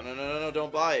 No, no, no, no, no,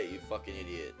 don't buy it, you fucking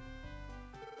idiot.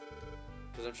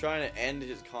 Because I'm trying to end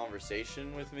his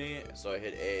conversation with me, so I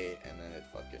hit A, and then it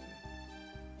fucking,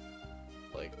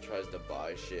 like, tries to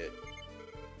buy shit.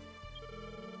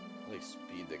 Like,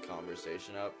 speed the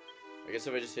conversation up. I guess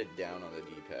if I just hit down on the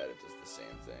D-pad, it does the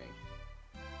same thing.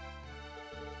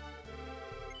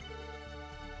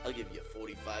 I'll give you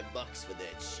 45 bucks for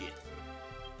that shit.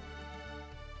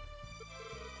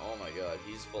 Oh my god,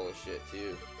 he's full of shit,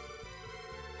 too.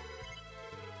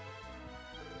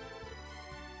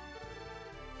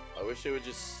 I wish it would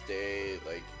just stay,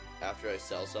 like, after I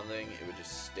sell something, it would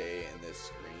just stay in this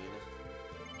screen.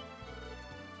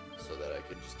 So that I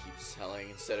could just keep selling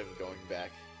instead of going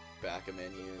back a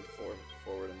menu and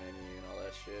forward a menu and all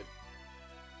that shit.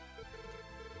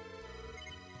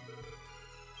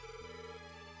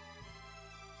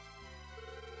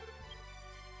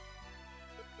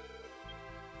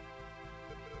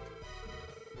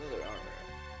 Leather armor.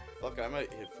 Fuck, I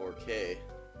might hit 4K.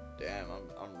 Damn,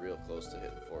 I'm real close to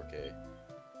hitting 4K.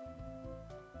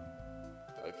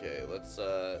 Okay, let's,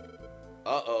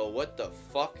 uh-oh, what the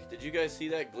fuck? Did you guys see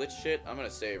that glitch shit? I'm gonna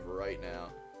save right now.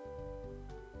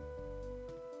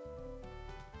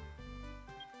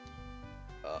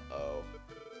 Uh-oh.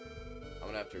 I'm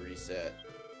gonna have to reset.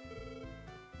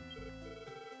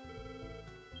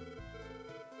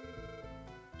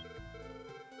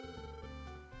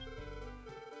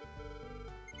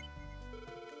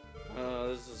 Oh,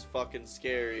 this is fucking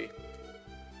scary.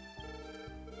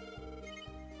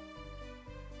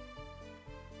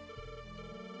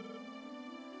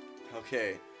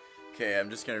 Okay. Okay, I'm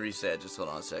just gonna reset. Just hold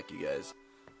on a sec, you guys.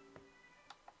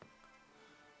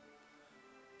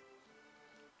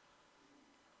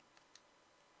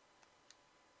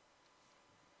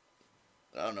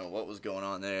 I don't know what was going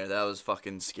on there. That was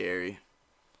fucking scary.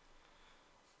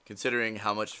 Considering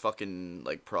how much fucking,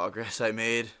 like, progress I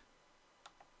made.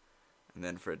 And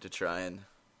then for it to try and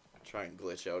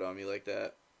glitch out on me like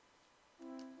that.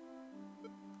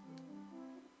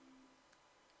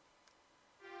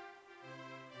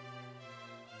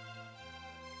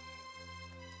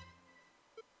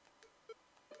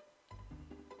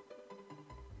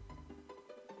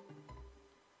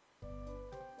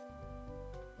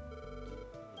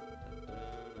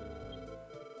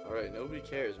 Alright, nobody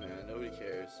cares, man. Nobody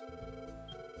cares.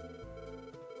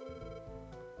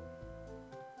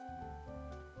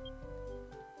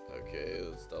 Okay,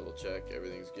 let's double check.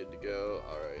 Everything's good to go.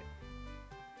 Alright.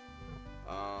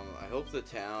 I hope the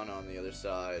town on the other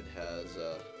side has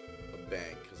a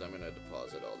bank, because I'm going to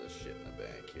deposit all this shit in the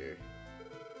bank here.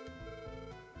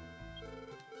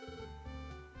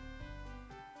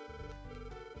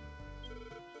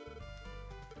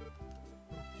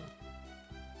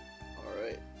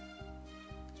 Alright.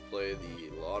 Let's play the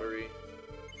lottery.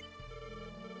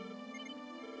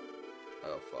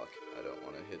 fuck. I don't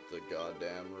want to hit the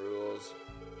goddamn rules.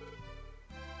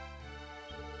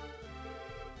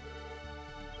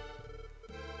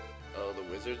 Oh, the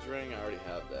wizard's ring? I already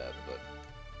have that, but...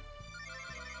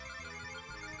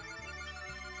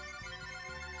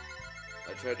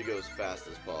 I tried to go as fast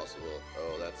as possible.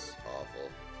 Oh, that's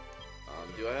awful.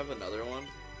 Do I have another one?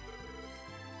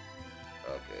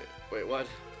 Okay. Wait, what? I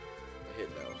hit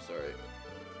no, sorry.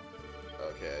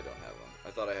 Okay, I don't have one. I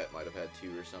thought I might have had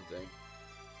two or something.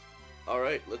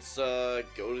 Alright, let's go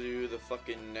to the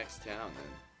fucking next town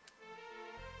then.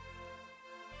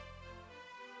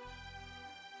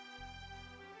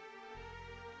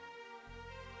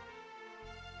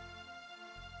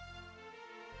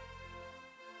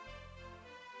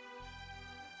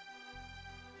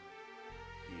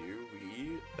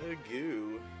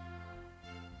 Goo.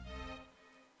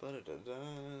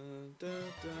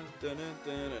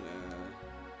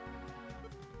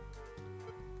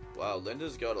 Wow,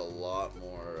 Linda's got a lot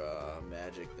more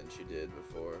magic than she did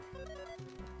before.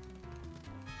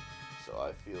 So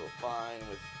I feel fine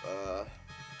with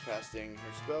casting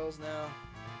her spells now.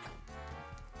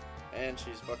 And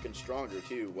she's fucking stronger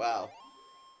too. Wow.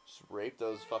 Just rape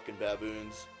those fucking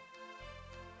baboons.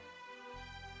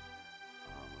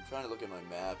 I'm trying to look at my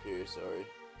map here, sorry.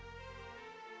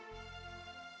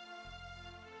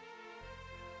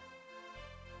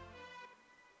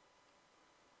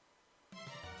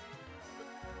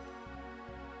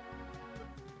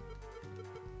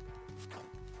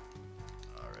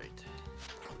 Alright.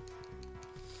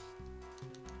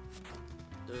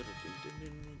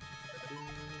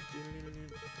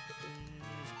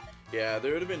 Yeah,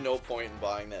 there would have been no point in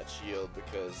buying that shield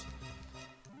because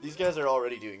these guys are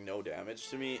already doing no damage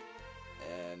to me,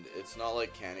 and it's not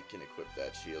like Canic can equip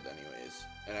that shield anyways.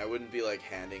 And I wouldn't be like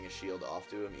handing a shield off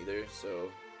to him either,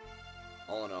 so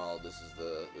all in all, this is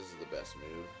the best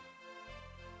move.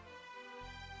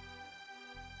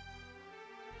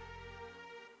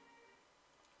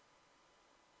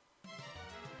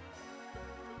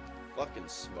 Fucking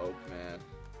smoke, man.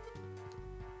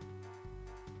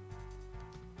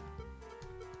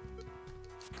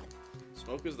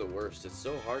 Smoke is the worst. It's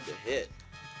so hard to hit.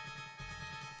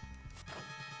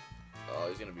 Oh,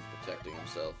 he's gonna be protecting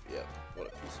himself. Yep. What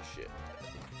a piece of shit.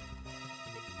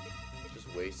 Just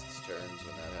wastes turns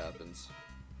when that happens.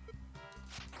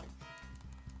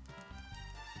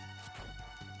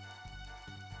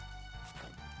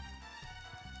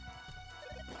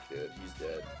 Good. He's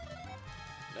dead.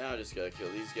 Now I just gotta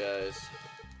kill these guys.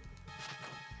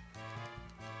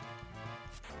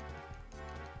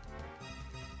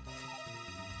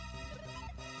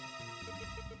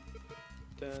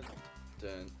 Dun,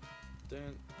 dun,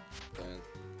 dun, dun.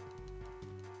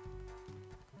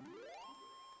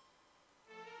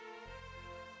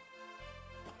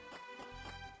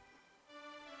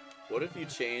 What if you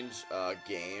change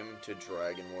game to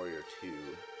Dragon Warrior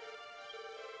 2?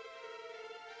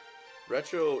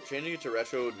 Changing it to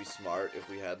retro would be smart if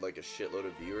we had like a shitload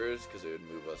of viewers, because it would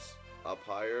move us up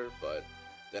higher, but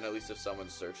then at least if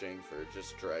someone's searching for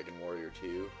just Dragon Warrior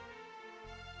 2,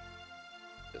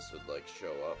 this would like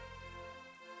show up.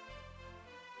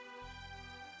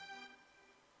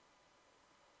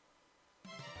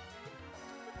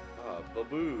 Ah,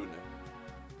 baboon.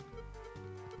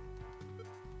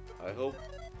 I hope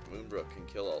Moonbrook can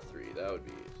kill all three. That would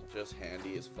be just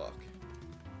handy as fuck.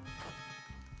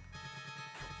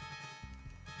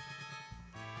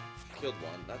 She killed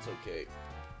one. That's okay.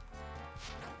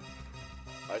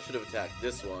 I should have attacked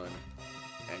this one,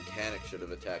 and Canic should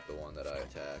have attacked the one that I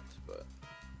attacked, but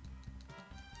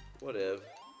whatever.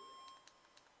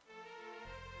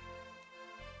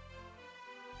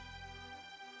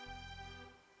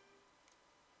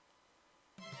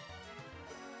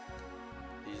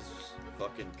 These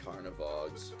fucking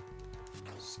Carnivogs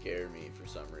scare me for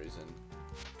some reason.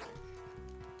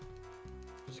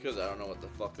 Just because I don't know what the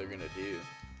fuck they're gonna do.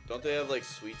 Don't they have like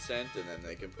sweet scent and then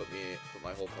they can put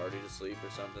my whole party to sleep or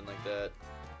something like that?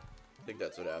 I think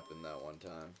that's what happened that one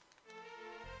time.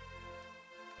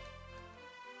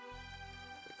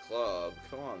 The club?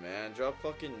 Come on, man. Drop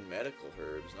fucking medical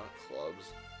herbs, not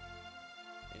clubs.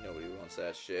 Ain't nobody wants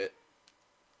that shit.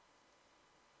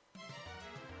 I'm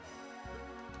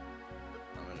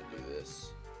gonna do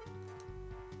this.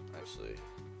 Actually,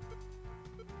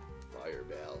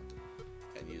 Fireball.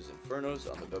 And use Infernos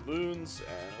on the baboons,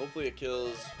 and hopefully it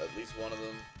kills at least one of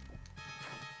them.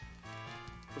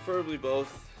 Preferably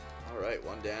both. Alright,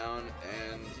 one down,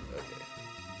 and okay.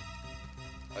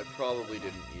 I probably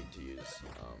didn't need to use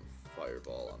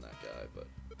Fireball on that guy, but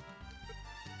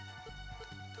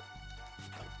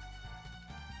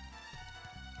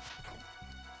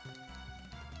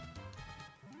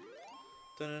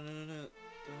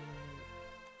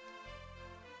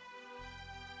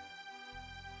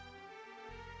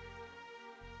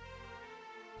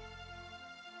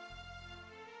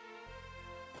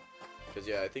Because,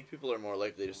 yeah, I think people are more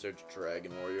likely to search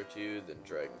Dragon Warrior 2 than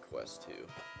Dragon Quest 2.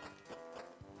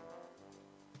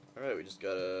 Alright, we just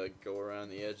gotta go around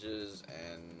the edges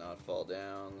and not fall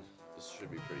down. This should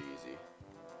be pretty easy.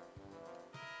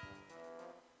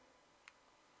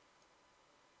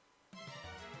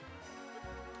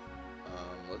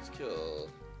 Let's kill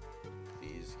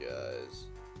these guys.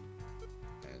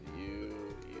 And you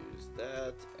use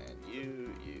that, and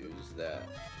you use that.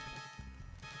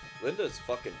 Linda's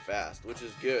fucking fast, which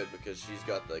is good because she's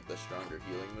got like the stronger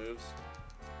healing moves.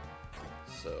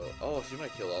 So, oh, she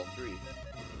might kill all three.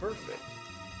 Perfect.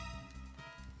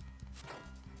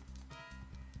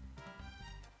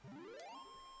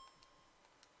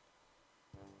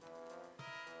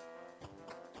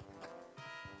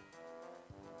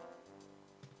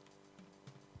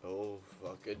 Oh,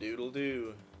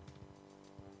 fuck-a-doodle-doo.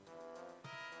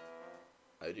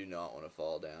 I do not want to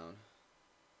fall down.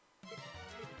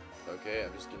 Okay,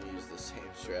 I'm just going to use the same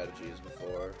strategy as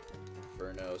before.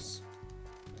 Infernos.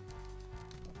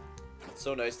 It's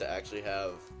so nice to actually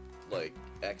have, like,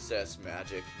 excess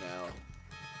magic now.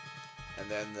 And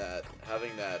then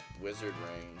having that wizard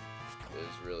ring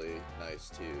is really nice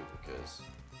too, because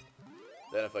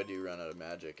then if I do run out of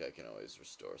magic, I can always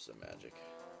restore some magic.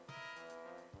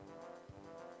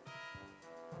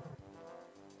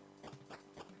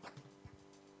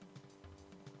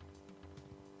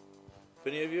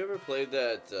 Finny, have you ever played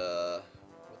that,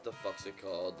 what the fuck's it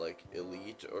called, like,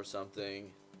 Elite or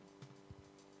something?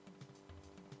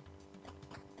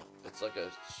 It's like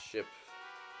a ship.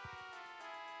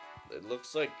 It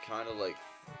looks like, kind of like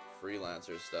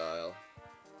Freelancer style.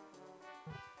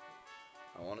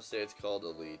 I want to say it's called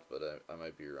Elite, but I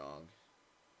might be wrong.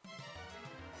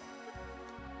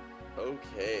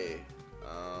 Okay,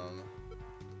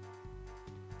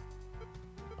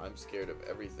 I'm scared of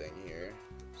everything here.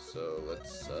 So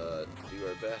let's do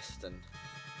our best and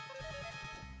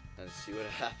see what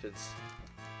happens.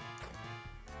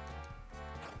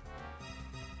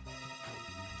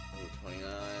 Ooh,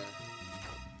 29.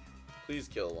 Please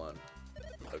kill one.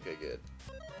 Okay, good.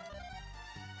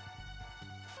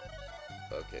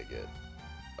 Okay, good.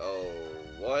 Oh,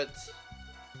 what?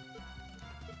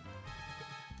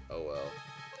 Oh well.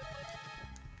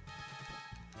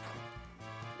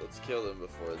 Let's kill them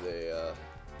before they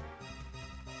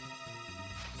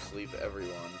sleep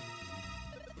everyone.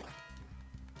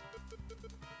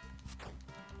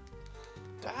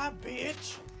 Die,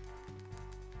 bitch!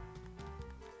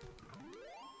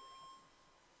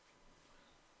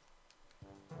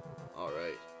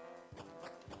 Alright.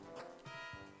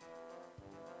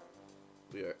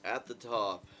 We are at the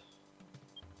top.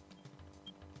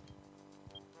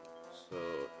 So,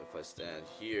 if I stand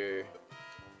here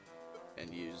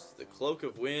and use the Cloak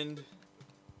of Wind,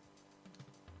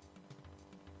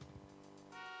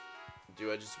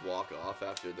 do I just walk off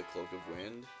after the Cloak of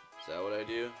Wind? Is that what I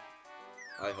do?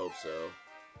 I hope so.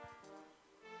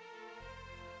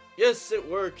 Yes, it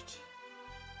worked!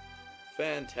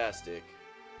 Fantastic.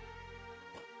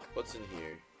 What's in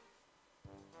here?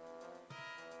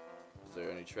 Is there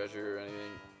any treasure or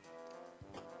anything?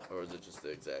 Or is it just the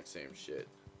exact same shit?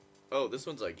 Oh, this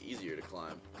one's like easier to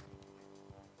climb.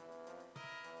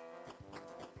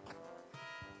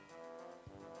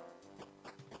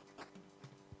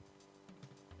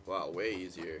 Wow, way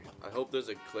easier. I hope there's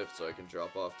a cliff so I can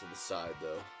drop off to the side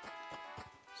though.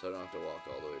 So I don't have to walk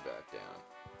all the way back down.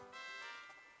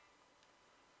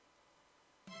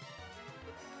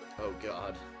 Oh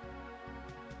god.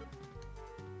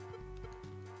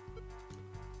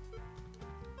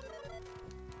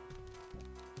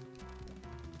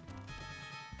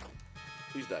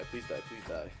 Please die, please die, please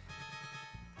die.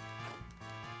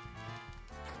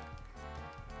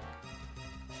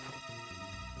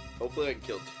 Hopefully I can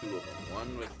kill two of them.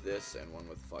 One with this and one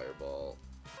with Fireball.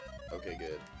 Okay,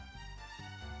 good.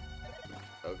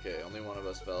 Okay, only one of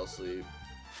us fell asleep.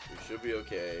 We should be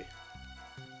okay.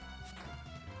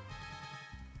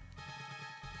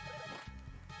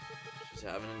 She's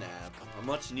having a nap. A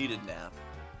much needed nap.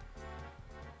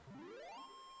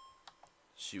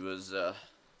 She was,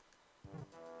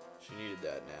 she needed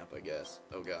that nap, I guess.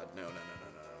 Oh god, no, no, no, no,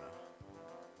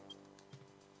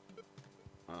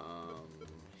 no, no, no.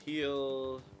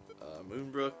 Heal,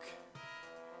 Moonbrook.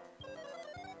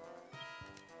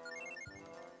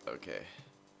 Okay,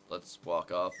 let's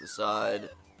walk off the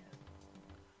side.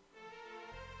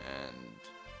 And,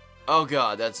 oh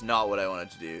god, that's not what I wanted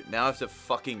to do. Now I have to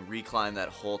fucking reclimb that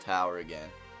whole tower again.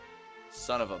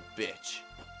 Son of a bitch.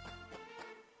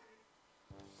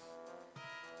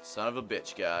 Son of a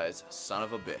bitch, guys. Son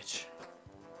of a bitch.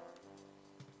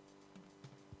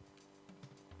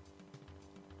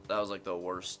 That was like the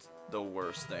worst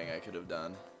thing I could have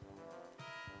done.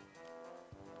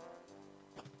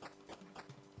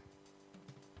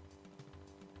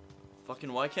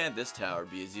 Fucking why can't this tower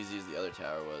be as easy as the other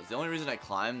tower was? The only reason I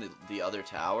climbed the other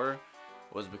tower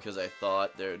was because I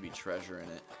thought there would be treasure in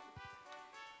it.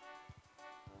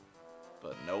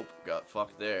 But nope, got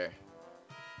fucked there.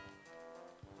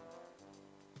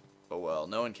 Oh well,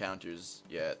 no encounters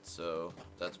yet, so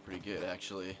that's pretty good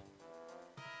actually.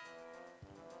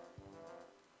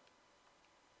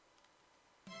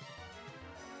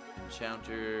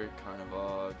 Enchanter,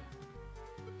 Carnivog.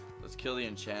 Let's kill the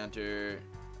Enchanter.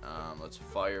 Let's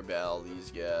Fireball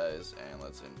these guys, and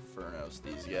let's Infernos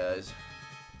these guys.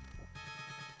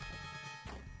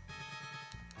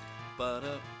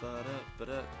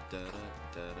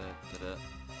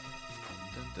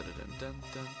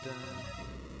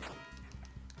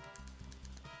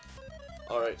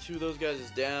 Alright, 2 of those guys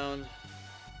is down.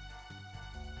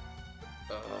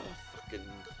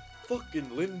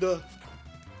 Fucking Linda.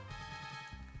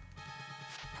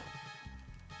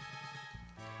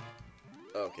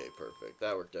 Okay, perfect.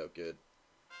 That worked out good.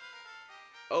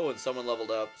 Oh, and someone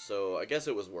leveled up, so I guess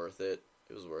it was worth it.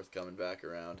 It was worth coming back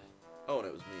around. Oh, and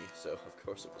it was me, so of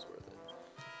course it was worth it.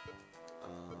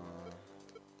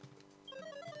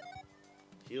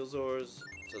 Healzors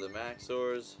to the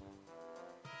Maxors.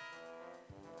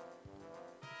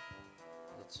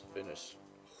 Let's finish.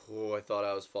 Oh, I thought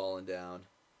I was falling down.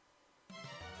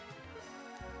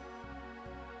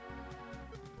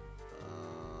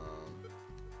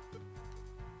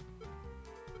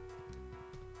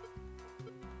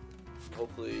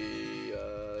 Hopefully,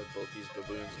 both these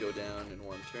baboons go down in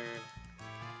one turn.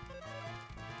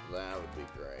 That would be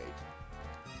great.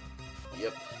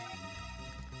 Yep.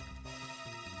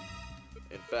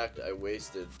 In fact, I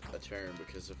wasted a turn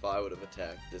because if I would have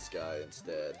attacked this guy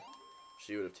instead,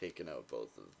 she would have taken out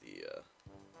both of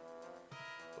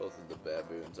the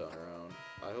baboons on her own.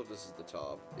 I hope this is the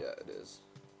top. Yeah, it is.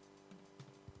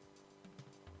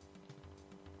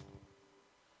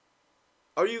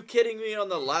 Are you kidding me? On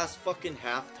the last fucking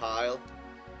half tile,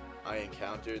 I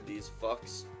encountered these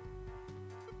fucks.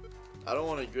 I don't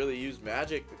want to really use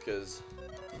magic because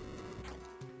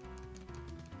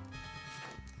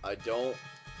I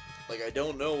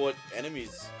don't know what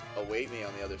enemies await me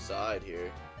on the other side here.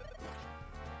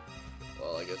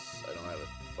 Well, I guess I don't have a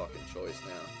fucking choice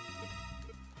now.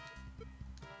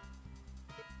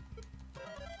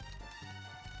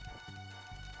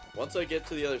 Once I get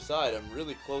to the other side, I'm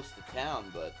really close to town,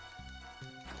 but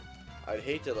I'd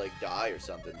hate to like die or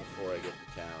something before I get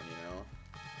to town, you know?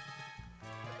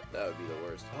 That would be the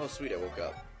worst. Oh sweet, I woke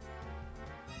up.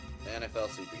 And I fell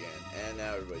asleep again. And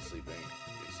now everybody's sleeping.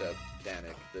 Except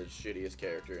Kanik, the shittiest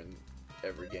character in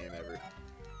every game ever.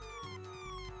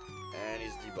 And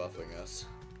he's debuffing us.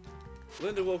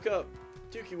 Linda woke up!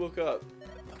 Dookie woke up!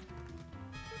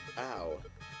 Ow.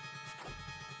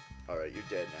 Alright, you're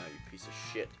dead now, you piece of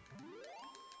shit.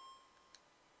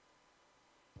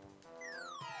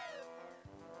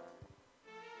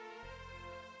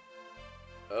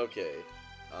 Okay.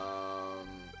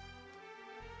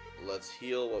 Let's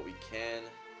heal what we can.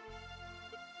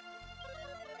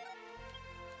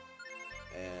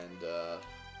 And,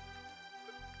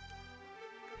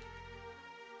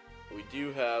 we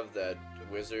do have that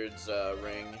wizard's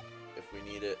ring if we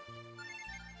need it.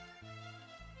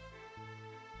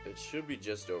 It should be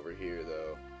just over here,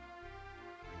 though.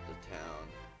 The town.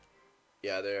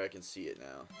 Yeah, there, I can see it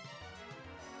now.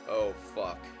 Oh,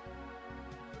 fuck.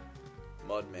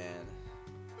 Mudman.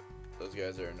 Those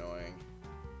guys are annoying.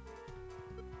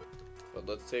 But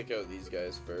let's take out these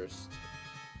guys first.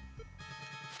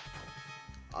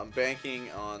 I'm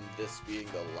banking on this being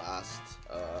the last,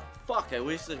 fuck, I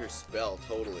wasted her spell,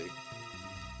 totally.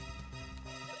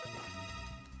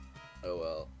 Oh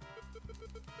well.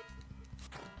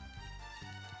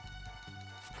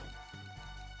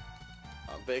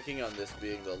 I'm banking on this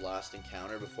being the last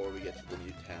encounter before we get to the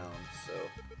new town, so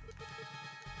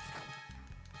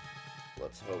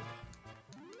let's hope.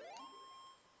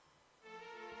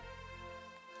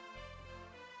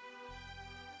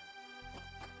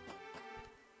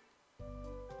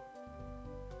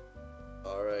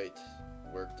 Alright,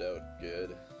 worked out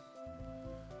good.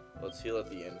 Let's heal at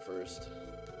the inn first.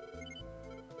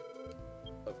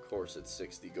 Of course it's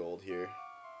 60 gold here.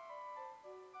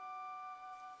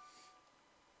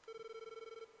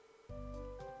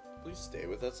 Please stay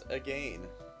with us again.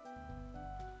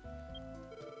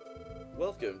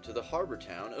 Welcome to the harbor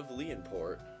town of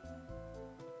Leonport.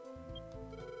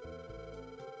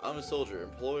 I'm a soldier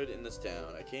employed in this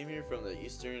town. I came here from the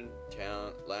eastern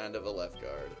town land of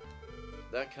Alefgard.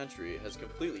 That country has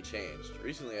completely changed.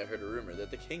 Recently I heard a rumor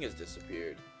that the king has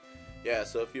disappeared. Yeah,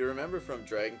 so if you remember from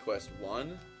Dragon Quest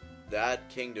 1, that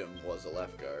kingdom was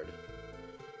Alefgard.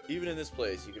 Even in this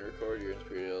place, you can record your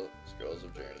Imperial Scrolls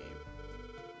of Journey.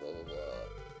 Blah, blah, blah.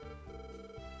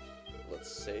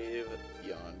 Let's save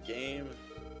Yon game.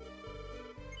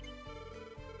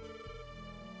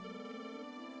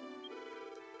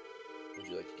 Would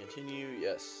you like to continue?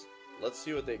 Yes. Let's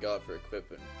see what they got for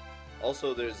equipment.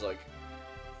 Also, there's like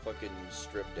fucking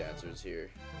strip dancers here.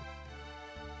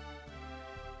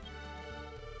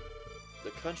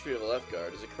 The country of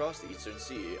Alefgard is across the Eastern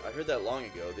Sea. I heard that long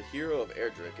ago. The hero of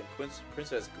Erdrick and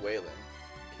Princess Gwaelin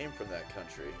came from that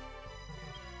country.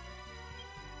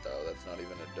 Oh, that's not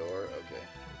even a door? Okay.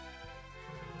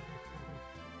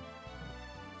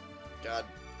 God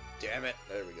damn it.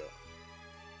 There we go.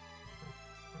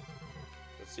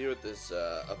 Let's see what this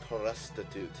a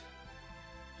prostitute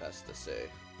has to say.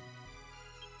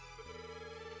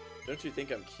 Don't you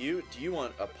think I'm cute? Do you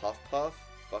want a puff puff?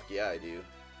 Fuck yeah, I do.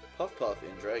 Puff puff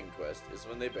in Dragon Quest is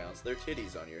when they bounce their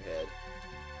titties on your head.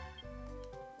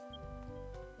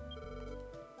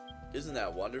 Isn't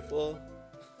that wonderful?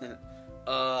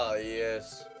 Ah,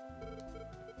 yes.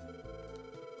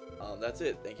 That's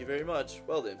it. Thank you very much.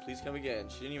 Well then, please come again.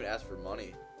 She didn't even ask for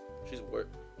money.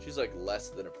 She's like less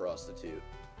than a prostitute.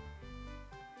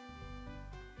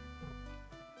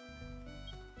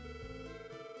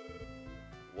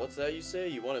 What's that you say?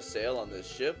 You want to sail on this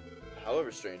ship?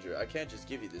 However, stranger, I can't just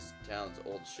give you this town's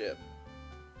old ship.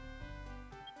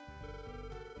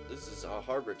 This is a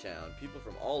harbor town. People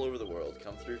from all over the world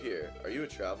come through here. Are you a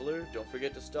traveler? Don't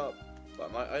forget to stop by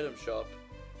my item shop.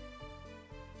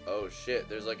 Oh shit,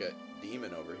 there's like a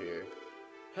demon over here.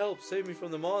 Help, save me from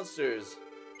the monsters.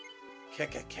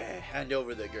 Kekeke, hand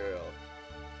over the girl.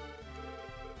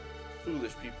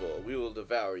 Foolish people, we will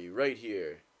devour you right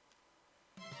here.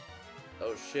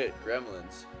 Oh shit,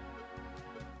 gremlins.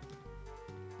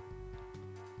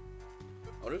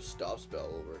 I wonder if stop spell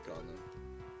will work on them.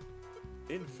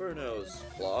 Infernos,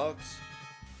 blocks.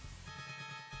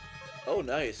 Oh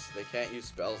nice, they can't use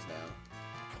spells now.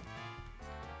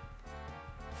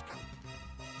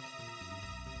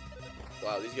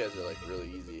 Wow, these guys are like really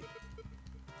easy.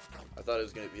 I thought it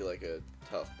was gonna be like a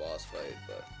tough boss fight,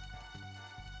 but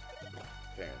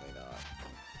apparently not.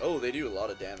 Oh, they do a lot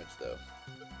of damage though.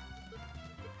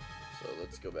 So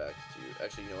let's go back to,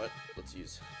 actually, you know what? Let's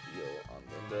use heal on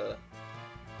Linda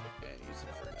and use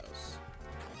Infernos.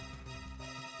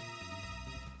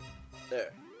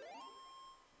 There.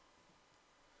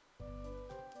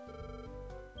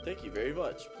 Thank you very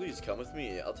much. Please come with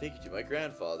me. I'll take you to my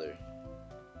grandfather.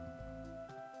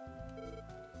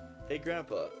 Hey,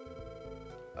 Grandpa.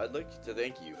 I'd like to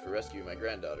thank you for rescuing my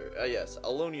granddaughter. Yes,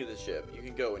 I'll loan you the ship. You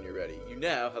can go when you're ready. You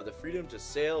now have the freedom to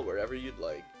sail wherever you'd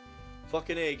like.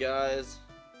 Fucking A, guys.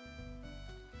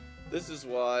 This is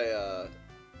why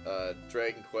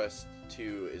Dragon Quest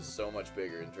 2 is so much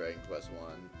bigger than Dragon Quest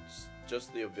 1.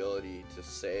 Just the ability to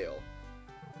sail.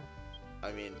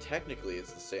 I mean, technically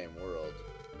it's the same world,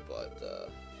 but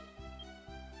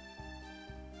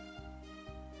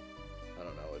I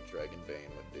don't know what Dragonbane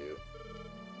would do.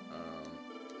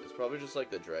 It's probably just like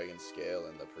the dragon scale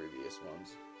in the previous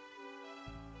ones.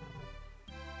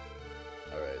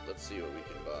 Alright, let's see what we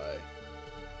can buy.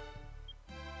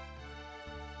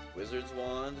 Wizard's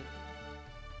Wand,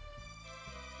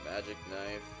 Magic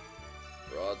Knife,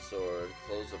 Broadsword,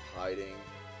 Clothes of Hiding,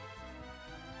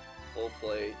 Full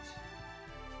Plate,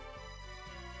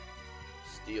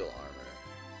 Steel Armor.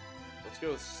 Let's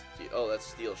go with Steel. Oh, that's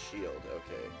Steel Shield,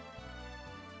 okay.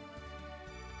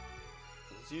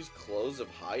 Let's use Clothes of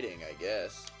Hiding, I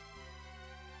guess.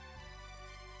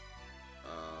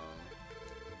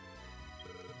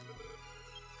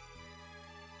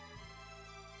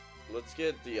 Let's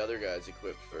get the other guys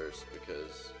equipped first,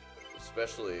 because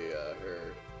especially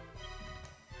her,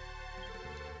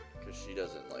 because she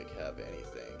doesn't like have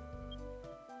anything.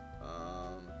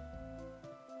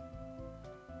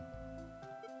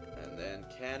 And then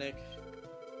Canik.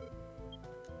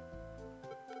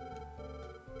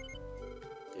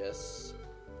 Yes.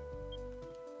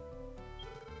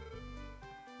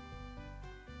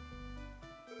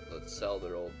 Let's sell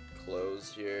their old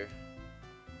clothes here.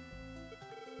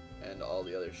 And all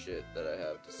the other shit that I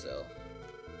have to sell.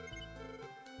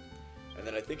 And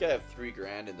then I think I have $3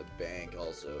 grand in the bank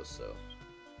also, so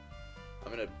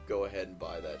I'm gonna go ahead and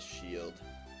buy that shield.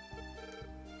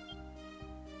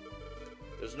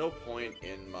 There's no point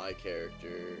in my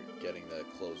character getting the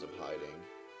Clothes of Hiding.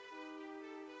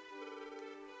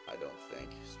 I don't think.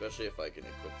 Especially if I can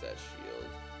equip that shield.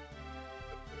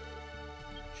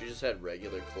 She just had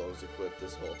regular clothes equipped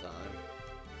this whole time.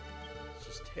 It's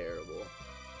just terrible.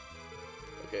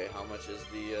 Okay, how much is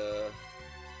the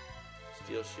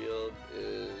steel shield?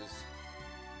 Is...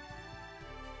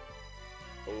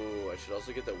 Oh, I should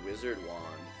also get the wizard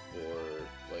wand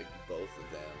for, like, both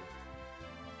of them.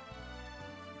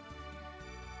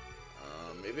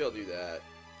 Maybe I'll do that.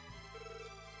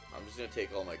 I'm just gonna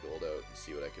take all my gold out and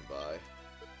see what I can buy.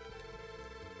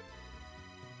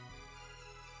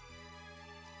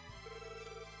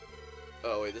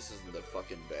 Oh wait, this isn't the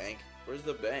fucking bank. Where's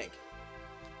the bank?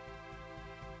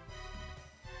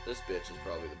 This bitch is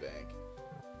probably the bank.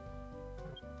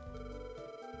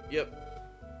 Yep.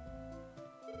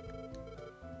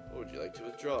 What would you like to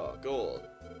withdraw? Gold.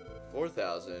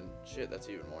 4,000. Shit, that's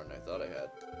even more than I thought I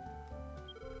had.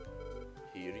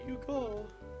 Here you go.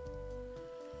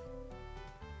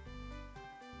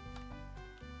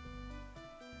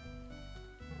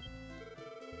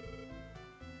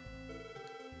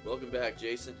 Welcome back,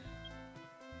 Jason.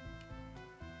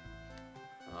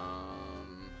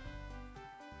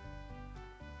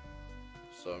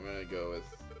 So I'm gonna go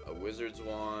with a wizard's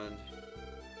wand.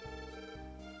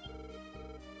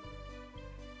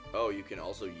 Oh, you can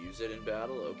also use it in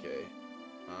battle? Okay.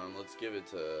 Let's give it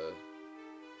to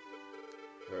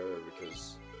her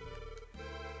because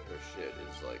her shit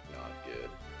is like not good.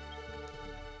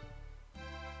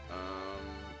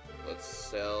 Let's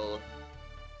sell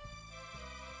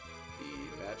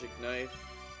the magic knife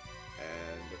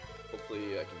and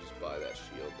hopefully I can just buy that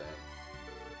shield then.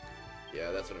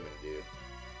 Yeah, that's what I'm gonna do.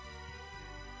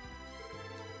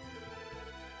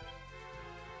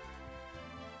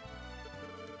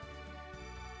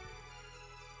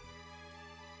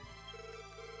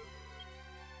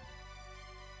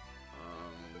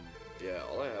 Yeah,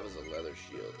 all I have is a leather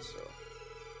shield, so.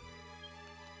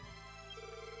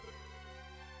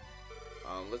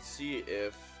 Let's see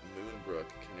if Moonbrook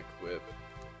can equip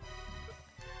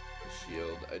the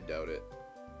shield. I doubt it.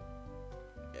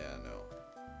 Yeah, no.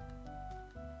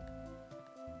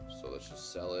 So let's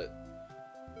just sell it.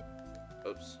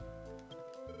 Oops.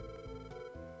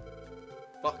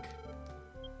 Fuck.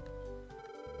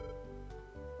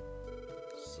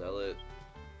 Sell it.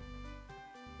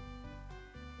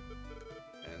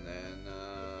 And then,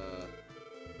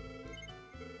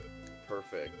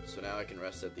 perfect. So now I can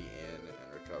rest at the inn and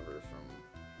recover from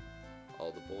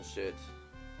all the bullshit.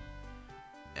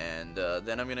 And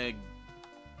then I'm gonna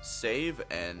save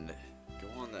and go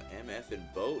on the MF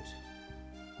and boat.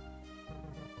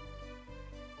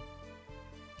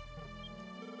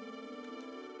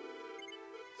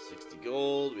 $60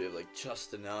 gold. We have like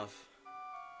just enough.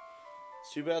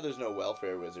 It's too bad there's no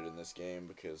welfare wizard in this game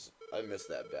because I miss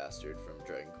that bastard from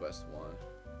Dragon Quest 1.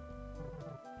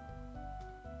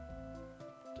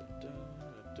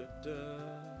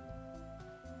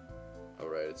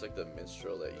 Alright, it's like the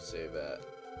minstrel that you save at.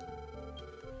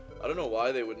 I don't know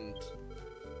why they wouldn't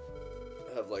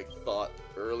have like thought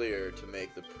earlier to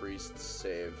make the priests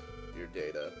save your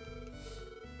data.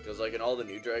 Because like in all the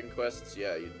new Dragon Quests,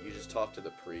 yeah, you just talk to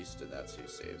the priest and that's who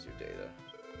saves your data.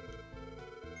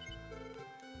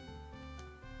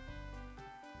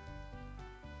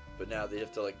 But now they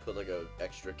have to like put like a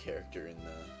extra character in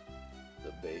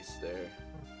the base there.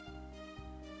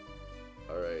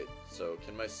 Alright, so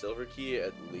can my silver key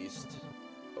at least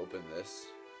open this?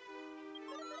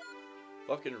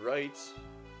 Fucking right.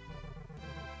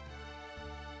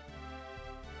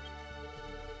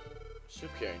 Ship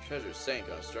carrying treasure sank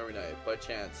on a stormy night. By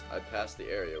chance, I passed the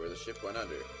area where the ship went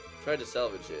under. Tried to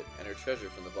salvage it, and her treasure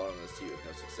from the bottom of the sea with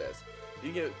no success. If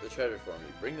you can get the treasure for me,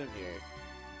 bring them here.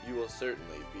 You will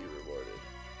certainly be rewarded.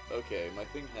 Okay, my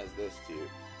thing has this too.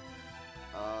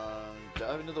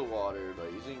 Dive into the water by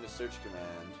using the search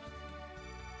command.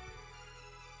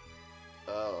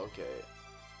 Oh, okay.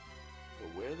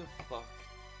 But where the fuck?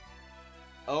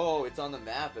 Oh, it's on the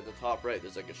map at the top right.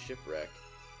 There's like a shipwreck.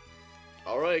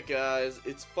 Alright, guys.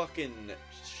 It's fucking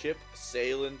ship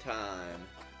sailing time.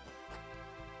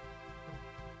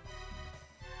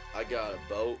 I got a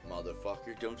boat,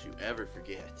 motherfucker. Don't you ever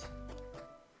forget.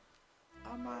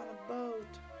 I'm on a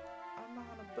boat. I'm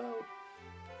on a boat.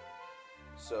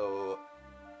 So,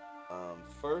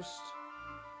 first,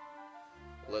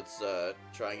 let's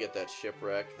try and get that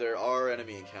shipwreck. There are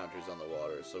enemy encounters on the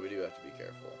water, so we do have to be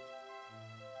careful.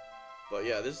 But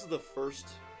yeah, this is the first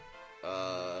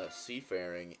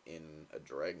seafaring in a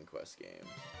Dragon Quest game.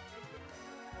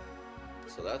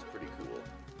 So that's pretty cool.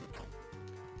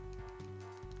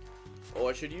 Oh,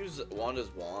 I should use Wanda's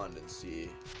wand and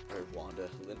see, or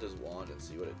Linda's wand and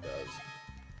see what it does.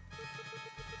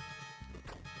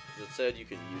 It said you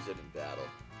can use it in battle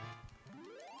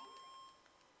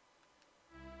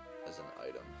as an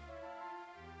item.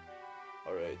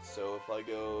 Alright, so if I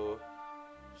go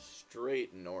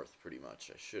straight north, pretty much,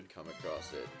 I should come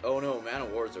across it. Oh no, Man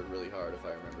of Wars are really hard if I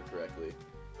remember correctly.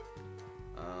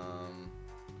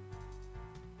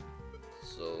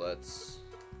 So let's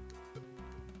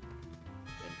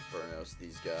Infernos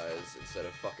these guys instead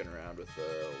of fucking around with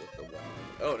the wand.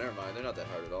 Oh, never mind, they're not that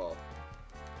hard at all.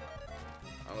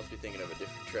 I must be thinking of a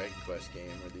different Dragon Quest game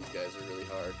where these guys are really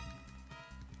hard.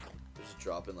 They're just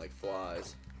dropping like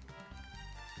flies.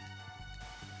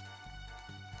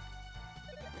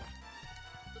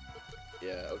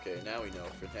 Yeah, okay, now we know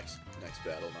for next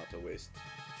battle not to waste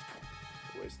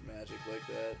magic like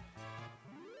that.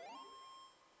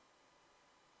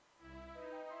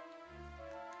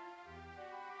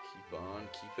 Keep on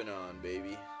keeping on,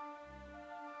 baby.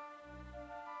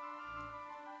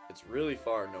 It's really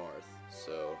far north,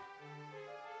 so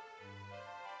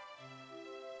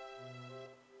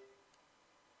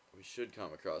we should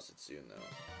come across it soon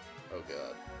though. Oh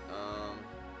god.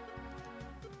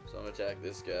 So I'm gonna attack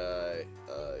this guy,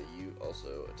 you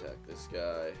also attack this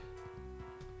guy,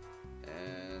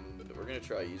 and we're gonna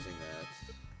try using that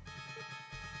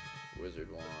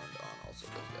wizard wand on also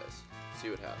those guys. See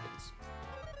what happens.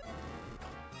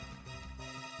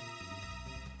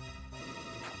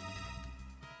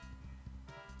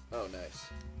 Oh, nice.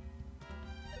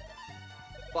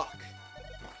 Fuck!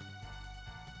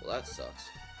 Well, that sucks.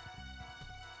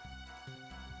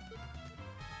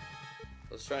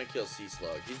 Let's try and kill Sea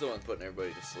Slug. He's the one putting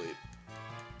everybody to sleep.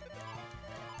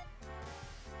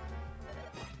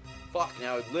 Fuck,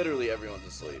 now literally everyone's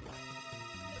asleep.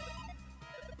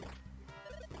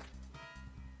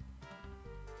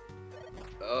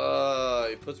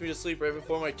 He puts me to sleep right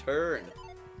before my turn.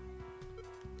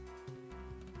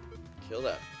 Kill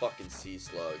that fucking Sea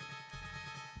Slug.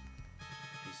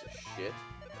 Piece of shit.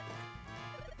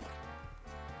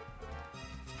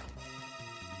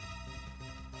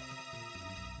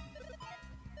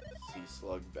 Sea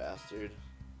Slug bastard.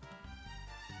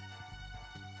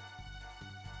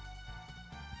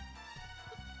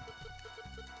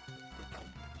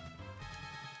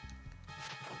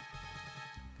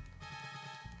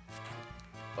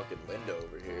 Fucking Linda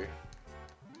over here.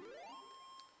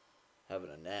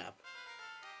 Having a nap.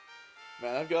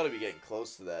 Man, I've got to be getting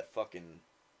close to that fucking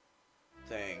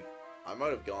thing. I might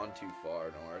have gone too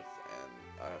far north, and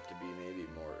I have to be maybe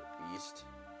more east.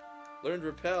 Learned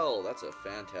Repel. That's a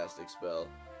fantastic spell.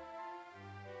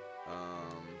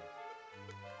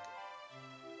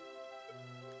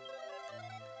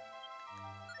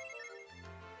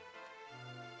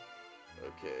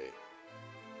 Okay.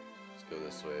 Let's go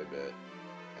this way a bit,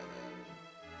 and then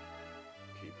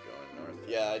keep going north.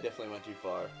 Yeah, I definitely went too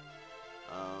far.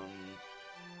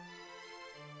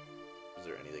 Is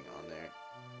there anything on there?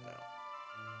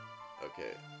 No.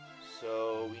 Okay.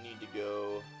 So we need to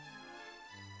go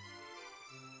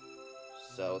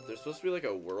south. There's supposed to be like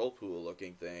a whirlpool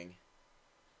looking thing.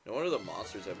 No wonder the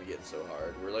monsters have been getting so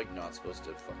hard. We're like not supposed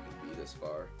to fucking be this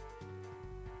far.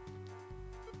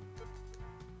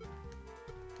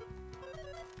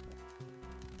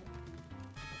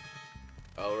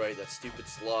 Oh right, that stupid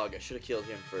slug. I should have killed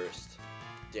him first.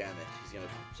 Damn it, he's gonna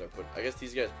start putting... I guess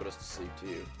these guys put us to sleep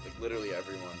too. Like literally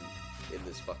everyone in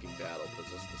this fucking battle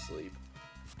puts us to sleep.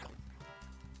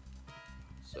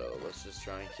 So let's just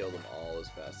try and kill them all as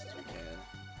fast as we can.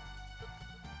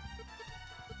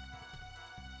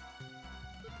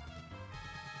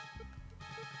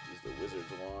 Use the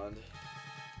wizard's wand.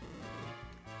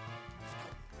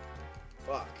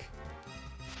 Fuck.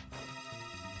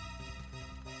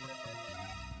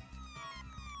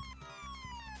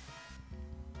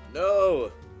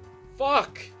 No!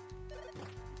 Fuck!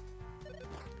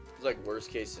 It's like worst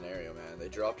case scenario, man. They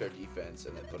dropped our defense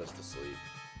and then put us to sleep.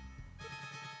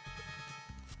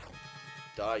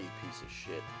 Die, you piece of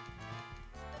shit.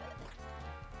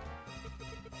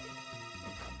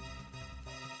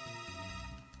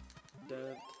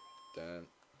 Dun, dun.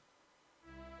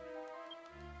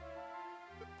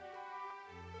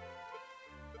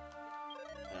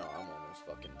 Now I'm almost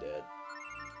fucking dead.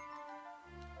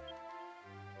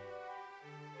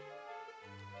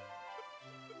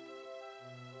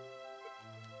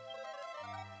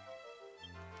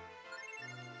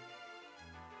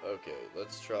 Okay,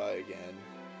 let's try again.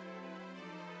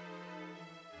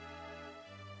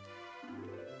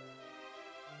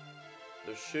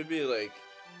 There should be like,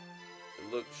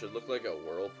 it should look like a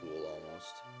whirlpool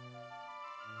almost.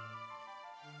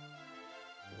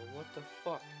 Well, what the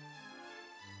fuck?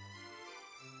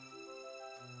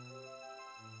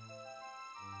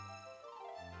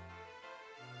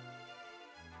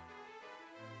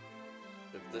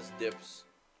 If this dips,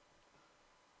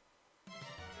 it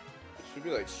should be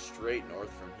like straight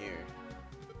north from here.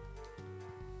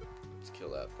 Let's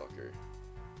kill that fucker.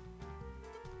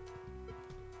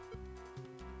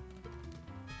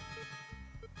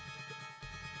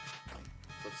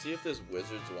 Let's see if this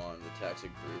Wizards one attacks a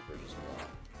group or just one.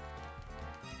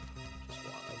 Just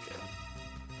one, okay.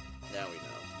 Now we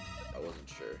know. I wasn't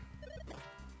sure.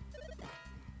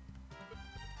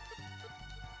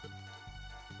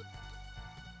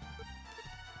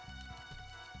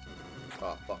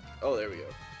 Oh, fuck. Oh, there we go.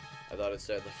 I thought it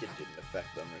said like it didn't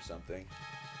affect them or something.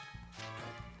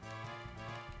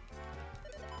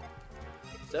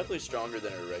 It's definitely stronger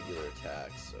than a regular attack,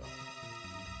 so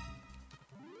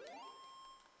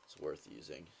it's worth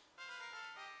using.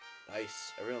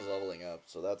 Nice. Everyone's leveling up,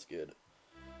 so that's good.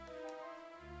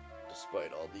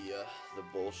 Despite all the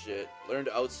bullshit. Learned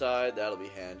outside, that'll be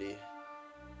handy.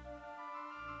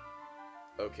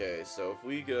 Okay, so if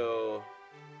we go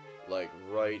like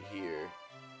right here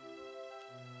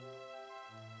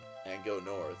and go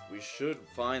north, we should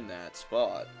find that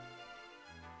spot.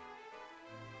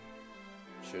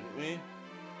 Shouldn't we?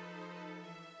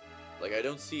 Like, I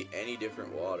don't see any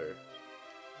different water.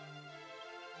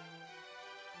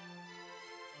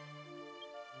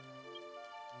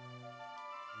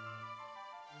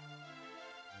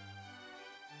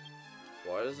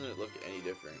 Why doesn't it look any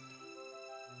different?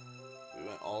 We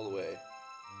went all the way.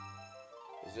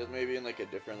 Is it maybe in like a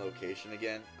different location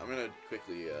again? I'm gonna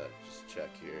quickly just check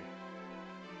here.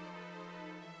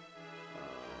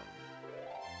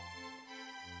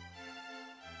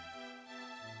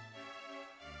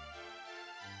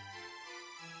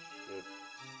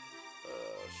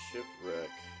 Shipwreck.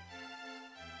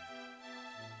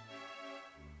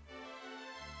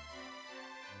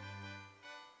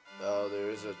 Oh, there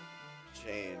is a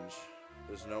change.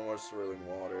 There's no more swirling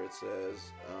water, it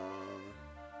says.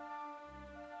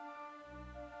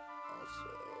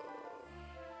 Also,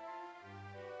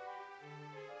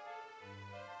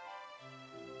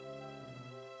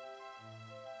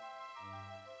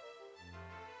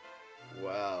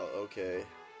 wow, okay.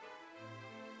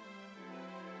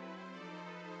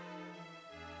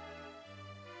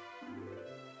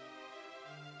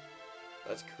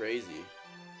 That's crazy.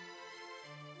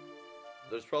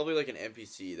 There's probably like an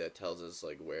NPC that tells us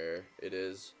like where it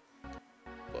is,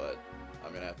 but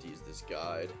I'm gonna have to use this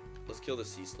guide. Let's kill the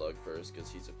sea slug first because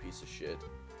he's a piece of shit.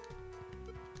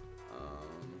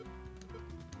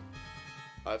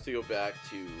 I have to go back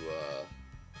to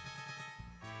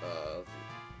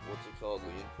what's it called,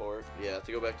 Leonport? Yeah, I have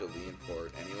to go back to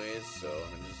Leonport anyways, so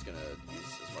I'm just gonna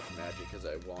use as much magic as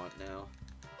I want now.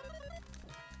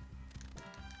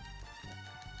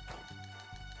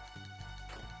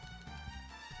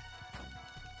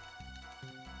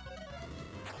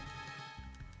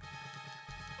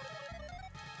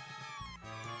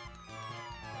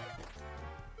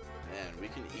 Man, we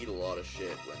can eat a lot of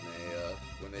shit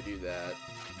when they do that.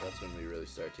 That's when we really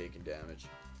start taking damage.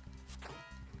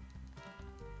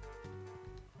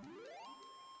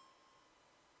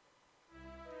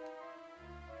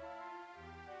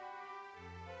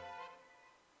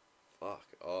 Fuck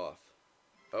off.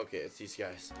 Okay, it's these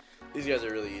guys. These guys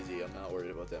are really easy. I'm not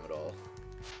worried about them at all.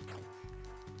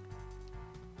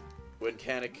 When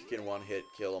Canic can one hit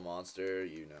kill a monster,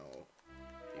 you know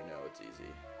it's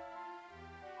easy.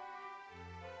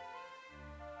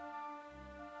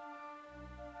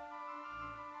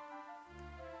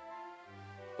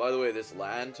 By the way, this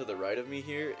land to the right of me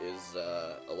here is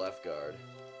a left guard.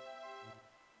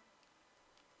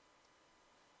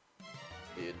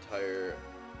 The entire,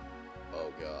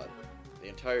 oh god, the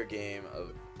entire game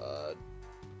of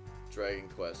Dragon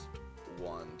Quest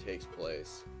 1 takes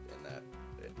place in that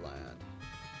land.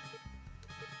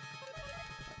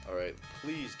 Alright,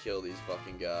 please kill these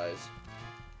fucking guys.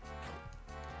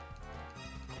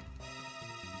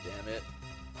 Damn it,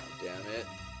 damn it,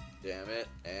 damn it,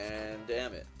 and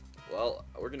damn it. Well,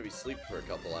 we're gonna be sleeping for a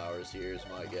couple hours here is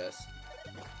my guess.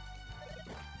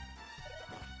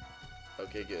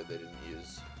 Okay, good, they didn't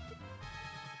use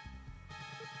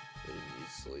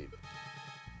sleep.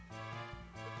 You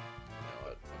know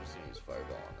what, I'm just gonna use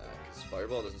Fireball on that, because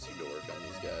Fireball doesn't seem to work on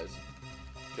these guys.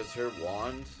 Because her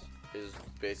wand is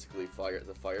basically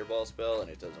the Fireball spell, and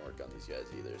it doesn't work on these guys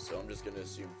either, so I'm just gonna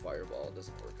assume Fireball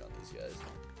doesn't work on these guys.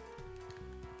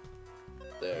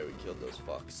 There, we killed those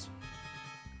fucks.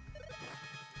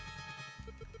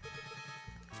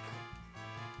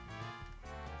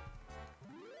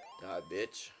 Die,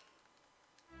 bitch.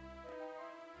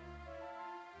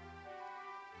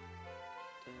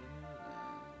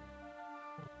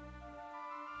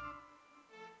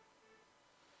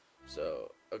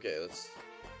 So, Okay, let's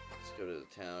go to the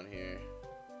town here.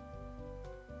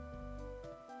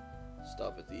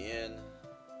 Stop at the inn.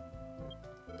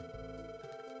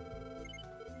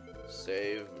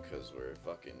 Save because we've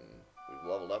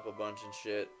leveled up a bunch and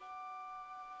shit.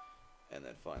 And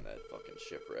then find that fucking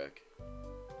shipwreck.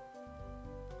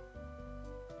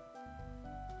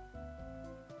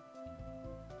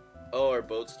 Oh, our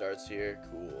boat starts here.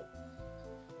 Cool.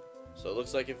 So it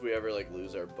looks like if we ever like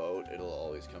lose our boat, it'll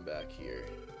always come back here.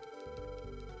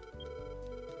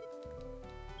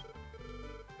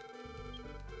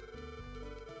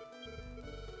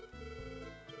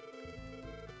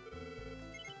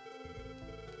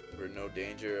 We're in no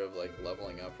danger of like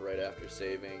leveling up right after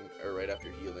saving or right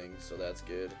after healing, so that's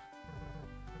good.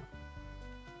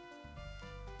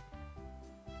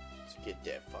 Let's get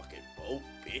that fucking boat,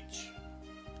 bitch.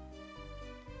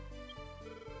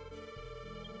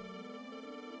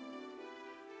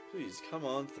 Please come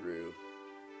on through.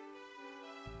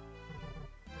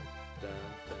 Dun,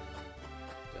 dun,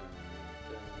 dun,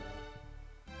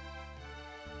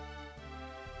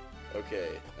 dun. Okay,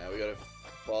 now we gotta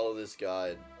follow this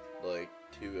guide like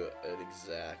to an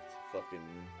exact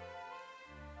fucking.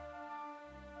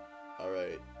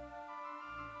 Alright.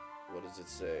 What does it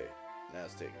say? Now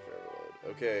it's taking forever to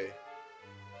load. Okay.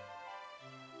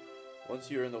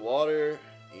 Once you're in the water,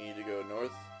 you need to go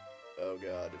north. Oh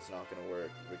god, it's not gonna work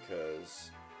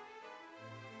because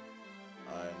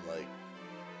I'm like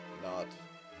not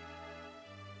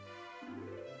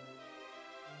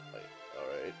like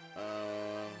alright.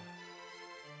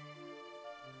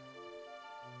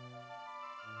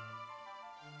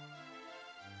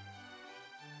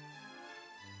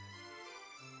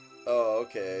 Oh,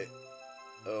 okay.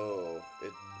 Oh,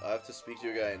 I have to speak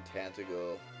to a guy in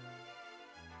Tantegel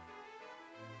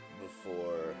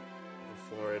before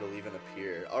it'll even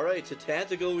appear. Alright, to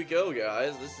Tantegel we go,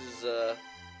 guys. This is, I'm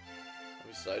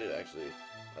excited, actually.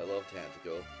 I love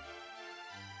Tantegel.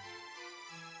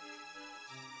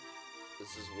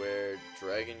 This is where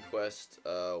Dragon Quest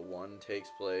 1 takes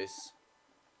place.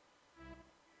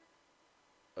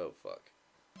 Oh, fuck.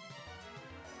 The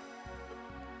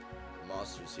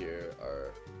monsters here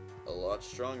are a lot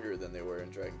stronger than they were in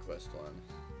Dragon Quest 1.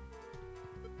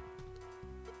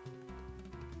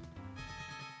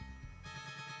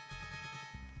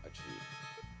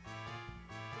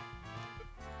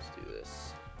 Let's do this.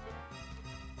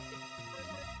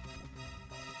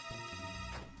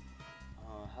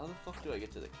 How the fuck do I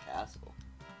get to the castle?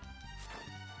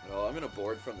 Oh, I'm gonna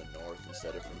board from the north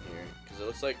instead of from here, because it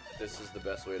looks like this is the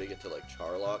best way to get to like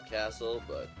Charlock Castle,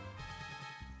 but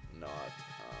not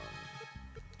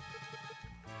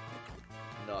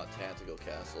Tantegel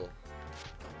Castle.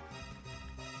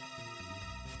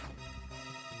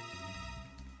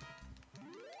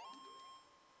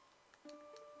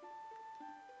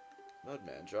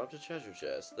 Mudman dropped a treasure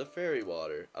chest. The fairy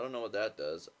water. I don't know what that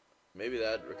does. Maybe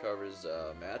that recovers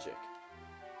magic.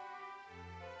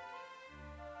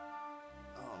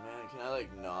 Oh man, can I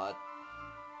like not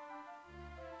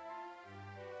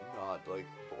like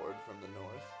board from the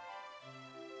north?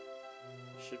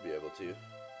 Should be able to.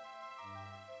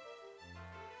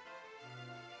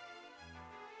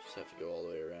 Just have to go all the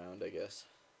way around, I guess.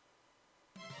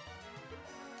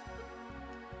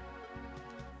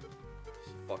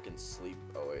 Fucking sleep.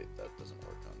 Oh wait, that doesn't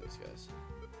work on these guys.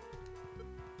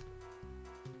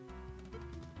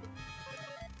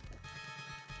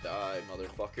 Die,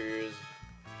 motherfuckers.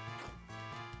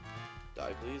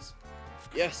 Die, please.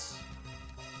 Yes!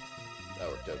 That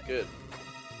worked out good.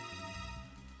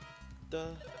 Da,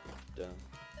 da,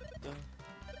 da, da.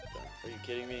 Are you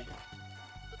kidding me?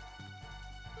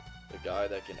 The guy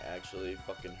that can actually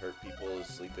fucking hurt people is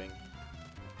sleeping.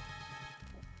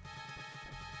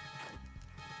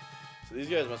 So these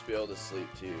guys must be able to sleep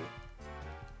too.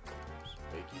 Just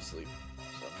make you sleep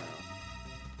somehow.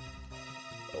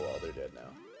 Oh well, they're dead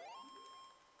now.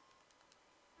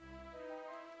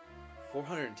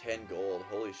 410 gold,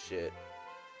 holy shit.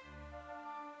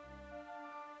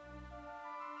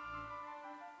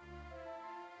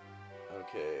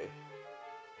 Okay.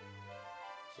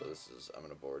 So this is, I'm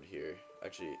gonna board here.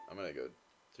 Actually, I'm gonna go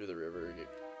through the river and then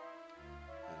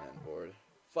board.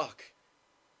 Fuck!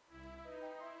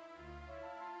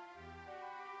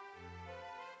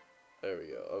 There we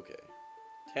go, okay.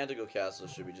 Tantegel Castle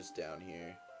should be just down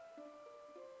here.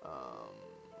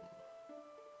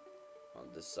 On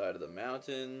this side of the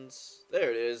mountains. There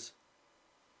it is!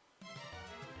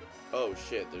 Oh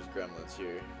shit, there's gremlins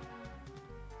here.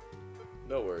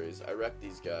 No worries, I wrecked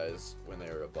these guys when they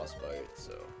were a boss fight,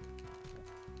 so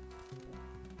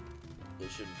it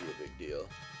shouldn't be a big deal.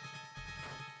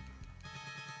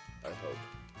 I hope.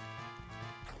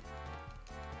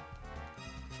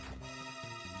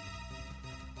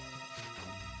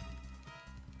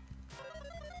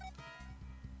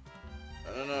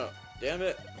 No, no, damn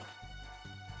it!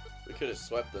 We could have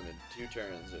swept them in 2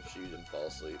 turns if she didn't fall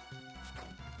asleep.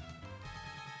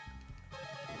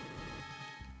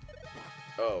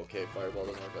 Oh, okay, Fireball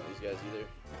doesn't work on these guys either.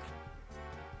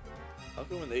 How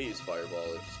come when they use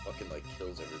Fireball, it just fucking, like,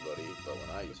 kills everybody, but when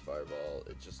I use Fireball,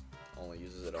 it just only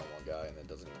uses it on one guy and then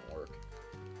doesn't even work?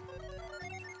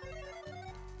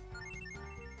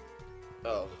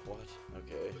 Oh, what?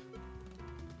 Okay.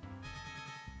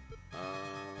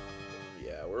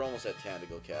 Yeah, we're almost at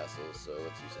Tantegel Castle, so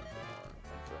let's use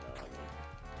Inferno again.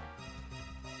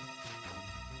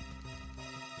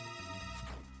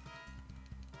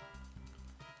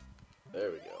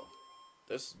 There we go.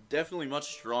 There's definitely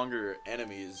much stronger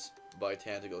enemies by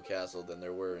Tantegel Castle than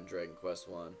there were in Dragon Quest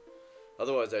 1.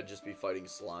 Otherwise, I'd just be fighting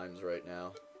slimes right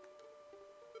now.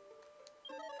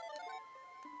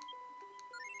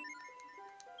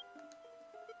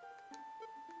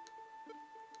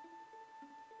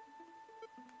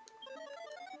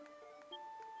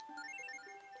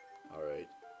 Alright.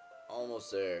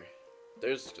 Almost there.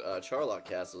 There's Charlotte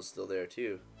Castle still there,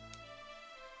 too.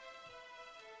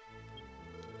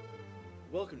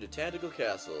 Welcome to Tantegel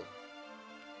Castle.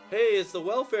 Hey, it's the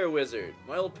Welfare Wizard,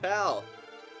 my old pal.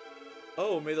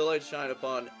 Oh, may the light shine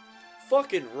upon...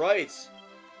 Fucking right!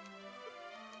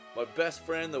 My best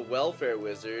friend, the Welfare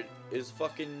Wizard, is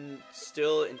fucking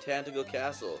still in Tantegel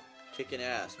Castle. Kicking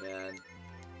ass, man.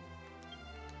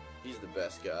 He's the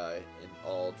best guy in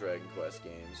all Dragon Quest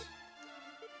games.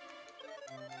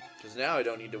 Because now I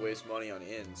don't need to waste money on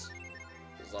inns.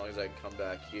 As long as I can come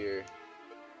back here.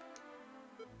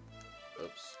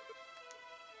 Oops.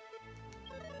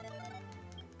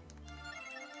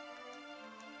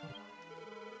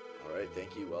 Alright,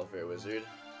 thank you, Welfare Wizard.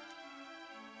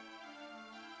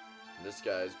 And this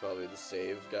guy is probably the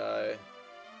save guy.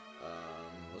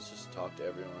 Let's just talk to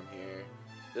everyone here.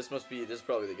 This is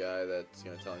probably the guy that's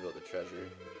gonna tell me about the treasure.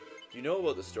 Do you know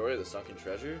about the story of the sunken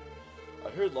treasure? I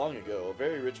heard long ago a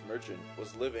very rich merchant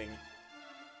was living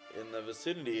in the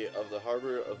vicinity of the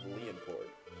harbor of Leonport.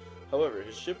 However,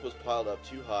 his ship was piled up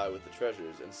too high with the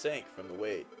treasures and sank from the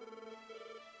weight.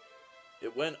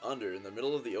 It went under in the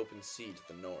middle of the open sea to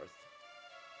the north.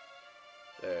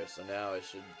 There, so now I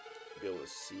should be able to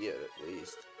see it at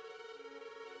least.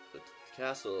 The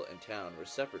castle and town were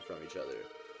separate from each other,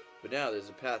 but now there's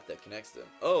a path that connects them.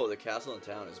 Oh, the castle and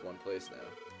town is one place now.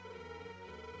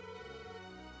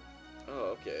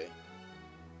 Oh, okay.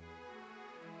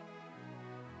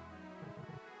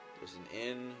 There's an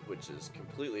inn, which is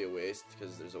completely a waste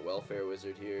because there's a welfare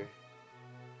wizard here.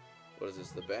 What is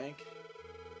this, the bank?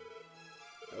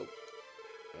 Nope.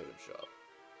 Item shop.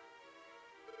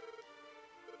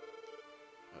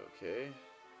 Okay.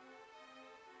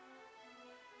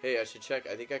 Hey, I should check.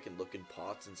 I think I can look in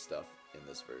pots and stuff in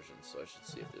this version, so I should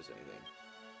see if there's anything.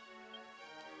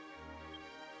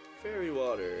 Fairy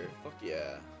water. Fuck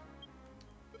yeah.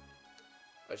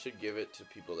 I should give it to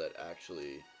people that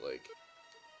actually, like,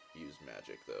 use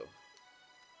magic, though.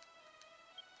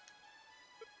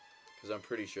 Because I'm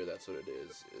pretty sure that's what it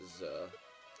is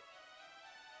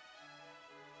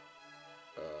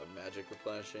magic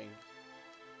replenishing.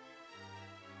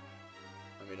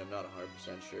 I mean, I'm not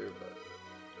 100% sure, but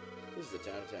this is the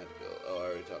town of Tantegel. Oh, I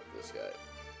already talked to this guy.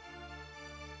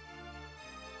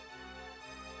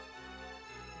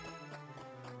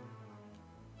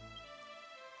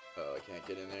 Oh, I can't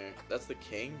get in there. That's the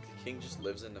king? The king just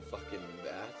lives in the fucking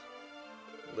that?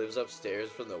 Lives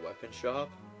upstairs from the weapon shop?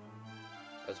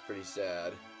 That's pretty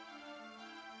sad.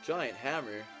 Giant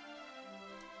hammer?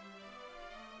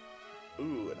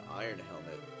 Ooh, an iron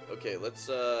helmet. Okay, let's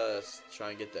try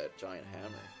and get that giant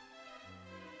hammer.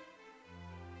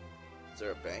 Is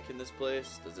there a bank in this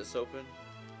place? Does this open?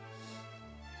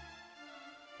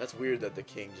 That's weird that the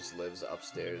king just lives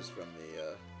upstairs from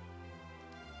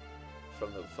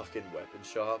the fucking weapon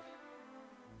shop.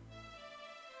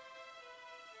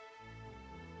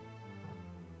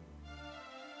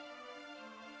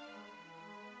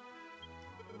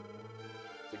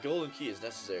 The golden key is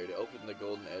necessary to open the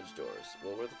golden edge doors.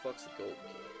 Well, where the fuck's the golden key?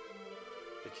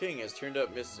 The king has turned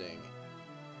up missing.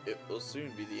 It will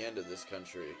soon be the end of this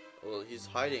country. Well, he's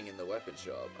hiding in the weapon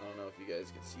shop. I don't know if you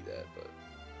guys can see that, but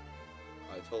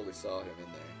I totally saw him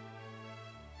in there.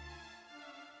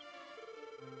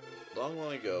 Long,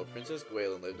 long ago, Princess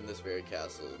Gwaelin lived in this very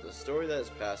castle. The story that is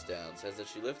passed down says that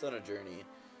she lived on a journey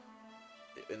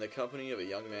in the company of a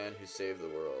young man who saved the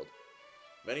world.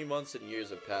 Many months and years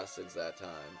have passed since that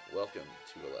time. Welcome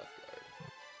to a left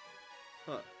guard.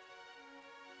 Huh.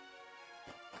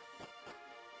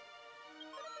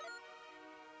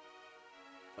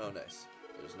 Oh, nice.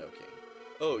 There's no king.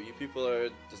 Oh, you people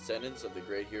are descendants of the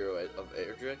great hero of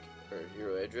Erdrick? or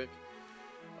Hero Edric.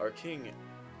 Our king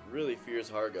really fears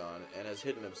Hargon and has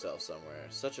hidden himself somewhere.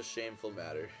 Such a shameful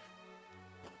matter.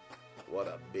 What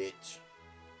a bitch.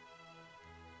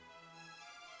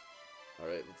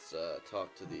 Alright, let's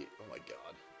talk to the... Oh my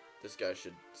god. This guy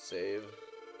should save.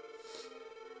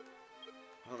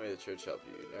 How may the church help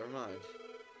you? Never mind.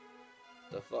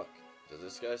 The fuck? Does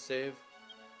this guy save?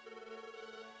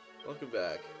 Welcome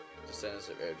back, descendants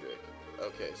of Erdrick.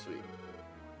 Okay, sweet.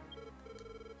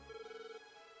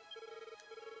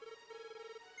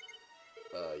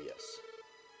 Yes.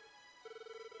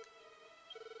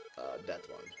 That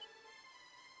one.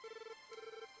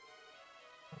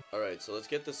 Alright, so let's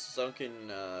get the sunken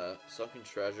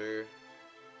treasure.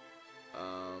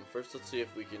 First let's see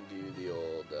if we can do the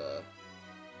old,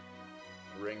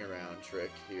 ring around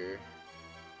trick here.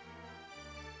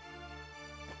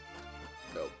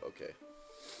 Nope, okay.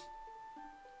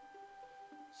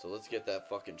 So let's get that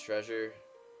fucking treasure.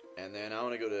 And then I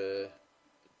want to go to,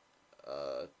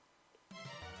 oh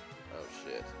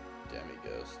shit. Damn it,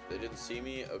 ghost. They didn't see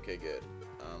me? Okay, good.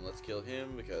 Let's kill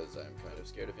him because I'm kind of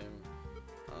scared of him.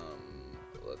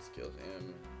 Let's kill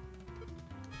him.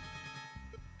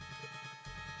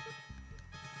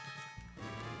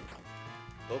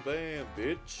 Oh, bam,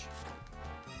 bitch.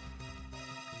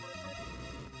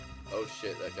 Oh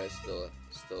shit, that guy's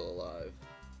still alive.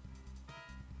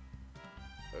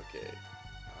 Okay.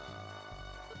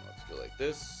 Let's go like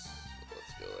this.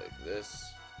 Let's go like this.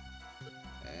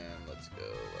 And let's go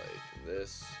like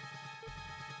this.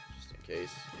 Just in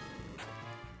case.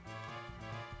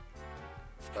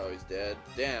 Oh, he's dead.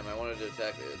 Damn, I wanted to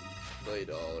attack a clay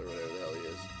doll or whatever the hell he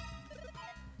is.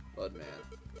 Mudman.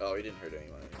 Oh, he didn't hurt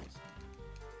anyone anyways.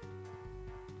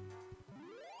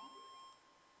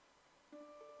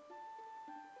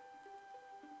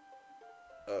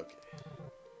 Okay.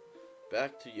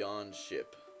 Back to Yon's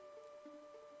ship.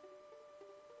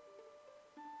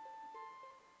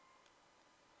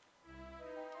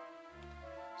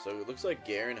 So it looks like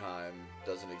Garenheim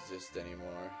doesn't exist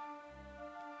anymore.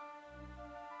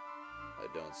 I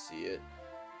don't see it.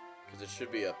 Because it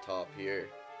should be up top here.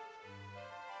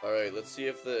 Alright, let's see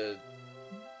if the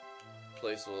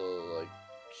place will, like,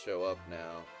 show up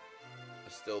now. I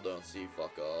still don't see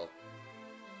fuck all.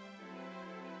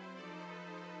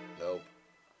 Nope.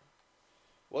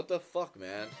 What the fuck,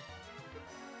 man?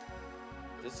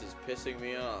 This is pissing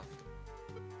me off.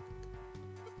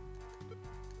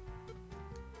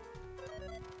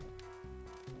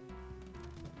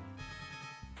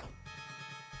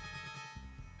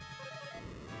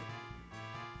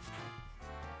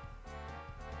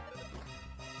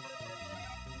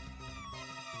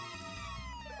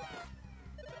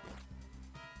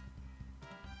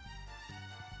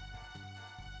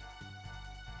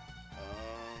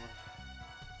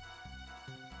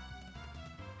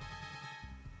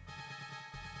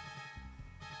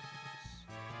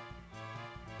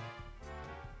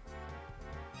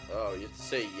 Oh, you have to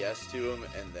say yes to him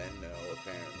and then no,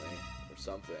 apparently. Or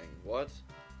something. What?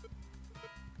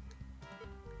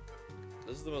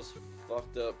 This is the most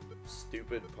fucked up,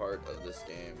 stupid part of this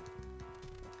game.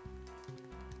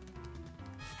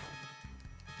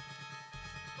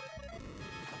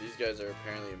 These guys are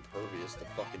apparently impervious to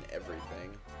fucking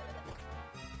everything.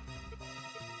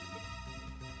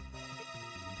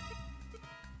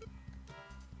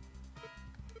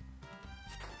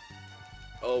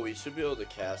 Oh, we should be able to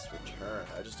cast return.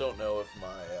 I just don't know if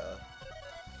my,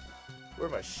 where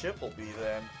my ship will be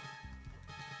then.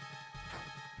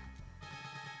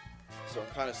 So I'm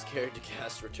kind of scared to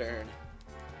cast return.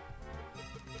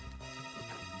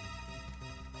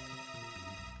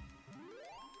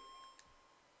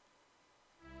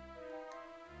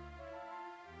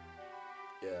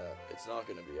 Yeah, it's not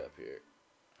going to be up here.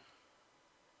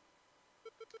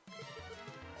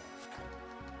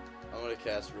 I'm gonna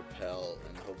cast Repel,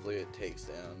 and hopefully it takes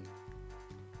down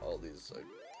all these like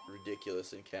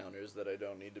ridiculous encounters that I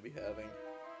don't need to be having.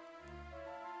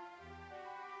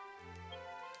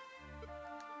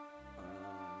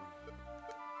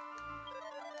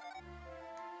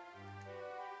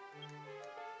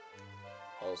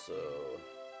 Also,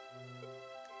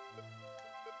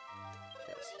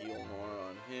 cast Heal More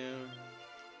on him.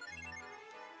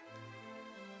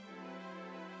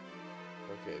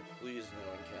 Okay, please no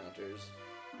encounters.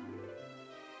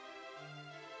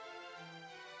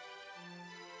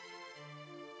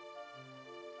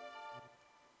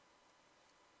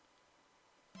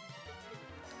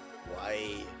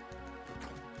 Why?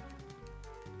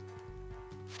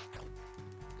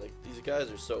 Like, these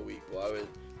guys are so weak. Why would...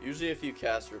 Usually if you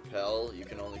cast Repel, you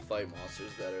can only fight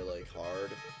monsters that are, like,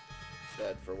 hard.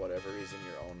 That, for whatever reason,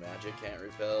 your own magic can't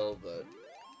repel, but...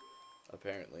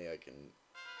 Apparently I can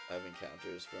have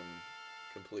encounters from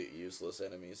complete useless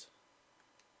enemies.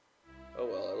 Oh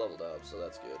well, I leveled up, so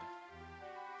that's good.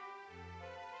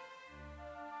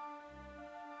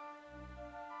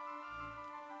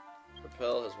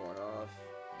 Repel has worn off,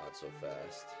 not so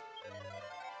fast.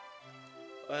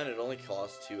 And it only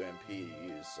costs 2 MP to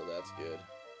use, so that's good.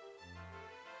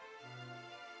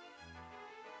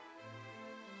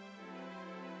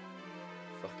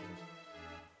 Fucking...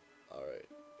 Alright.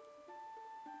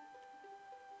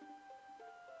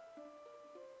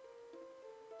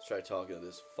 Let's try talking to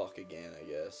this fuck again, I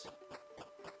guess.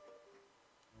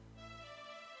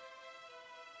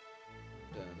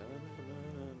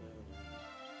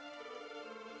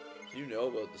 Do you know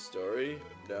about the story?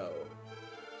 No.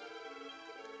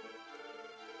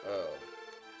 Oh.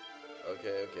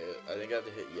 Okay, okay. I think I have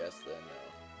to hit yes then now.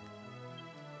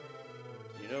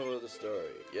 Do you know about the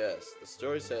story? Yes. The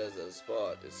story says that a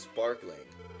spot is sparkling.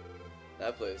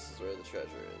 That place is where the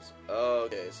treasure is.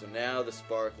 Okay, so now the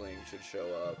sparkling should show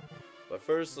up. But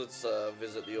first, let's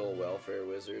visit the old welfare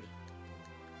wizard.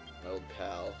 My old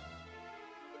pal.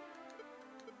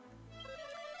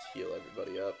 Let's heal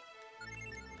everybody up.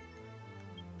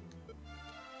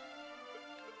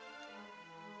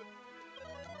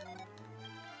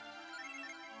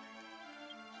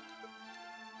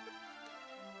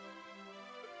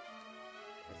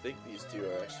 I think these two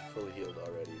are actually fully healed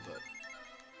already, but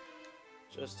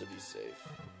just to be safe.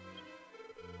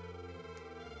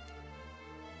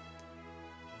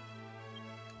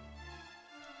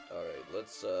 Alright,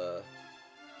 let's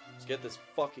get this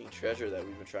fucking treasure that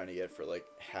we've been trying to get for like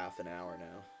half an hour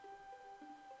now.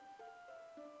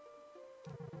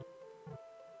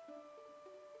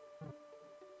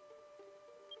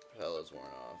 Hell is worn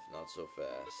off, not so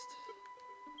fast.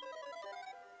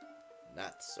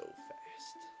 Not so fast.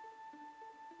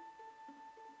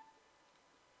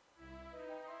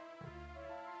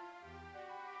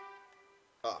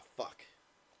 Ah, fuck.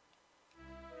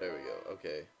 There we go,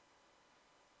 okay.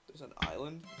 There's an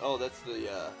island? Oh, that's the, okay,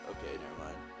 never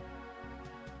mind.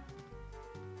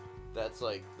 That's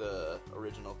like the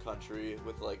original country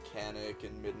with like Cannock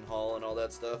and Middenhall and all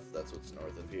that stuff. That's what's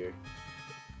north of here.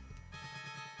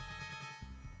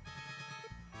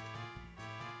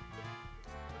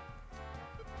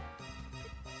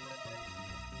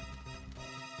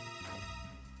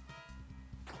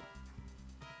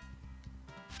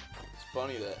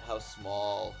 Funny that how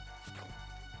small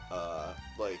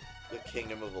like the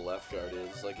Kingdom of Alefgard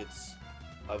is. Like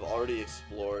I've already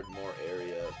explored more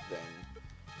area than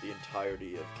the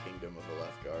entirety of Kingdom of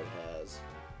Alefgard has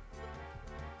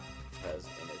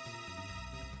in it.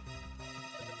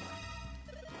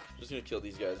 I'm just gonna kill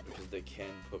these guys because they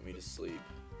can put me to sleep.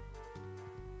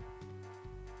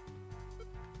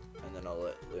 And then I'll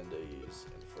let Linda use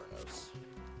Infernos.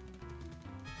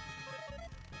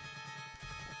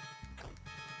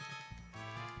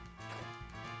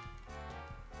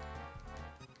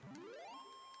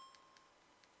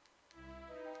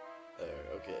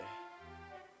 Okay.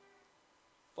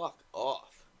 Fuck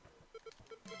off.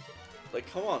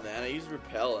 Like, come on, man. I use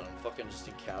Repel and I'm fucking just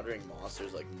encountering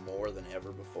monsters like more than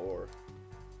ever before.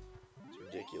 It's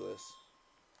ridiculous.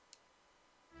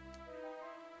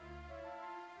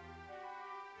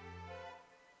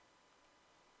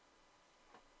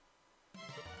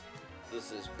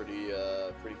 This is pretty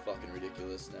fucking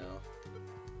ridiculous now.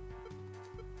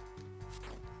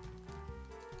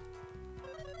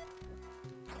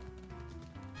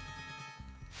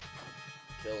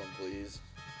 Kill him, please.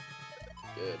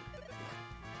 Good.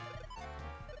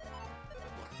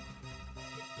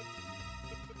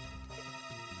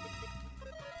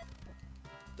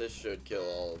 This should kill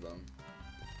all of them.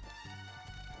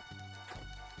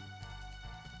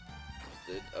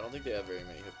 I don't think they have very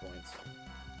many hit points.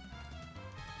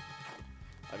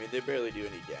 I mean, they barely do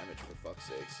any damage for fuck's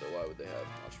sake, so why would they have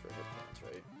much for hit points,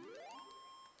 right?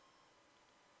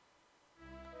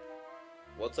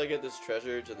 Once I get this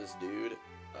treasure to this dude,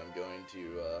 I'm going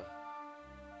to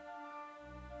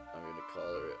call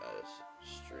her as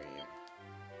stream.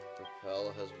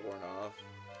 Repel has worn off.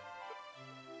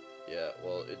 Yeah,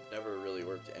 well, it never really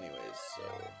worked anyways, so...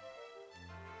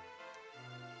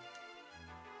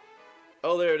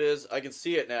 Oh, there it is. I can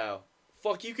see it now.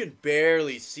 Fuck, you can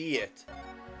barely see it.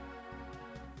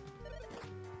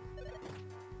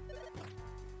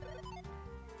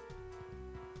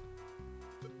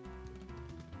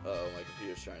 Uh-oh, my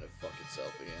computer's trying to fuck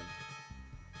itself again.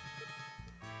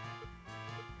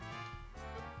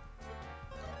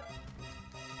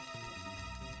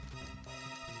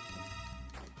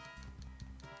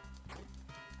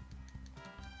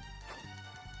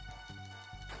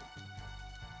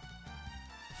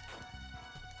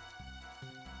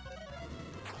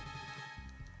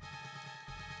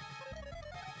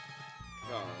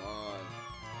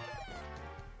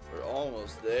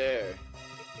 almost there.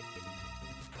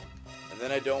 And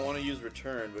then I don't want to use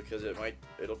return because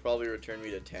it'll probably return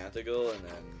me to Tantegel, and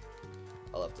then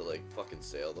I'll have to like fucking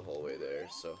sail the whole way there.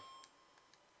 So,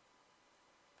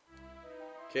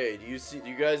 okay, do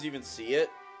you guys even see it?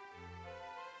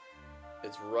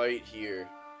 It's right here.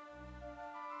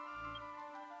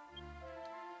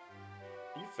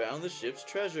 You found the ship's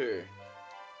treasure.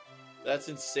 That's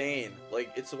insane.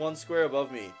 Like, it's 1 square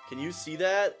above me. Can you see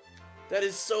that? That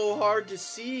is so hard to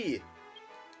see.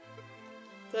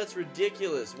 That's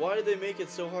ridiculous. Why did they make it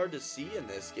so hard to see in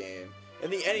this game? In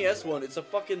the NES one, it's a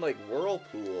fucking, like,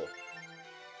 whirlpool.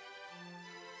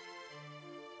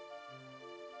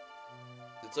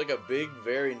 It's like a big,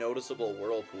 very noticeable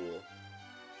whirlpool.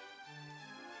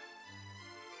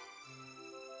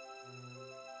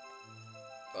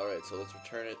 Alright, so let's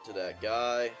return it to that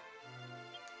guy.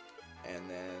 And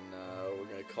then we're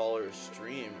going to call her a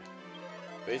stream.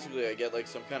 Basically, I get like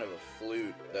some kind of a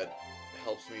flute that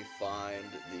helps me find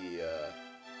the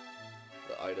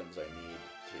items I need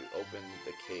to open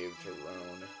the cave to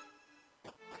Rhone.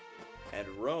 And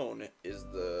Rhone is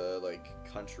the like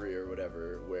country or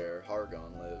whatever where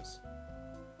Hargon lives.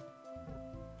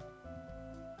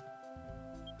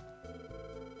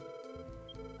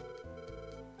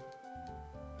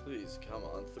 Please come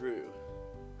on through.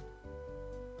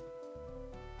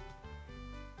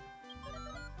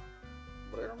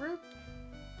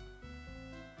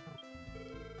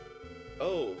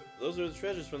 Oh, those are the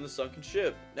treasures from the sunken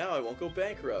ship. Now I won't go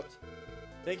bankrupt.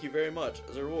 Thank you very much.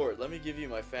 As a reward, let me give you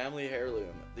my family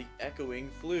heirloom, the echoing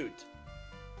flute.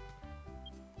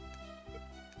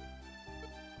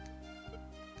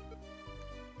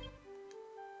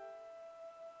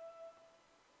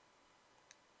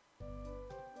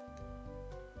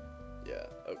 Yeah,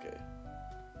 okay.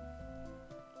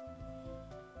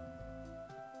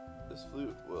 This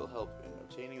flute will help in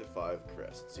obtaining the 5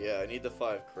 crests. Yeah, I need the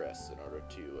 5 crests in order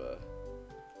to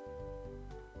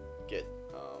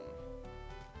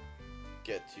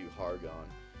get to Hargon.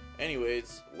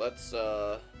 Anyways, let's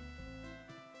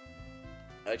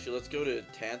actually let's go to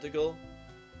Tantegel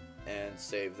and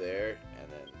save there, and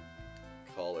then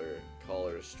call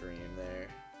her a stream there.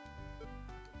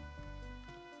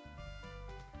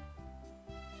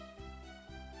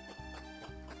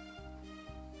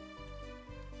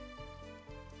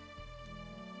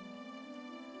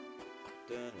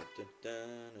 Dun, dun,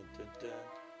 dun, dun, dun.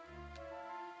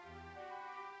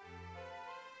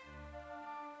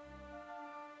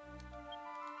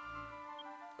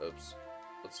 Oops.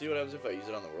 Let's see what happens if I use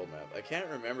it on the world map. I can't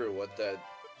remember what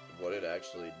it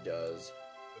actually does.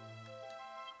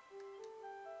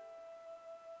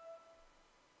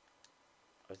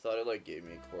 I thought it like gave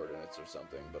me coordinates or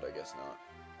something, but I guess not.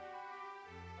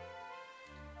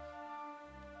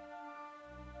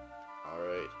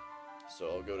 Alright. So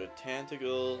I'll go to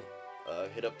Tantegel,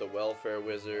 hit up the welfare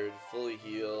wizard, fully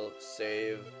heal,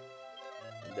 save,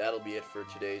 and that'll be it for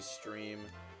today's stream.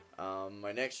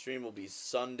 My next stream will be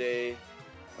Sunday.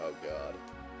 Oh god,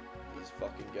 these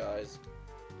fucking guys.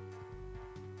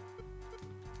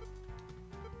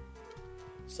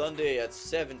 Sunday at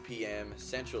 7 p.m.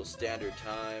 Central Standard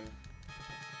Time,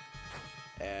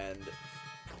 and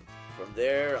from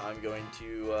there I'm going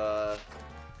to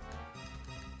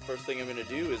first thing I'm going to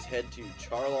do is head to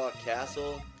Charlock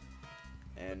Castle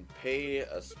and pay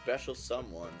a special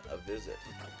someone a visit.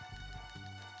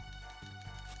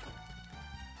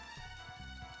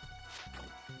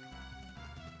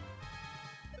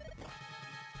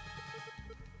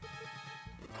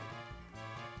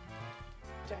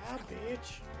 Da,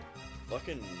 bitch.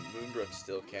 Fucking Moonbrook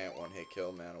still can't one-hit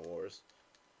kill Man of Wars.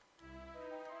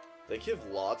 They give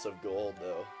lots of gold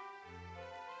though.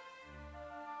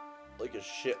 Like a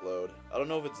shitload. I don't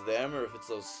know if it's them or if it's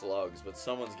those slugs, but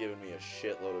someone's giving me a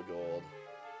shitload of gold.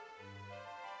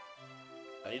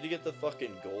 I need to get the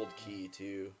fucking gold key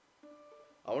too.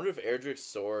 I wonder if Erdrick's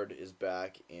sword is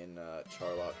back in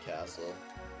Charlock Castle.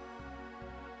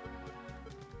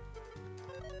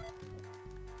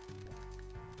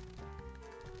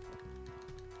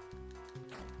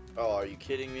 Oh, are you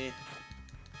kidding me?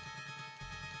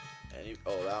 And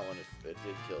oh, that one, it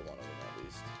did kill one of them at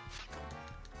least.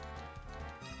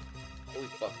 Holy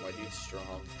fuck, my dude's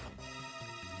strong.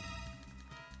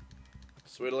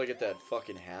 Just wait till I get that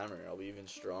fucking hammer, I'll be even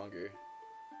stronger.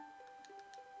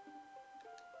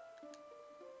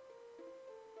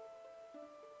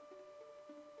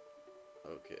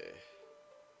 Okay.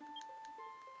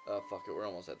 Oh, fuck it, we're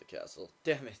almost at the castle.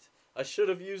 Damn it! I should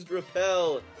have used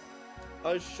repel!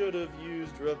 I should have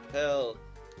used repel.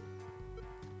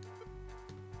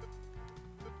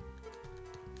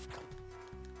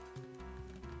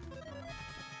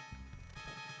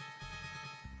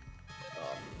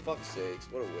 fuck's sakes,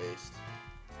 what a waste.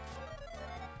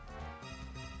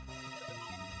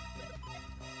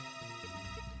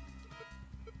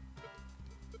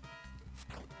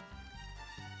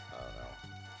 I don't know.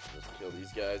 Just kill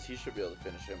these guys. He should be able to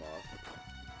finish him off.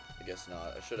 I guess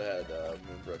not. I should have had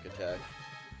Moonbrook attack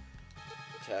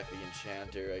the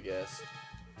Enchanter, I guess.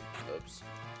 Oops.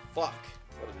 Fuck!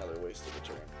 What another wasted a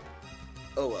turn.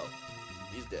 Oh well.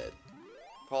 He's dead.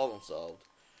 Problem solved.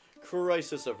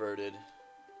 Crisis averted.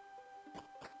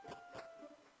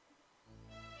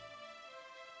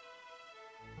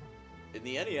 In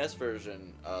the NES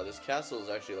version, this castle is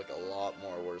actually like a lot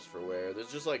more worse for wear.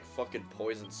 There's just like fucking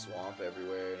poison swamp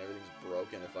everywhere and everything's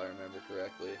broken if I remember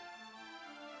correctly.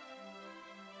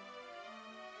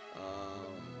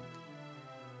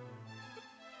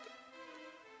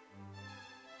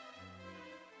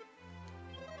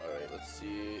 Alright, let's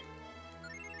see.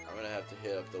 I'm gonna have to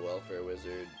hit up the Welfare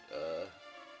Wizard.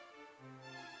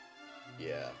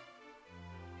 Yeah.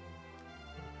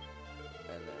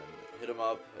 And then hit him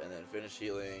up, and then finish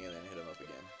healing, and then hit him up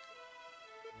again.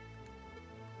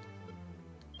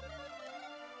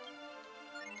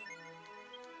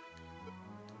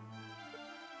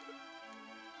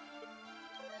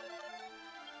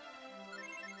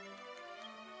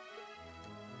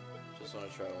 Just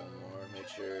want to try one more, make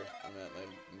sure I'm at my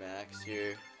max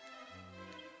here.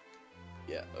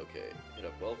 Yeah, okay. Hit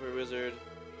up Welfare Wizard.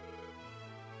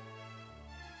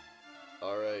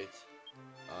 Alright.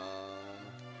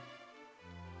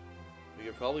 We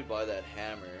could probably buy that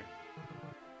hammer.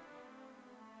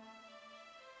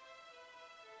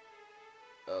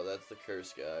 Oh, that's the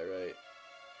curse guy, right?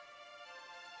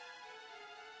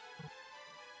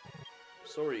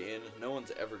 Sorry, Inn. No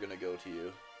one's ever gonna go to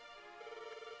you.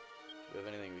 Do we have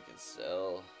anything we can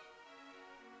sell?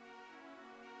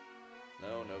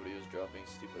 No, nobody was dropping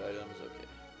stupid items. Okay.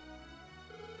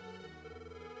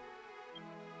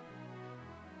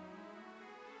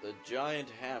 The giant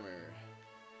hammer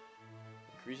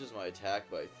increases my attack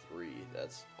by 3.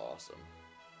 That's awesome.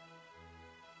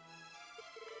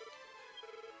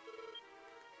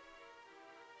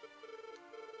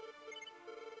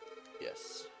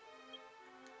 Yes.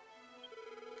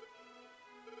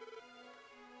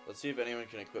 Let's see if anyone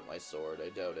can equip my sword. I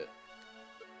doubt it.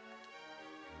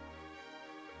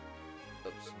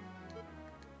 Oops.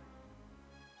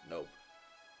 Nope.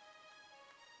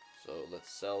 So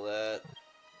let's sell that.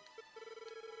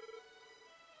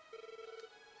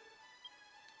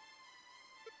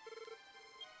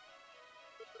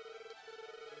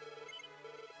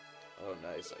 Oh,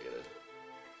 nice. I get it.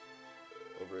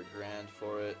 Over $1,000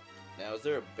 for it. Now, is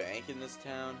there a bank in this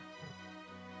town?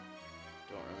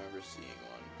 Don't remember seeing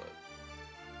one, but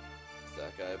is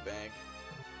that guy a bank?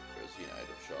 Or is he an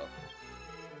item shop?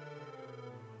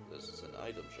 This is an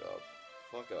item shop.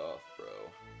 Fuck off,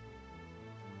 bro.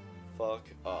 Fuck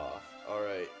off.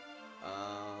 Alright.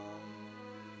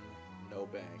 No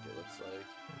bank, it looks like.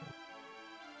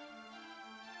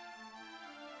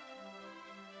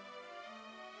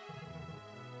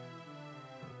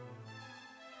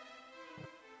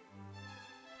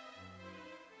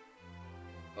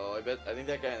 Oh, I think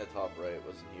that guy in the top right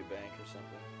wasn't he a bank or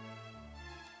something?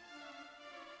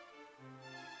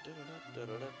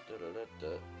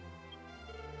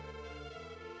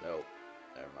 Nope.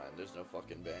 Never mind, there's no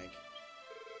fucking bank.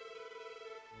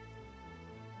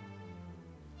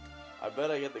 I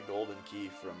bet I get the golden key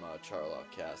from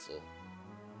Charlock Castle.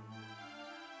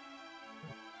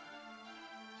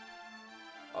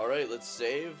 Alright, let's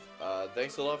save.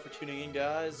 Thanks a lot for tuning in,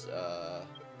 guys.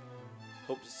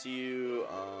 Hope to see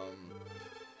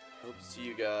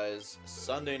you guys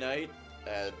Sunday night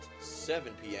at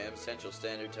 7 p.m. Central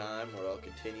Standard Time, where I'll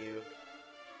continue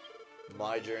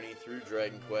my journey through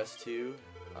Dragon Quest II.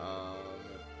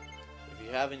 If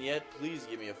you haven't yet, please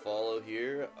give me a follow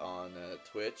here on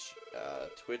Twitch,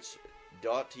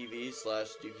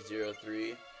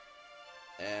 twitch.tv/Dookie03,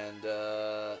 and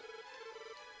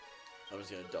I'm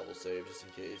just gonna double save just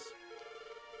in case.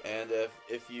 And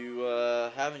if you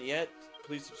haven't yet,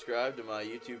 please subscribe to my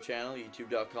YouTube channel,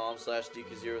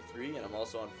 youtube.com/Dookie03, and I'm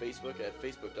also on Facebook at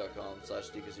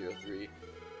facebook.com/Dookie03.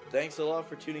 Thanks a lot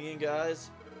for tuning in,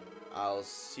 guys. I'll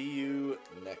see you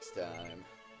next time.